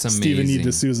 That's amazing. Stephen E.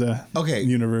 D'Souza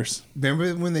universe.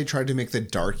 Remember when they tried to make the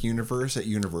Dark Universe at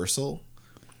Universal?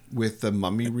 With the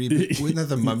Mummy reboot, wasn't that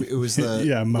the Mummy? It was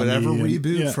the whatever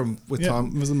reboot with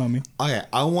Tom. It was the Mummy. Okay,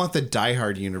 I want the Die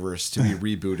Hard universe to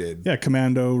be rebooted. Yeah,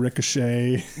 Commando,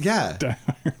 Ricochet. Yeah, Die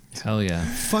Hard. Hell yeah!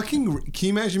 Fucking, can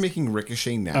you imagine making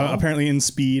Ricochet now? Apparently, in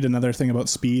Speed, another thing about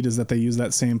Speed is that they use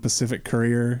that same Pacific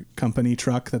Courier Company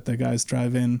truck that the guys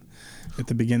drive in at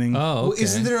the beginning. Oh, okay. Well,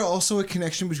 isn't there also a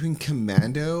connection between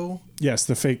Commando? Yes,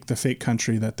 the fake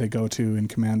country that they go to in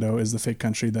Commando is the fake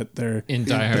country that they're in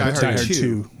Die Hard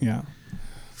 2. Yeah.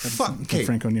 Fuck. Where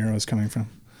Franco Nero is coming from.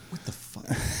 What the fuck?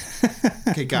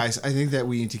 Okay, guys, I think that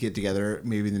we need to get together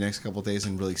maybe in the next couple of days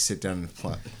and really sit down and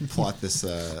plot this.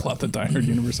 Plot the Die Hard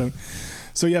universe out.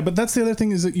 So yeah, but that's the other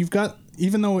thing is that you've got,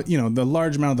 even though the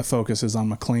large amount of the focus is on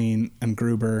McClane and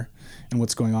Gruber and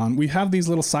what's going on, we have these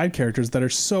little side characters that are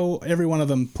every one of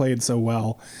them played so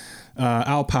well.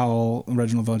 Al Powell,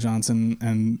 Reginald Val Johnson,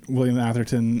 and William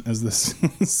Atherton as this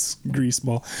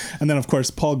greaseball. And then, of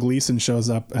course, Paul Gleason shows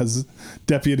up as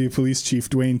Deputy Police Chief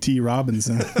Dwayne T.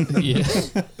 Robinson.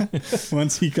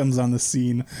 Once he comes on the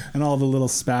scene, and all the little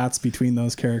spats between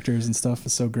those characters and stuff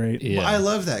is so great. Well, I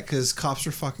love that because cops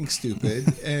are fucking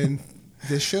stupid, and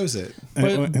this shows it.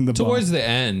 But towards the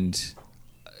end,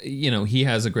 you know, he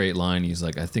has a great line. He's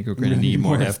like, I think we're going to need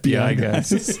more FBI guys.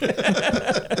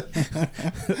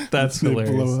 That's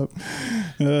hilarious. Blow up.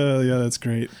 Yeah, that's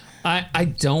great. I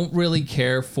don't really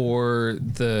care for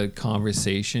the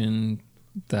conversation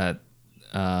that,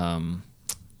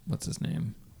 what's his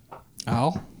name?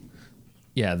 Al?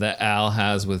 Yeah, that Al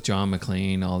has with John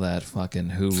McClane, all that fucking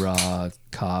hoorah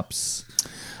cops.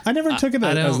 I never took it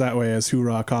as that way, as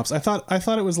hoorah cops. I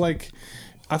thought it was like...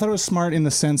 I thought it was smart in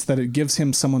the sense that it gives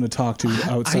him someone to talk to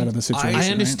outside of the situation.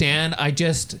 I understand. Right? I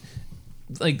just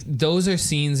like those are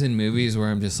scenes in movies where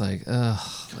I'm just like, ugh,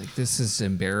 like this is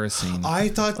embarrassing. I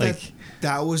thought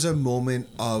that was a moment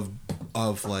of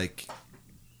like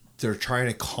they're trying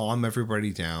to calm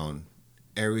everybody down.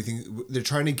 Everything they're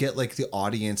trying to get like the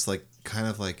audience like kind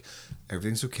of like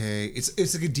everything's okay.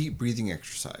 It's like a deep breathing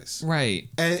exercise, right?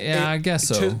 And I guess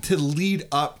so. To lead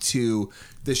up to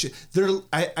this shit,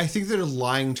 I think they're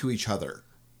lying to each other.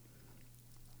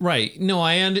 Right. No,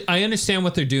 I understand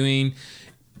what they're doing,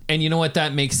 and you know what,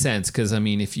 that makes sense because I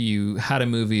mean, if you had a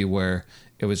movie where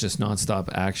it was just nonstop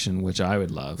action, which I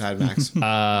would love, Mad Max.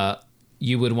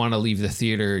 You would want to leave the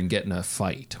theater and get in a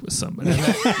fight with somebody.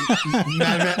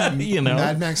 You know,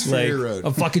 Mad Max Fury Road.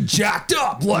 I'm fucking jacked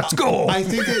up. Let's go. I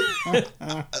think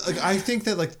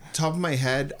that like top of my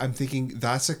head, I'm thinking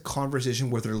that's a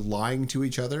conversation where they're lying to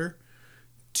each other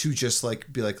to just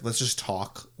like be like, let's just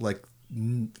talk. Like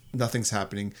nothing's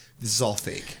happening. This is all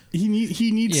fake. He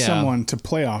needs someone to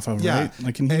play off of, right?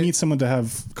 Like, and he needs someone to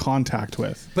have contact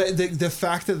with. But the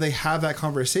fact that they have that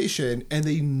conversation and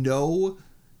they know.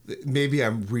 Maybe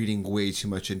I'm reading way too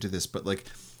much into this, but like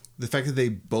the fact that they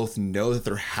both know that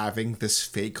they're having this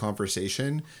fake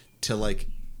conversation to like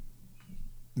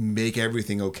make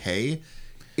everything okay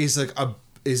is like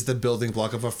is the building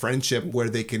block of a friendship where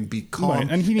they can be calm.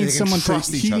 Right. And he needs someone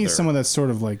he needs someone that's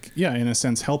sort of like, in a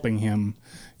sense helping him,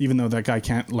 even though that guy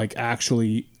can't like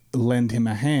actually lend him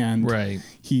a hand. Right.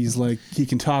 He's like, he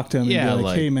can talk to him and be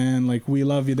like, hey man, like we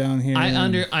love you down here.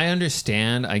 I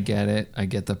understand. I get it. I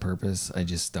get the purpose. I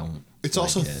just don't. It's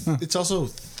also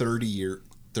 30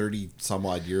 some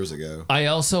odd years ago. I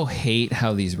also hate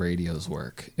how these radios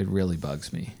work. It really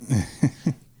bugs me.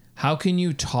 How can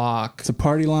you talk? It's a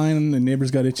party line and the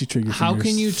neighbor's got itchy trigger fingers. How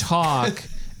can you talk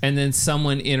and then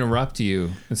someone interrupt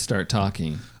you and start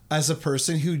talking? As a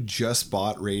person who just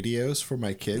bought radios for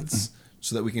my kids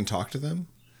so that we can talk to them,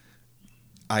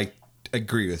 I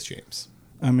agree with James.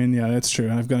 I mean, yeah, that's true.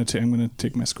 I'm going to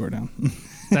take my score down.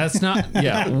 That's not,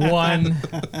 one.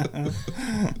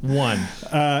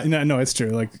 No, it's true.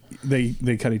 Like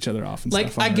they cut each other off and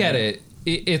like, stuff. I get it.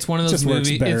 It's one of those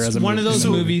movies. It's one of those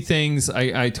movie things.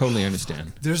 I totally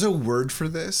understand. There's a word for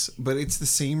this, but it's the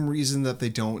same reason that they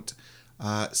don't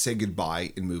say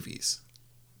goodbye in movies.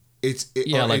 Like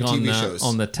on TV shows.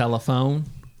 On the telephone.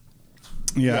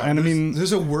 Yeah, and I mean,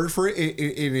 there's a word for it.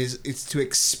 It's to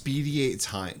expedite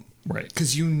time, right?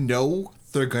 Because you know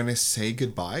they're gonna say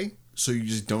goodbye, so you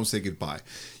just don't say goodbye.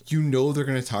 You know they're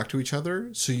gonna talk to each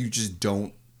other, so you just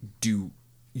don't do.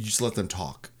 You just let them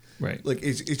talk, right? Like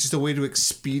it's just a way to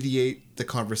expedite the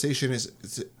conversation.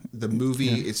 It's the movie.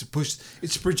 Yeah.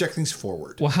 It's project things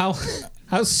forward. Well,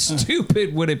 how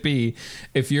stupid would it be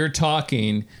if you're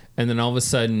talking and then all of a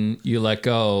sudden you let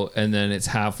go and then it's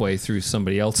halfway through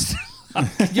somebody else.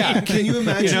 Yeah, can you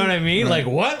imagine? You know what I mean? Right.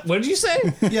 Like, what? What did you say?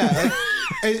 Yeah,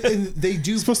 and they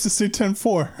do. Supposed to say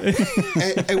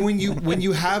 10-4. And when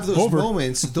you have those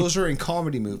moments, those are in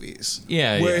comedy movies.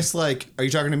 Yeah, where it's like, are you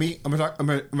talking to me? Am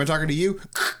I talking to you?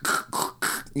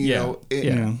 You know.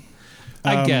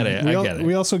 I get it. I get it.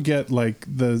 We also get like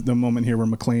the moment here where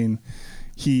McClane,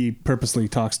 he purposely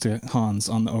talks to Hans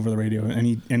over the radio, and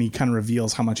he kind of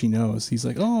reveals how much he knows. He's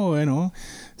like, oh, I know,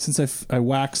 since I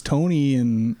waxed Tony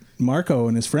and Marco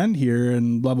and his friend here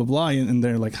and blah blah blah, and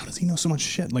they're like, how does he know so much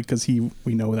shit? Like, because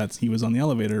we know that he was on the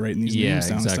elevator, right? And these names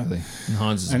sound exactly. Stuff. And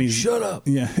Hans is like, shut up.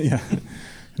 Yeah.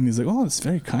 And he's like, oh, it's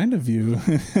very kind of you.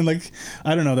 And like,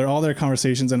 I don't know, they're all their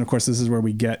conversations. And of course, this is where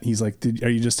he's like, are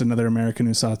you just another American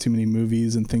who saw too many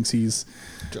movies and thinks he's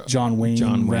John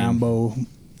Wayne. Rambo?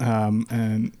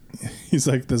 And he's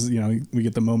like, this, we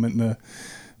get the moment in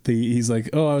he's like,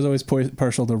 oh, I was always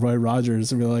partial to Roy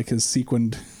Rogers. I really like his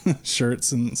sequined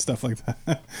shirts and stuff like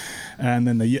that. And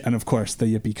then of course the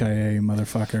yippee-ki-yay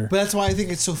motherfucker. But that's why I think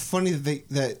it's so funny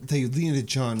that they lean into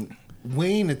John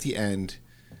Wayne at the end,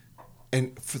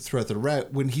 and throughout the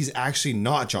rest, when he's actually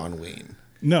not John Wayne.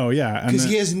 No, yeah, because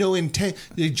he has no intent.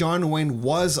 John Wayne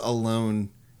was alone.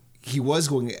 He was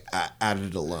going at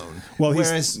it alone. Well,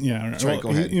 whereas go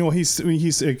ahead.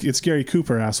 It's Gary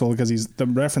Cooper, asshole, because the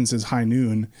reference is High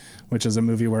Noon, which is a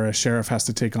movie where a sheriff has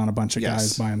to take on a bunch of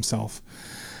guys by himself.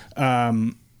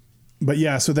 But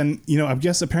yeah, so then I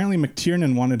guess apparently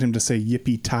McTiernan wanted him to say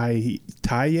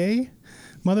yippee-ki-yay,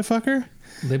 motherfucker.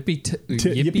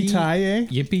 Yippee-ki-yay.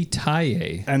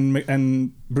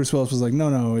 And Bruce Willis was like,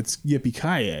 no, it's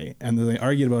yippee-ki-yay. And then they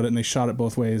argued about it and they shot it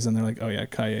both ways and they're like, oh yeah,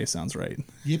 ki-yay sounds right.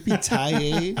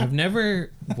 Yippee-ki-yay? I've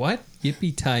never... What?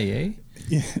 Yippee-ki-yay?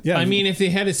 Yeah. I mean, if they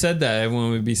had said that,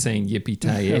 everyone would be saying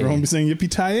yippee-ki-yay. Everyone would be saying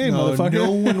yippee-ki-yay, motherfucker. No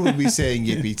one would be saying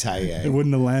yippee-ki-yay. It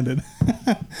wouldn't have landed.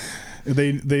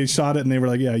 They shot it and they were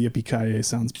like, yeah, yippee-ki-yay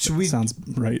sounds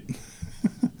right.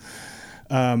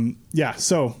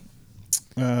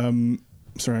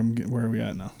 Sorry, where are we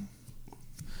at now?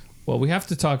 Well, we have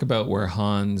to talk about where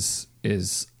Hans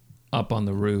is up on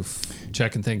the roof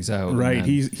checking things out. Right.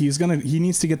 He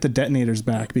needs to get the detonators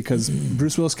back because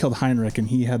Bruce Willis killed Heinrich and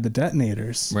he had the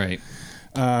detonators. Right.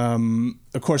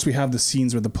 Of course, we have the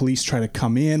scenes where the police try to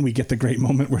come in. We get the great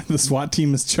moment where the SWAT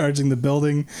team is charging the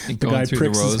building. The guy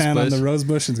pricks his hand on the rose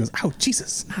bush and goes, "Ow,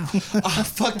 Jesus!" Oh,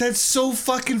 fuck! That's so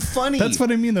fucking funny. That's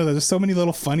what I mean, though. There's so many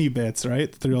little funny bits,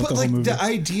 right, throughout the whole movie. The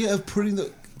idea of putting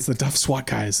it's the Duff SWAT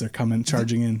guys. They're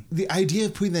charging in. The idea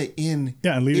of putting that in,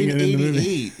 and leaving it in the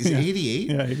movie. Is it 88?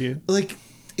 Yeah, 88. Like,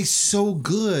 it's so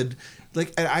good.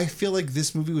 Like, and I feel like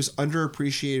this movie was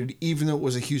underappreciated, even though it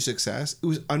was a huge success. It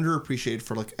was underappreciated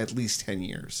for like at least 10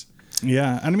 years.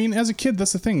 Yeah, and I mean, as a kid,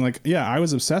 that's the thing. Like, yeah, I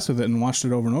was obsessed with it and watched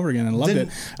it over and over again and loved it.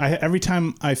 Every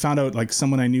time I found out like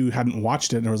someone I knew hadn't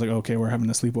watched it, and I was like, okay, we're having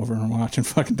a sleepover and we're watching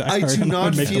fucking Die Hard. I do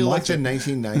not feel like the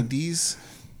 1990s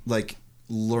like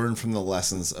learned from the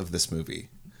lessons of this movie,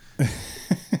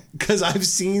 because I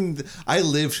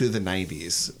lived through the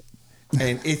 90s,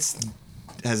 and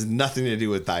has nothing to do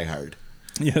with Die Hard.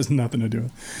 It has nothing to do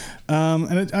with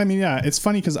it. It's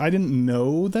funny because I didn't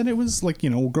know that it was like,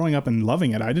 growing up and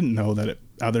loving it, I didn't know that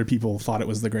other people thought it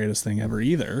was the greatest thing ever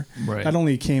either. Right. That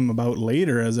only came about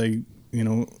later as I,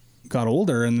 got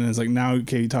older, and then it's like, now,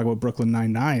 okay, you talk about Brooklyn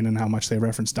Nine-Nine and how much they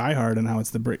reference Die Hard and how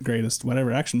it's the greatest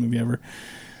whatever action movie ever.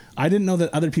 I didn't know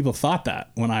that other people thought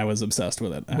that when I was obsessed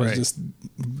with it. I was just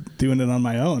doing it on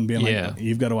my own, being like,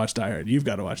 you've got to watch Die Hard. You've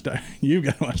got to watch Die Hard. You've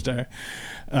got to watch Die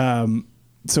Hard.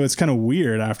 So it's kind of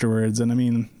weird afterwards. And I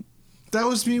mean, that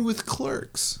was me with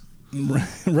Clerks.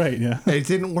 Right. Yeah. It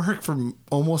didn't work for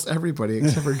almost everybody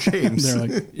except for James. They're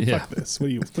like, fuck this. What are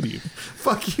you?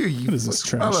 Fuck you. What is this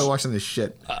trash? Why am I watching this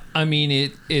shit? I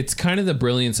mean, it's kind of the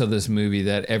brilliance of this movie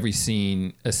that every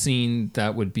scene, a scene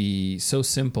that would be so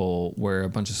simple where a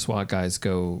bunch of SWAT guys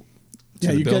go to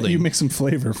the building. You make some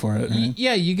flavor for it. Right?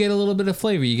 Yeah, you get a little bit of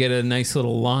flavor. You get a nice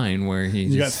little line where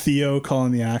you got Theo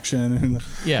calling the action. And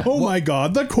my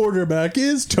God, the quarterback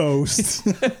is toast.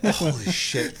 Holy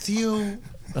shit, Theo.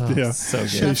 Yeah, so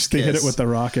good. They hit it with the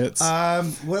rockets.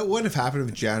 What would have happened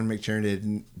if John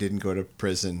McTiernan didn't go to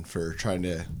prison for trying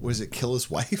to kill his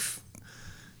wife?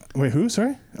 Wait, who?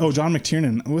 Sorry? Oh, John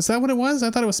McTiernan. Was that what it was? I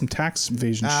thought it was some tax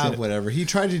evasion shit. Whatever. He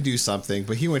tried to do something,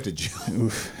 but he went to jail.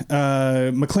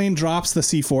 McClane drops the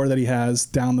C4 that he has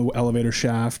down the elevator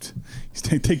shaft.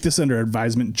 Take this under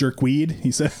advisement, jerkweed,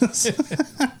 he says.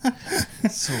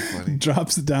 So funny.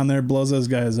 Drops it down there, blows those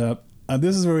guys up.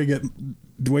 This is where we get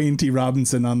Dwayne T.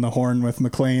 Robinson on the horn with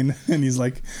McClane, and he's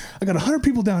like, I got 100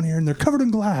 people down here and they're covered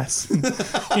in glass.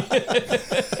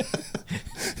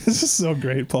 This is so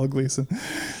great, Paul Gleason.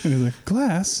 And he's like,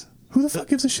 glass? Who the fuck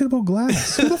gives a shit about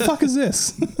glass? Who the fuck is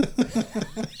this?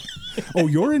 Oh,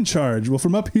 you're in charge. Well,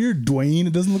 from up here, Dwayne,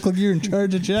 it doesn't look like you're in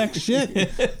charge of jack shit.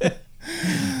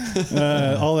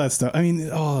 All that stuff. I mean,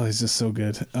 it's just so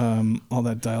good. All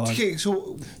that dialogue. Okay,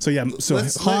 so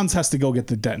Hans has to go get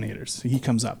the detonators. He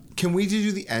comes up. Can we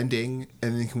do the ending,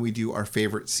 and then can we do our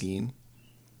favorite scene?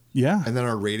 Yeah. And then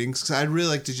our ratings? Because I'd really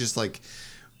like to just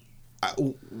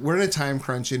we're in a time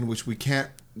crunch in which we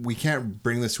can't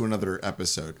bring this to another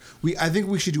episode. I think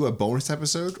we should do a bonus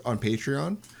episode on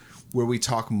Patreon where we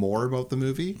talk more about the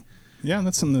movie. Yeah,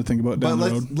 that's something to think about down the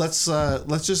road. Let's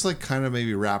just kind of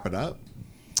maybe wrap it up.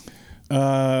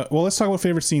 Well, let's talk about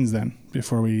favorite scenes then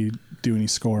before we do any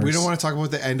scores. We don't want to talk about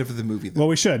the end of the movie, though. Well,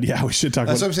 we should. Yeah, we should talk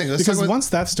about it. That's what I'm saying. Because once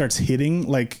that starts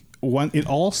hitting, it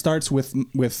all starts with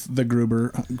the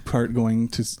Gruber part going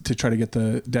to try to get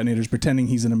the detonators, pretending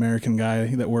he's an American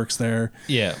guy that works there.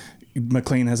 Yeah.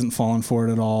 McClane hasn't fallen for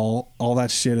it at all. All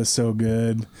that shit is so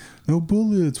good. No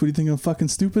bullets. What do you think? I'm fucking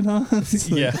stupid, huh?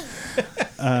 Yeah.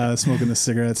 smoking the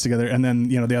cigarettes together. And then,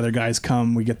 the other guys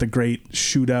come. We get the great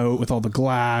shootout with all the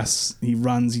glass. He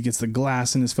runs. He gets the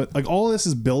glass in his foot. Like, all of this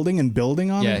is building and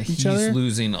building on each other. He's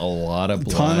losing a lot of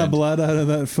blood. Ton of blood out of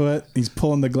that foot. He's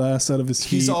pulling the glass out of his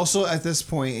feet. He's also, at this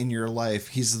point in your life,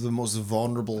 he's the most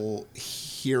vulnerable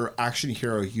action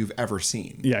hero you've ever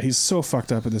seen. Yeah, he's so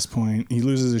fucked up at this point. He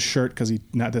loses his shirt because he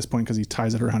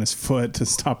ties it around his foot to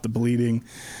stop the bleeding.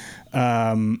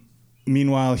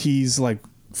 Meanwhile, he's like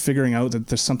figuring out that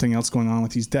there's something else going on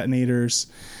with these detonators.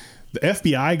 The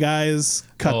FBI guys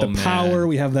cut power.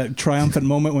 We have that triumphant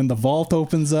moment when the vault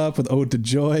opens up with Ode to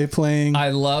Joy playing. I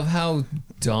love how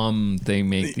dumb they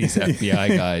make these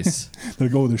FBI guys. They're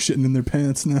shitting in their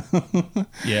pants now.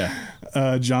 Yeah.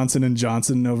 Johnson &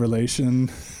 Johnson, no relation.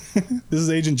 This is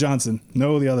Agent Johnson.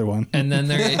 No, the other one. And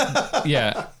then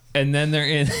and then they're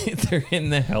in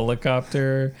the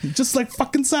helicopter, just like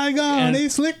fucking Saigon,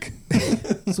 Slick?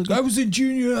 It's like, I was in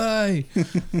junior high.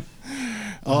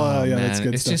 Oh yeah, that's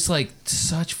good. It's stuff. just like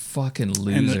such fucking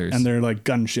losers. And they're like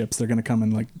gunships. They're gonna come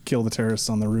and like kill the terrorists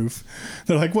on the roof.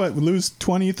 They're like, what? We lose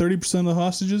 20-30% of the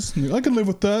hostages? And I can live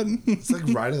with that. It's like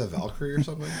Ride of the Valkyrie or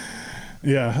something.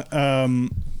 Yeah.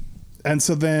 And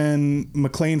so then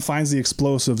McClane finds the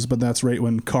explosives, but that's right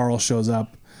when Carl shows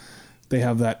up. They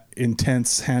have that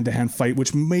intense hand-to-hand fight,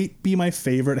 which might be my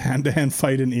favorite hand-to-hand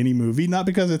fight in any movie. Not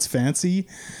because it's fancy,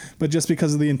 but just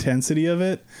because of the intensity of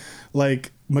it.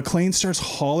 Like, McClane starts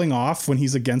hauling off when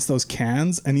he's against those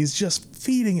cans, and he's just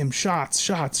feeding him shots.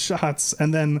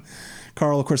 And then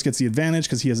Carl, of course, gets the advantage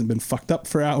because he hasn't been fucked up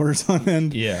for hours on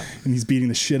end. Yeah. And he's beating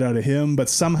the shit out of him. But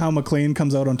somehow McClane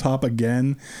comes out on top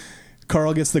again.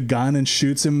 Carl gets the gun and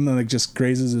shoots him and like just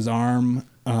grazes his arm.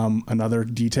 Another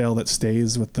detail that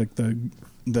stays with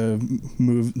the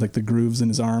move, like the grooves in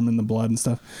his arm and the blood and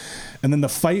stuff. And then the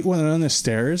fight when they're on the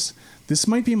stairs. This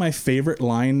might be my favorite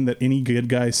line that any good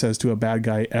guy says to a bad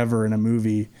guy ever in a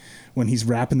movie, when he's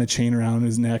wrapping the chain around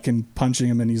his neck and punching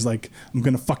him, and he's like, I'm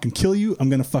gonna fucking kill you, I'm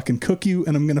gonna fucking cook you,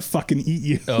 and I'm gonna fucking eat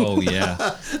you. Oh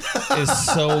yeah. It's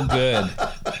so good.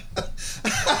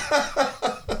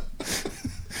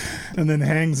 And then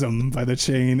hangs him by the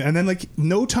chain, and then like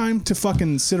no time to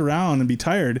fucking sit around and be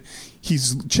tired.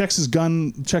 Checks his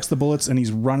gun, checks the bullets, and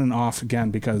he's running off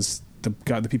again because the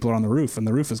people are on the roof and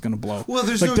the roof is going to blow. Well,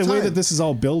 there's like no the time. way that this is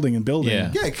all building and building.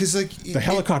 Yeah, because like the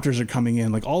helicopters are coming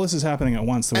in. Like all this is happening at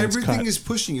once. Everything is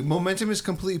pushing you. Momentum is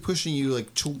completely pushing you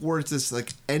like towards this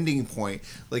like ending point.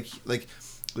 Like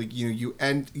you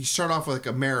start off with like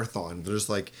a marathon. There's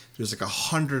like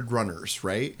 100 runners,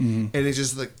 right? Mm-hmm. And it's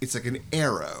just like it's like an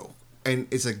arrow. And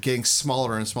it's like getting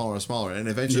smaller and smaller and smaller. And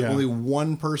eventually only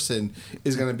one person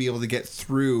is going to be able to get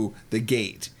through the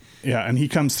gate. Yeah, and he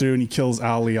comes through and he kills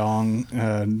Al Leong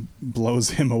and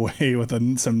blows him away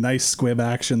with some nice squib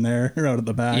action there out at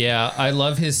the back. Yeah, I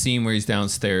love his scene where he's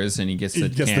downstairs and he gets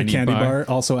the candy bar.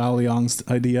 Also Al Leong's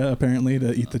idea, apparently,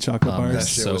 to eat the chocolate bars. That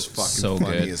shit was fucking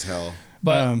funny as hell.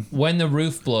 But when the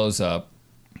roof blows up,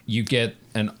 you get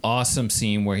an awesome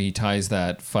scene where he ties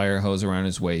that fire hose around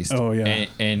his waist. Oh yeah,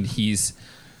 and he's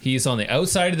on the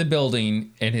outside of the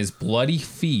building, and his bloody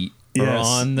feet are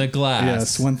on the glass.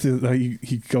 Yes, went through.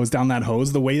 He goes down that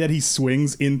hose. The way that he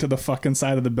swings into the fucking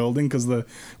side of the building because the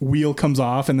wheel comes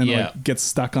off and then like gets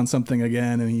stuck on something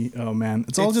again. And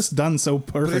it's all just done so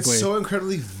perfectly. But it's so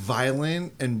incredibly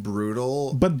violent and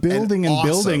brutal. But building and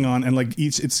building on, and like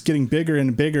it's getting bigger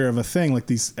and bigger of a thing. Like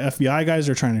these FBI guys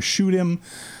are trying to shoot him.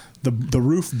 The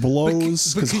roof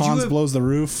blows because Hans blows the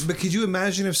roof. But could you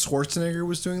imagine if Schwarzenegger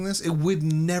was doing this? It would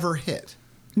never hit.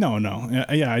 No.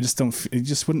 Yeah, I just don't. It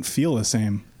just wouldn't feel the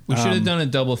same. We should have done a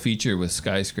double feature with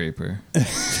Skyscraper.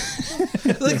 That's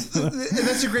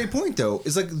a great point, though.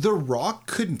 It's like The Rock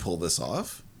couldn't pull this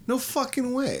off. No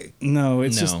fucking way. No,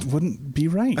 just wouldn't be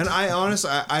right. And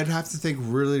I'd have to think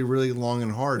really, really long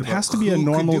and hard. It has to be a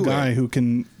normal guy who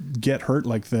can get hurt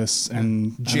like this.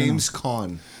 And James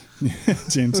Caan.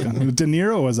 James Gunn. De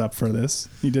Niro was up for this.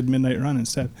 He did Midnight Run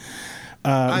instead.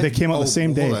 They came out the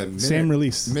same day, same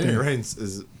release. Midnight Run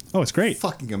is it's great,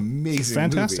 fucking amazing, it's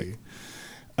fantastic.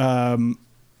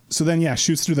 So then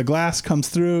shoots through the glass, comes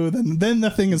through. Then the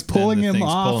thing is pulling him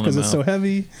off because it's so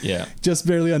heavy. Yeah, just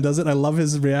barely undoes it. I love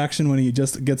his reaction when he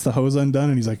just gets the hose undone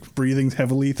and he's like breathing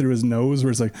heavily through his nose, where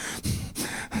it's like,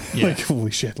 like holy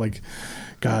shit, like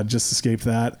God, just escaped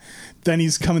that. Then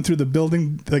he's coming through the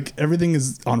building, like everything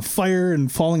is on fire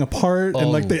and falling apart,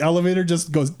 and like the elevator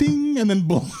just goes ding and then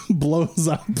blows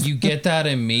up. You get that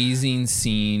amazing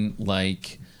scene,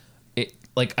 like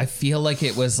I feel like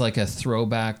it was like a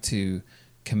throwback to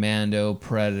Commando,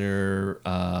 Predator,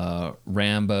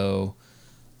 Rambo,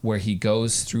 where he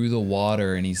goes through the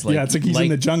water and he's like, it's like he's in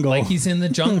the jungle. Like he's in the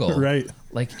jungle. Right.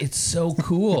 Like, it's so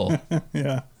cool.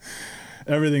 Yeah.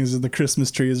 Everything's, the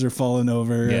Christmas trees are falling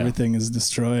over. Yeah. Everything is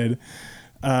destroyed.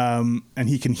 And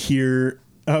he can hear,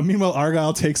 meanwhile,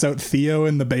 Argyle takes out Theo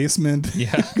in the basement.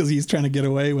 Yeah. Because he's trying to get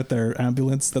away with their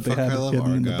ambulance that they had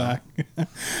hidden in the back.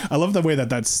 I love the way that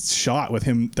that's shot with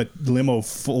him, that limo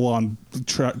full on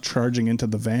charging into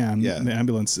the van, the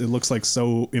ambulance. It looks like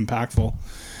so impactful.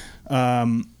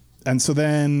 And so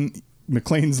then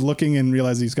McClane's looking and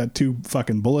realizes he's got 2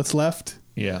 fucking bullets left.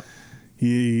 Yeah.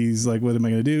 He's like, what am I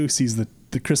going to do? Sees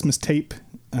the Christmas tape.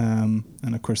 And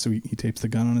of course, so he tapes the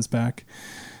gun on his back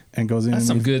and goes in. That's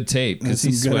some good tape because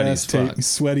he's sweaty as fuck. He's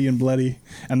sweaty and bloody.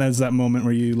 And there's that moment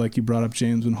where you brought up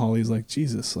James when Holly's like,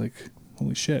 Jesus, like,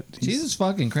 holy shit. Jesus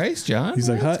fucking Christ, John. He's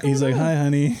like, hi,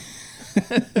 honey.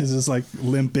 He's just like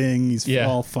limping. He's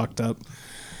all fucked up.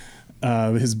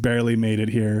 He's barely made it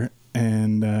here.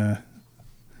 And,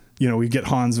 we get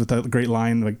Hans with that great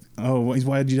line, like, oh,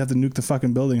 why did you have to nuke the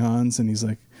fucking building, Hans? And he's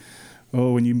like,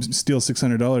 oh, when you steal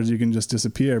 $600, you can just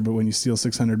disappear. But when you steal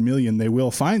 600 million, they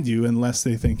will find you unless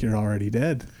they think you're already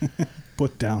dead.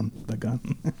 Put down the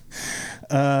gun.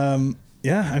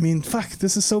 I mean, fuck,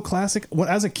 this is so classic.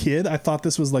 As a kid, I thought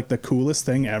this was like the coolest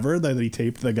thing ever, that he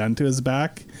taped the gun to his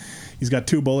back. He's got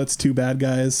 2 bullets, 2 bad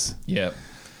guys. Yep.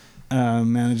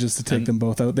 Manages to take them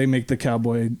both out. They make the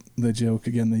cowboy the joke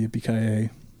again, the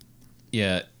yippee-ki-yay.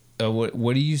 Yeah.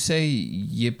 What do you say?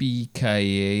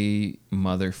 Yippee-ki-yay,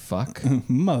 motherfuck?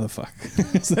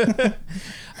 Motherfuck.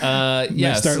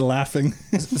 Yeah. I start laughing.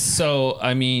 So,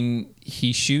 I mean,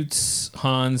 he shoots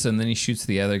Hans and then he shoots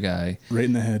the other guy. Right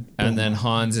in the head. And then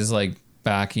Hans is like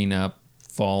backing up,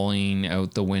 falling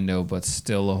out the window, but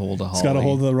still a hold of Holly. He's got a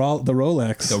hold of the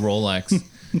Rolex. The Rolex.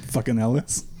 Fucking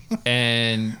Ellis.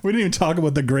 And we didn't even talk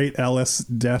about the great Ellis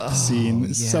death scene.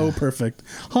 It's so perfect.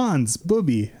 Hans,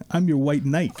 booby, I'm your white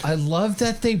knight. I love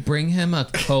that they bring him a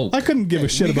Coke. I couldn't give a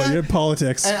shit about your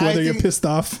politics, whether you're pissed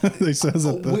off. They says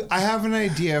it. I have an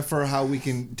idea for how we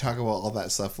can talk about all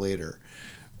that stuff later,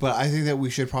 but I think that we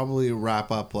should probably wrap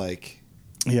up like.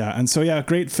 Yeah, and so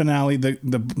great finale. The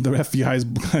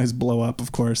FBI guys blow up.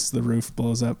 Of course, the roof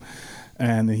blows up.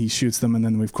 And then he shoots them, and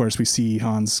then of course we see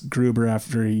Hans Gruber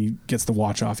after he gets the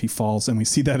watch off, he falls, and we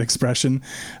see that expression.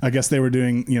 I guess they were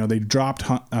doing, they dropped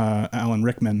Alan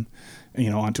Rickman,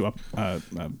 onto a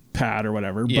pad or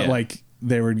whatever, but like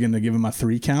they were going to give him a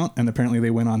 3 count, and apparently they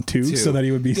went on 2 so that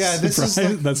he would be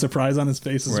surprised. That surprise on his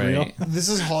face is real. This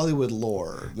is Hollywood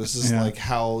lore. This is like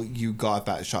how you got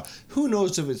that shot. Who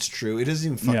knows if it's true? It doesn't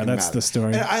even fucking matter. Yeah, that's the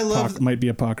story. And I love might be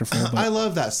apocryphal. But I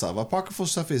love that stuff. Apocryphal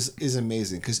stuff is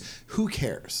amazing because who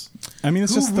cares? I mean,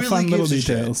 it's just the fun little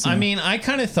details. I mean, I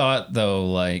kind of thought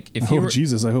though, like if you were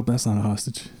Jesus, I hope that's not a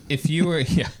hostage. If you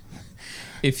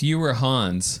were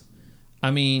Hans,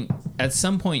 I mean, at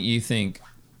some point you think,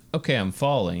 okay, I'm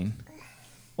falling.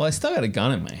 Well, I still got a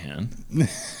gun in my hand.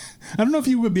 I don't know if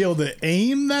you would be able to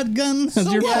aim that gun as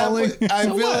you're falling. I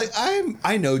feel like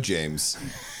I know James.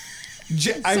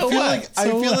 I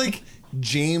feel like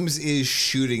James is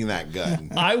shooting that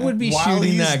gun. I would be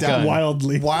shooting that gun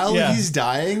wildly while he's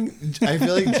dying. I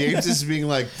feel like James is being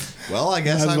like, "Well, I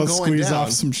guess I'm going squeeze down."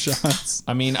 Off some shots.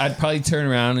 I mean, I'd probably turn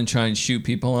around and try and shoot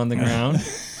people on the ground.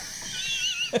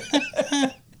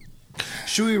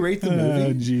 Should we rate the movie?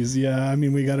 Oh, geez, yeah. I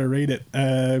mean, we got to rate it.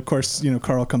 Of course,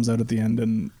 Carl comes out at the end,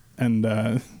 and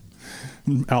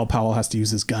Al Powell has to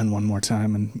use his gun one more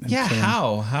time. And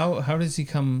how does he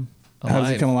come alive? How does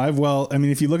he come alive? Well, I mean,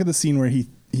 if you look at the scene where he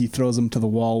throws him to the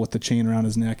wall with the chain around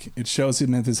his neck, it shows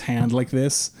him with his hand like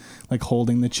this, like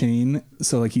holding the chain.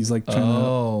 So like he's like trying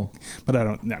to. But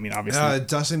I mean, obviously.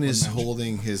 Dustin is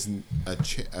holding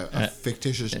a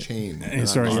fictitious chain.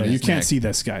 Sorry, you can't see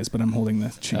this, guys, but I'm holding the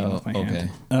chain with my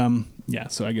hand. Yeah,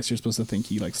 so I guess you're supposed to think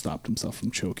he like stopped himself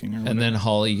from choking. And then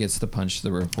Holly gets to punch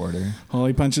the reporter.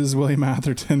 Holly punches William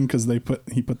Atherton because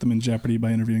he put them in jeopardy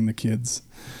by interviewing the kids.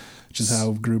 Which is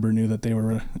how Gruber knew that they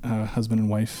were husband and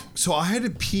wife. So I had to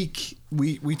peek.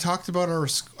 We talked about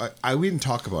we didn't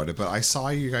talk about it, but I saw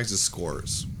you guys'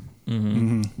 scores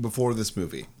before this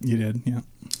movie. You did, yeah.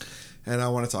 And I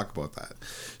want to talk about that.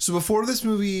 So before this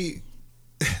movie,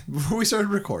 before we started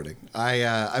recording,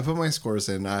 I put my scores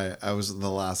in. I was the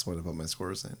last one to put my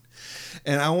scores in,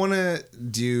 and I want to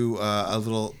do I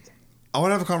want to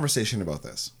have a conversation about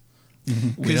this.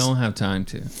 We don't have time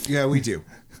to. Yeah, we do.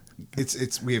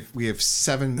 We have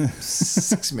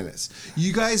 6 minutes.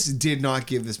 You guys did not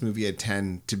give this movie a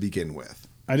 10 to begin with.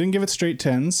 I didn't give it straight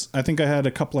 10s. I think I had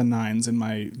a couple of 9s in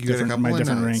my different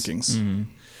rankings. Mm-hmm.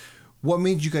 What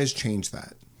made you guys change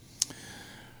that?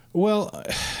 Well,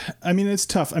 I mean, it's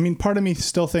tough. I mean, part of me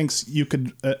still thinks you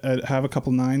could have a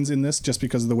couple 9s in this just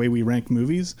because of the way we rank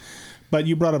movies. But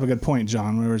you brought up a good point,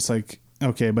 John, where it's like,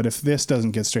 okay, but if this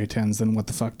doesn't get straight 10s, then what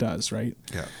the fuck does, right?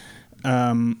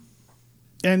 Yeah.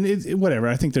 And whatever.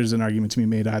 I think there's an argument to be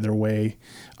made either way.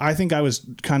 I think I was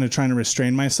kind of trying to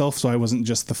restrain myself so I wasn't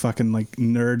just the fucking like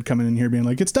nerd coming in here being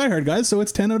like, it's Die Hard, guys, so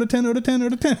it's 10 out of 10 out of 10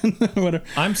 out of 10. Whatever.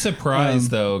 I'm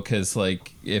surprised though, because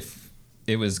like if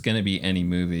it was going to be any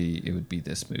movie, it would be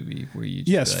this movie where you.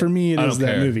 Yes, like, for me it is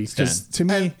that movie, because to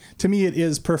me it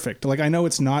is perfect. Like I know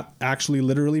it's not actually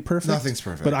literally perfect. Nothing's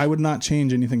perfect, but I would not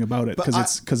change anything about it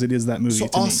because it is that movie. So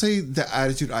to I'll me. say the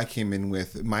attitude I came in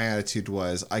with. My attitude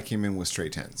was I came in with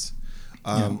straight 10s.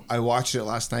 I watched it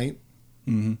last night.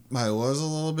 Mm-hmm. I was a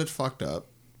little bit fucked up,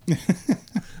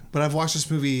 but I've watched this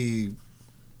movie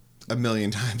a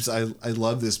million times. I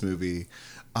love this movie,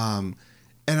 and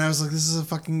I was like, this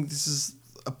is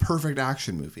a perfect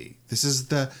action movie. This is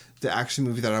the action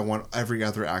movie that I want every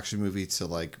other action movie to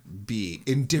like be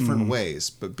in different ways,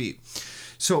 but be.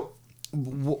 So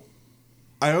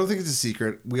I don't think it's a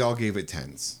secret. We all gave it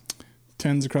 10s.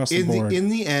 10s across the board. In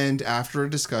the end, after a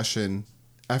discussion,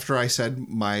 after I said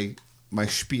my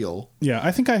spiel. Yeah,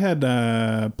 I think I had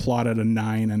plotted a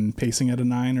 9 and pacing at a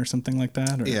 9 or something like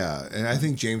that. Or? Yeah, and I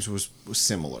think James was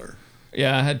similar.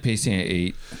 Yeah, I had pacing at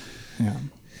 8. Yeah.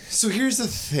 So here's the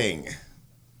thing.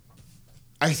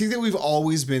 I think that we've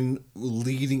always been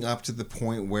leading up to the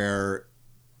point where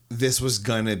this was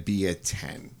gonna be a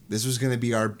 10. This was gonna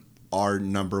be our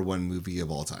number one movie of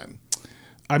all time.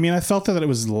 I mean, I felt that it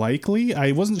was likely.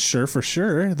 I wasn't sure for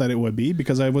sure that it would be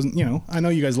because I wasn't, I know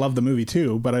you guys love the movie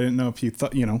too, but I didn't know if you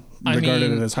thought,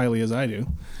 regarded it as highly as I do.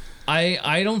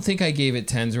 I don't think I gave it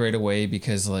 10s right away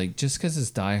because like just because it's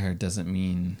Die Hard doesn't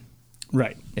mean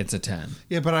right it's a 10.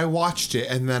 Yeah, but I watched it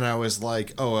and then I was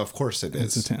like, oh, of course it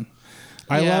is. It's a 10.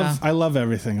 I love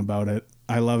everything about it.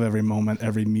 I love every moment,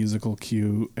 every musical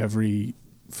cue, every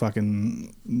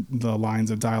fucking the lines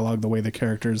of dialogue, the way the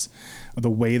characters, the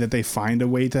way that they find a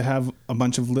way to have a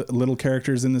bunch of little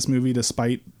characters in this movie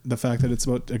despite the fact that it's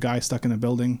about a guy stuck in a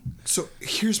building. So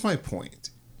here's my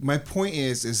point. My point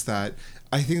is that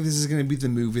I think this is going to be the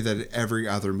movie that every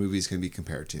other movie is going to be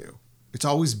compared to. It's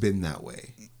always been that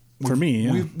way. For me,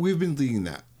 yeah. We've been leading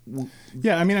that.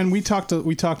 Yeah, I mean, and we talked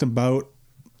about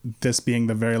this being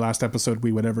the very last episode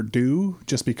we would ever do,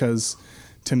 just because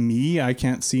to me, I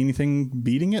can't see anything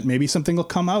beating it. Maybe something will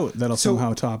come out that'll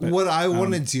somehow top it. What I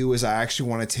want to do is I actually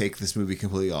want to take this movie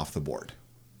completely off the board.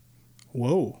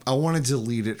 Whoa. I want to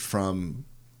delete it from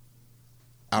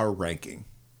our ranking.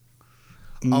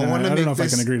 I don't know if I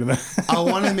can agree to that. I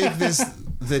want to make this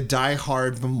the Die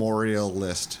Hard memorial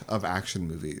list of action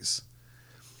movies.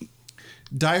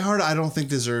 Die Hard, I don't think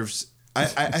deserves... I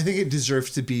think it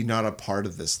deserves to be not a part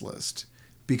of this list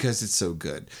because it's so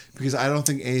good. Because I don't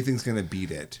think anything's going to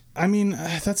beat it. I mean,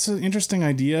 that's an interesting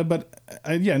idea, but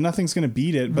nothing's going to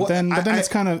beat it. But then it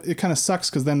kind of sucks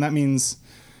because then that means,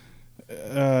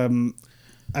 the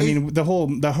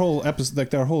whole episode, like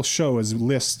their whole show is the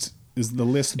list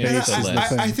based.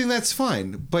 I think that's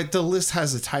fine, but the list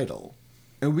has a title.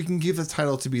 And we can give the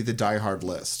title to be the Die Hard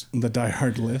list. The Die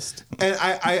Hard list. And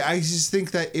I just think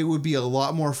that it would be a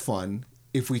lot more fun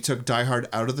if we took Die Hard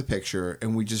out of the picture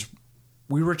and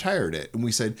we retired it. And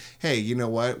we said, hey, you know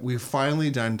what? We've finally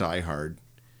done Die Hard.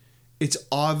 It's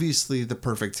obviously the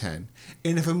perfect 10.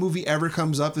 And if a movie ever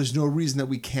comes up, there's no reason that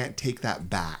we can't take that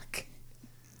back.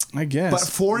 I guess. But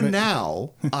for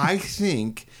now, I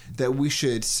think that we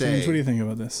should say... James, what do you think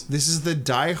about this? This is the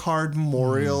Die Hard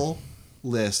memorial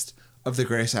list of the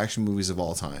greatest action movies of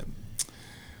all time.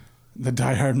 The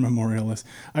Die Hard memorial list.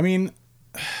 I mean,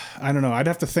 I don't know. I'd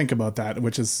have to think about that,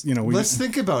 which is, let's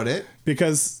think about it.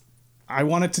 Because I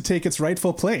want it to take its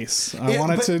rightful place. I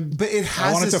want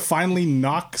it to finally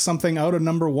knock something out of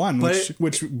number one, which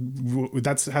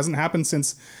that hasn't happened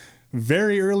since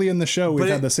very early in the show. We've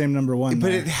had the same number one.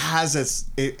 But it has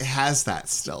that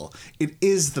still. It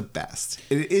is the best.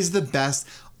 It is the best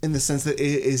in the sense that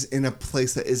it is in a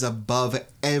place that is above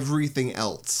everything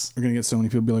else. We're going to get so many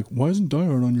people be like, why isn't Die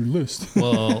Hard on your list?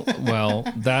 Well,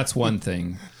 that's one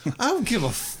thing. I don't give a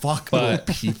fuck about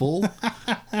people.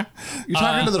 You're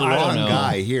talking to the wrong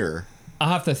guy here. I'll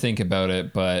have to think about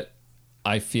it, but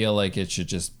I feel like it should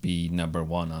just be number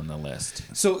one on the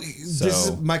list. So this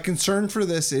is my concern for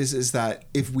this is that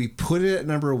if we put it at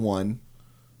number one,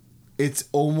 it's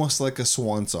almost like a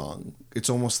swan song. It's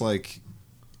almost like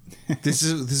this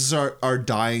is our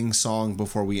dying song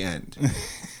before we end.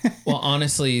 Well,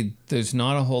 honestly, there's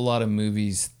not a whole lot of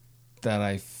movies that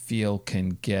I feel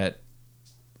can get...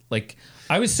 Like,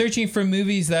 I was searching for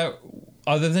movies that,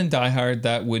 other than Die Hard,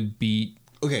 that would beat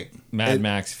Okay. Mad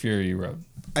Max Fury Road.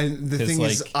 And the thing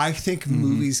is, I think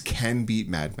movies can beat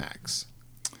Mad Max.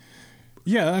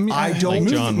 Yeah, I mean, I don't.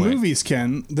 Like John Wick. Movies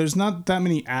can. There's not that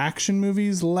many action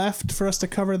movies left for us to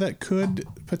cover that could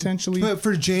potentially. But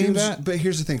for James, do that. but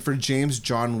here's the thing: for James,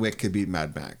 John Wick could beat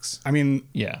Mad Max. I mean,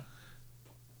 Yeah.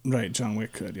 right? John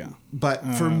Wick could, yeah. But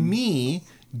for me,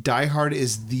 Die Hard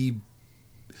is the.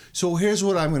 So here's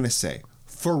what I'm going to say.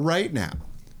 For right now,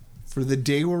 for the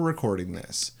day we're recording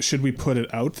this, Should we put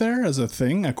it out there as a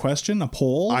thing, a question, a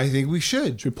poll? I think we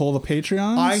should. Should we poll the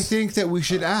Patreons? I think that we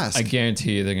should ask. I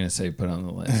guarantee you they're going to say put on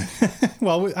the list.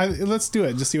 Well, let's do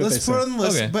it. Just see what Let's they put say. it on the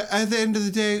list. Okay. But at the end of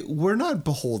the day, we're not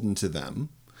beholden to them.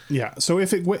 Yeah. So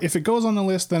if it goes on the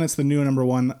list, then it's the new number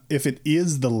one. If it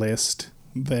is the list,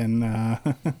 then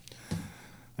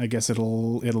I guess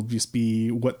it'll just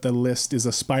be what the list is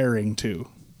aspiring to.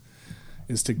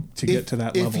 Is to get to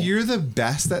that level. If you're the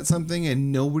best at something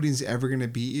and nobody's ever going to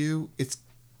beat you, it's.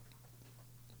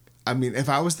 I mean, if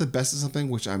I was the best at something,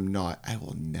 which I'm not, I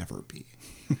will never be.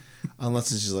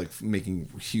 Unless it's just like making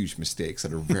huge mistakes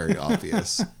that are very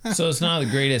obvious. So it's not the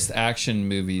greatest action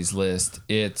movies list.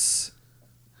 It's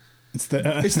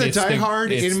the It's the Die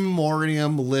Hard in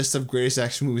memoriam list of greatest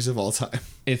action movies of all time.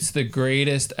 It's the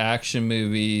greatest action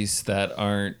movies that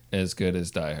aren't as good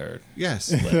as Die Hard. Yes.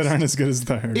 that aren't as good as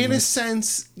Die Hard. In a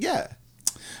sense, yeah.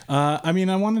 I mean,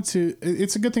 I wanted to.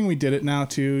 It's a good thing we did it now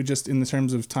too, just in the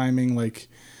terms of timing. Like,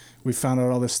 we found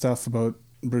out all this stuff about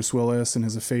Bruce Willis and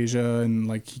his aphasia, and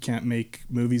like he can't make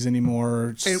movies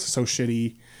anymore. It's so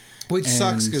shitty. Which And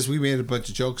sucks because we made a bunch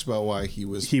of jokes about why he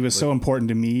was. So important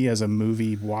to me as a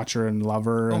movie watcher and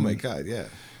lover. Oh and, my god, yeah.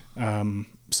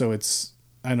 So it's,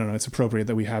 I don't know, it's appropriate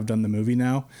that we have done the movie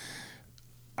now.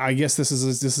 I guess this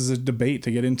is a debate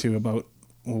to get into about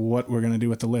what we're going to do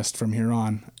with the list from here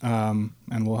on.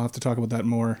 And we'll have to talk about that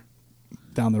more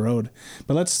down the road.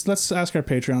 But let's ask our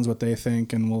Patreons what they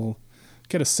think, and we'll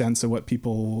get a sense of what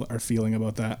people are feeling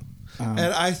about that.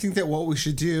 And I think that what we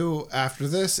should do after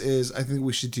this is I think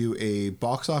we should do a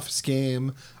box office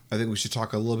game. I think we should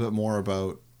talk a little bit more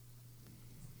about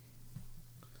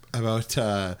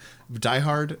Die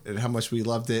Hard and how much we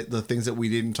loved it, the things that we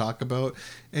didn't talk about,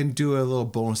 and do a little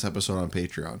bonus episode on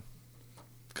Patreon.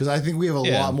 Because I think we have a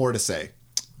lot more to say.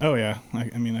 Oh, yeah.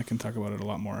 I mean, I can talk about it a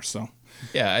lot more, so.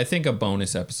 Yeah, I think a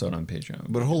bonus episode on Patreon.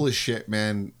 But holy shit,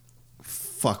 man.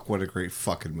 Fuck, what a great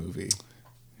fucking movie.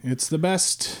 It's the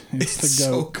best. It's the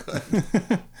so GOAT.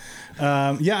 good.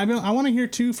 Yeah, I mean, I want to hear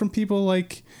too from people,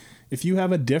 like, if you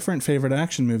have a different favorite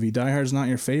action movie, Die Hard's not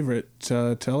your favorite,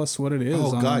 tell us what it is.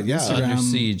 Oh, God, yeah. Instagram. Under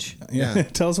Siege. Yeah.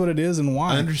 Tell us what it is and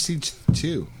why. Under Siege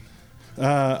 2.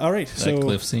 All right. That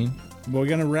cliff scene. We're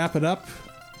going to wrap it up.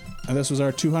 This was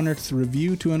our 200th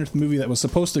review, 200th movie that was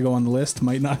supposed to go on the list,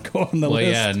 might not go on the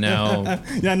list. Well, yeah, now...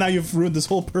 now you've ruined this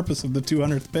whole purpose of the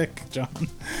 200th pick,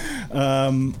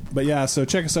 John. But yeah, so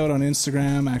check us out on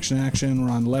Instagram, Action.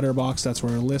 We're on Letterboxd. That's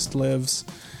where our list lives.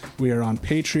 We are on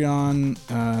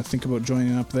Patreon. Think about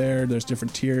joining up there. There's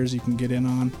different tiers you can get in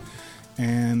on.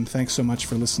 And thanks so much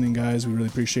for listening, guys. We really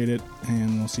appreciate it.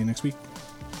 And we'll see you next week.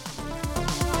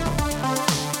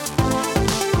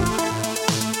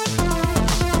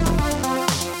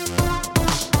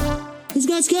 He's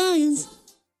got scallions.